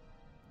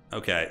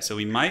 Okay, so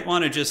we might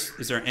want to just...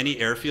 Is there any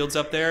airfields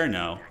up there?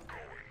 No.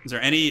 Is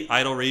there any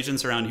idle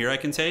regions around here I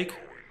can take?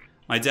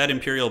 My dead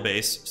Imperial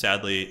base,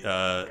 sadly,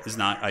 is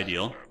not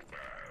ideal.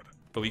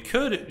 But we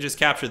could just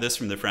capture this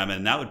from the Fremen,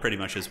 and that would pretty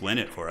much just win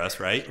it for us,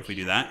 right? If we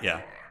do that,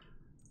 yeah.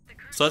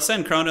 So let's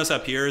send Kronos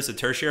up here as a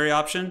tertiary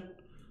option.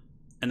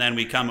 And then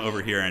we come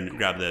over here and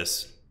grab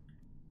this.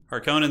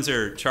 Harkonnens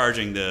are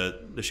charging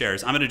the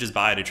shares. I'm going to just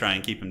buy to try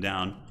and keep them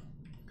down.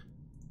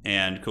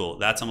 And cool,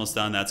 that's almost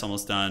done, that's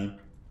almost done.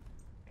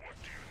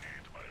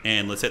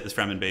 And let's hit this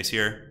Fremen base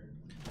here.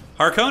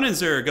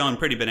 Harkonnens are going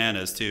pretty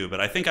bananas too, but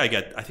I think I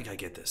get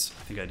this.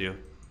 I think I do.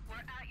 We're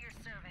at your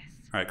service.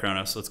 Alright,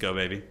 Kronos, let's go,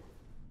 baby.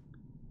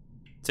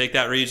 Take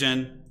that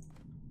region.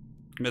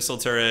 Missile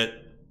turret.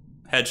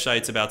 Hedge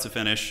about to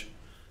finish.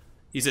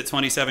 He's at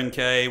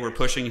 27k. We're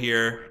pushing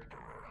here.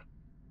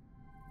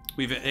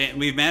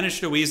 We've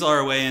managed to weasel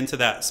our way into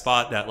that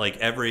spot that like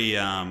every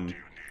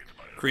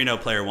Corrino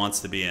player wants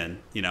to be in.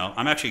 You know,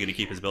 I'm actually going to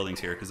keep his buildings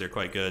here because they're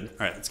quite good. All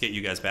right, let's get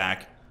you guys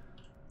back.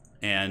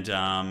 And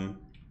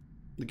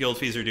the guild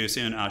fees are due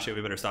soon. Oh shit,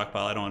 we better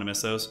stockpile. I don't want to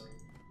miss those.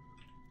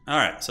 All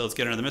right, so let's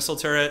get another missile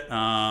turret.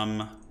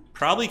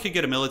 Probably could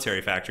get a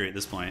military factory at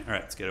this point. All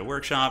right, let's get a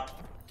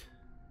workshop.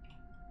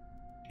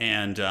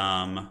 And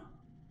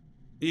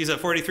he's at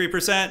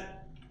 43%.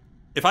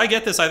 If I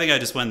get this, I think I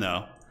just win,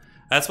 though.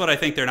 That's what I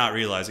think they're not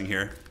realizing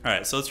here. All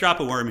right, so let's drop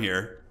a worm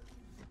here.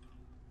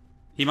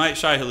 He might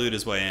Shai Halud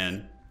his way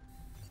in.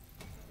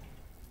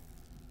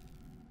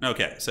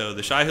 Okay, so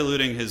the Shai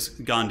Haluding has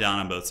gone down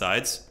on both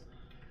sides.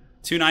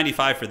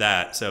 295 for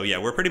that. So yeah,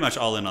 we're pretty much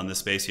all in on this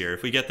space here.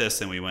 If we get this,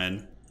 then we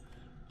win.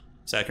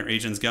 Second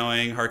region's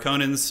going.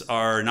 Harkonnens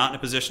are not in a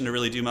position to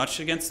really do much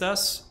against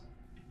us.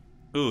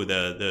 Ooh,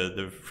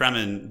 the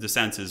Fremen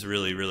descent is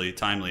really, really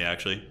timely,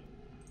 actually.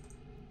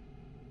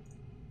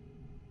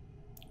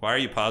 Why are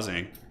you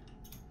pausing?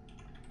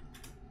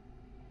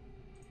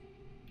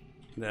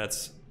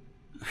 That's...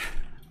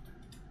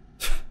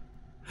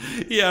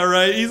 yeah,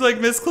 right. He's like,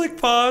 misclick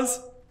pause.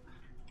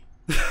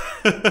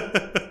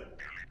 That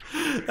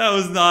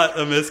was not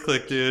a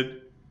misclick,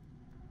 dude.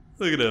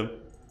 Look at him.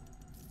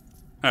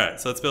 Alright,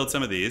 so let's build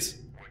some of these.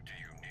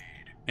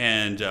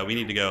 And we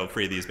need to go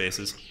free these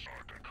bases.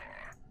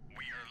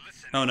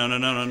 Oh, no, no,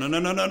 no, no, no, no,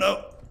 no, no,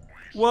 no.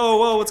 Whoa,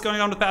 whoa, what's going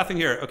on with pathing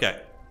here?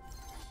 Okay.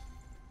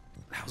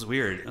 That was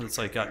weird. It's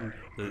like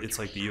it's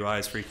like the UI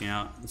is freaking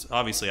out.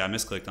 Obviously, I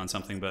misclicked on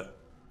something, but...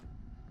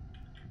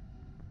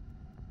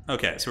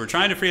 Okay, so we're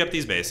trying to free up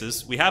these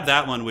bases. We have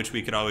that one, which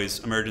we could always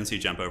emergency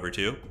jump over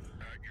to.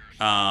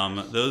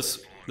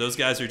 Those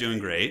guys are doing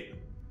great.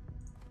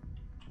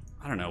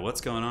 I don't know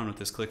what's going on with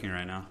this clicking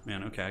right now.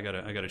 Man, okay, I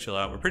gotta chill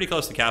out. We're pretty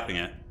close to capping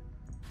it.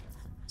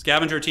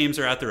 Scavenger teams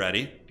are at the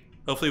ready.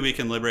 Hopefully we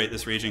can liberate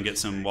this region, get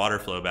some water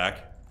flow back.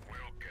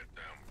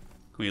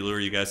 Can we lure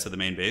you guys to the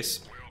main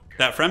base?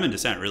 That Fremen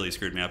descent really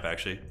screwed me up,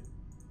 actually.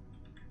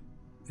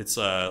 It's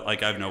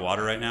like I have no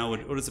water right now.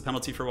 What is the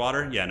penalty for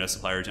water? Yeah, no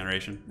supply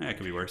regeneration. It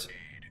could be worse.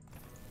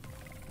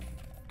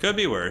 Could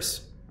be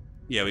worse.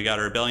 Yeah, we got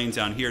our rebellions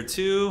down here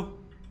too.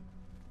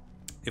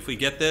 If we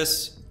get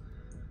this...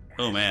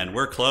 Oh man,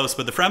 we're close,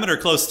 but the Fremen are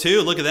close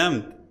too. Look at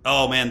them.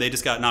 Oh man, they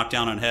just got knocked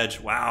down on hedge.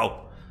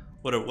 Wow.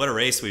 What a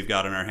race we've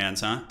got in our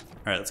hands, huh?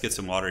 All right, let's get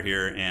some water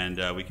here,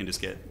 and we can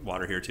just get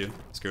water here too.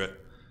 Screw it.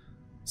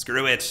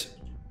 Screw it.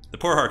 The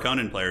poor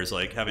Harkonnen player is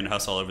like having to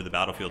hustle all over the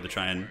battlefield to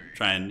try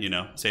and you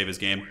know, save his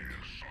game.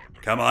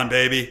 Come on,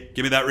 baby.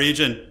 Give me that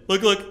region.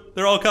 Look, look.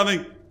 They're all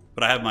coming.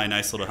 But I have my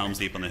nice little Helm's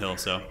Deep on the hill,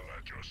 so.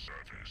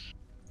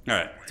 All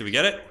right, did we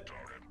get it?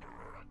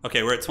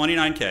 Okay, we're at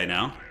 29k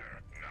now.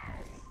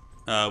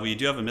 We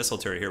do have a missile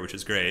turret here, which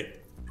is great.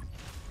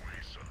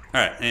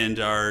 All right, and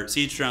our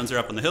siege drones are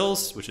up on the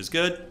hills, which is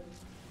good.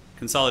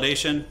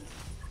 Consolidation.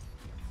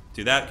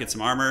 Do that, get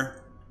some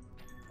armor.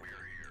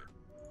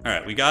 All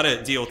right, we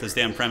gotta deal with this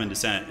damn Fremen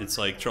descent. It's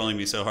like trolling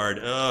me so hard.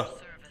 Ugh.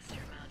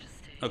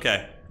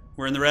 Okay,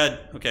 we're in the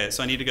red. Okay,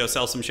 so I need to go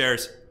sell some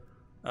shares.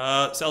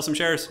 Sell some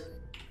shares.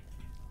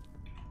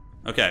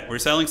 Okay, we're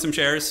selling some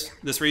shares.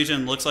 This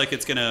region looks like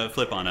it's gonna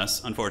flip on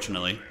us,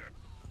 unfortunately.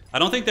 I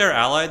don't think they're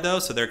allied though,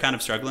 so they're kind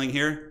of struggling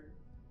here.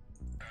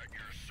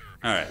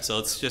 All right, so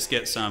let's just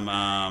get some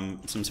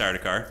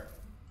Sardaukar.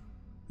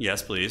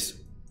 Yes, please.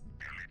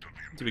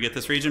 Did we get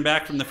this region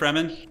back from the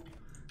Fremen?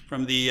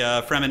 From the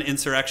Fremen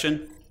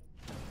insurrection?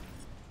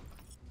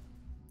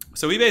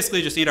 So we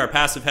basically just need our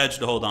passive hedge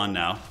to hold on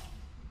now.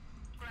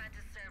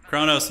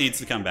 Kronos needs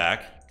to come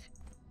back.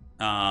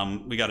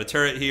 We got a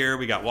turret here.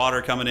 We got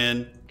water coming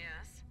in.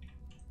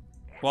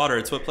 Water,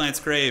 it's what plants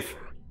crave.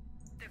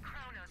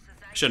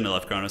 Shouldn't have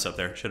left Kronos up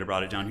there. Should have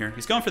brought it down here.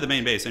 He's going for the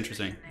main base.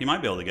 Interesting. He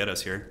might be able to get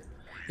us here.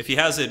 If he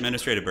has the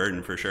administrative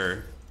burden, for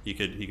sure. He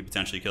could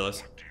potentially kill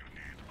us.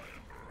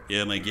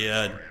 Yeah, my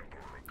god.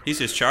 He's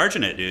just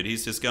charging it, dude.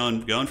 He's just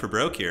going for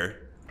broke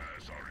here.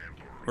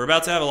 We're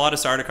about to have a lot of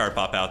Sardaukar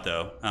pop out,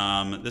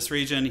 though. This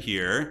region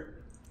here,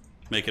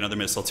 make another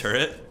missile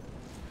turret.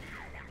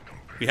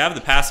 We have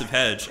the passive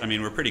hedge. I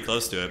mean, we're pretty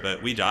close to it,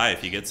 but we die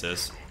if he gets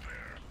this.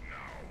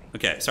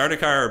 Okay,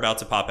 Sardaukar are about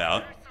to pop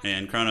out,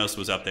 and Kronos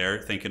was up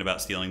there thinking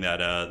about stealing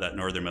that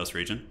northernmost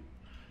region.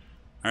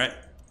 All right,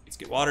 let's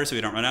get water so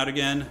we don't run out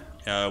again.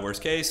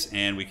 Worst case,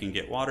 and we can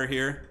get water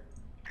here.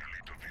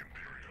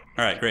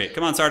 All right, great.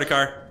 Come on,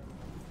 Sardaukar.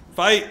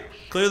 Fight!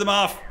 Clear them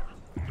off!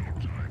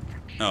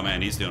 Oh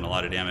man, he's doing a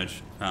lot of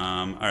damage.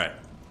 Alright.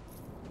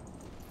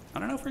 I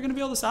don't know if we're gonna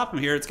be able to stop him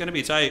here. It's gonna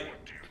be tight.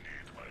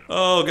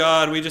 Oh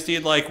god, we just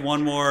need like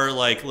one more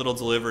like little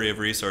delivery of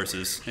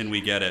resources and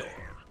we get it.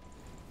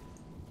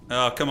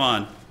 Oh, come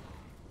on.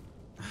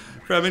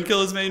 Fremen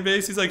kill his main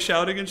base, he's like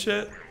shouting and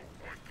shit.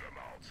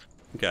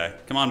 Okay,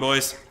 come on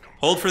boys.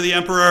 Hold for the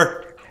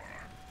Emperor!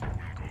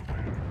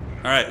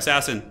 Alright,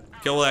 assassin.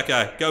 Kill that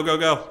guy. Go, go,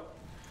 go.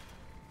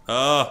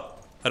 Oh.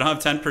 I don't have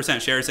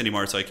 10% shares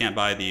anymore, so I can't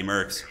buy the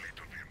mercs.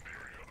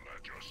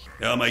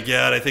 Oh my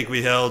god, I think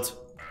we held.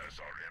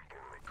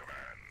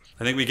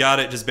 I think we got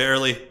it, just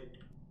barely.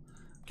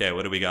 Okay,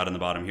 what do we got on the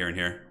bottom here and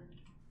here?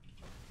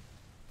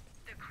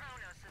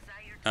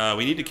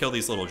 We need to kill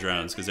these little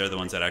drones, because they're the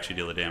ones that actually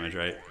deal the damage,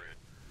 right?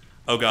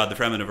 Oh god, the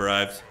Fremen have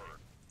arrived.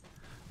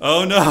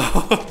 Oh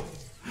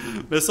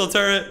no! Missile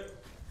turret!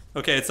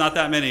 Okay, it's not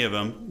that many of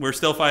them. We're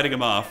still fighting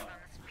them off.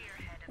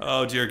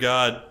 Oh dear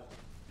god.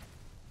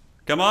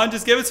 Come on,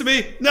 just give it to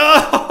me.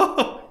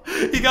 No!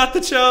 He got the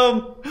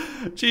chome.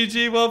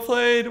 GG, well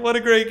played. What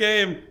a great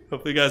game.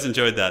 Hopefully you guys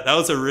enjoyed that. That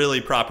was a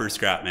really proper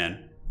scrap,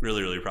 man.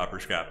 Really, really proper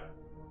scrap.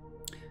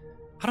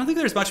 I don't think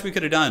there's much we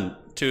could have done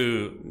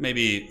to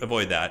maybe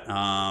avoid that.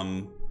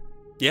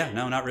 Yeah,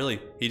 no, not really.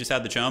 He just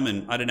had the chome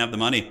and I didn't have the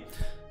money.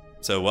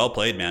 So well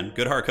played, man.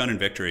 Good Harkonnen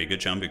victory.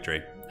 Good chome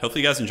victory.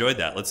 Hopefully you guys enjoyed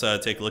that. Let's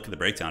take a look at the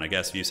breakdown, I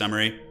guess. View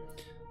summary.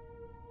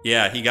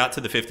 Yeah, he got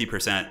to the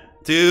 50%.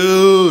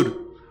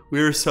 Dude!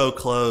 We were so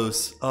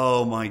close.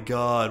 Oh my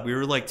god. We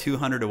were like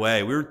 200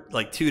 away. We were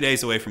like 2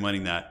 days away from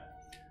winning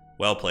that.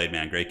 Well played,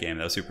 man. Great game.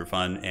 That was super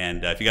fun.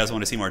 And if you guys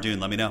want to see more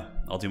Dune, let me know.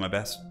 I'll do my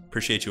best.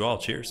 Appreciate you all.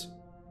 Cheers.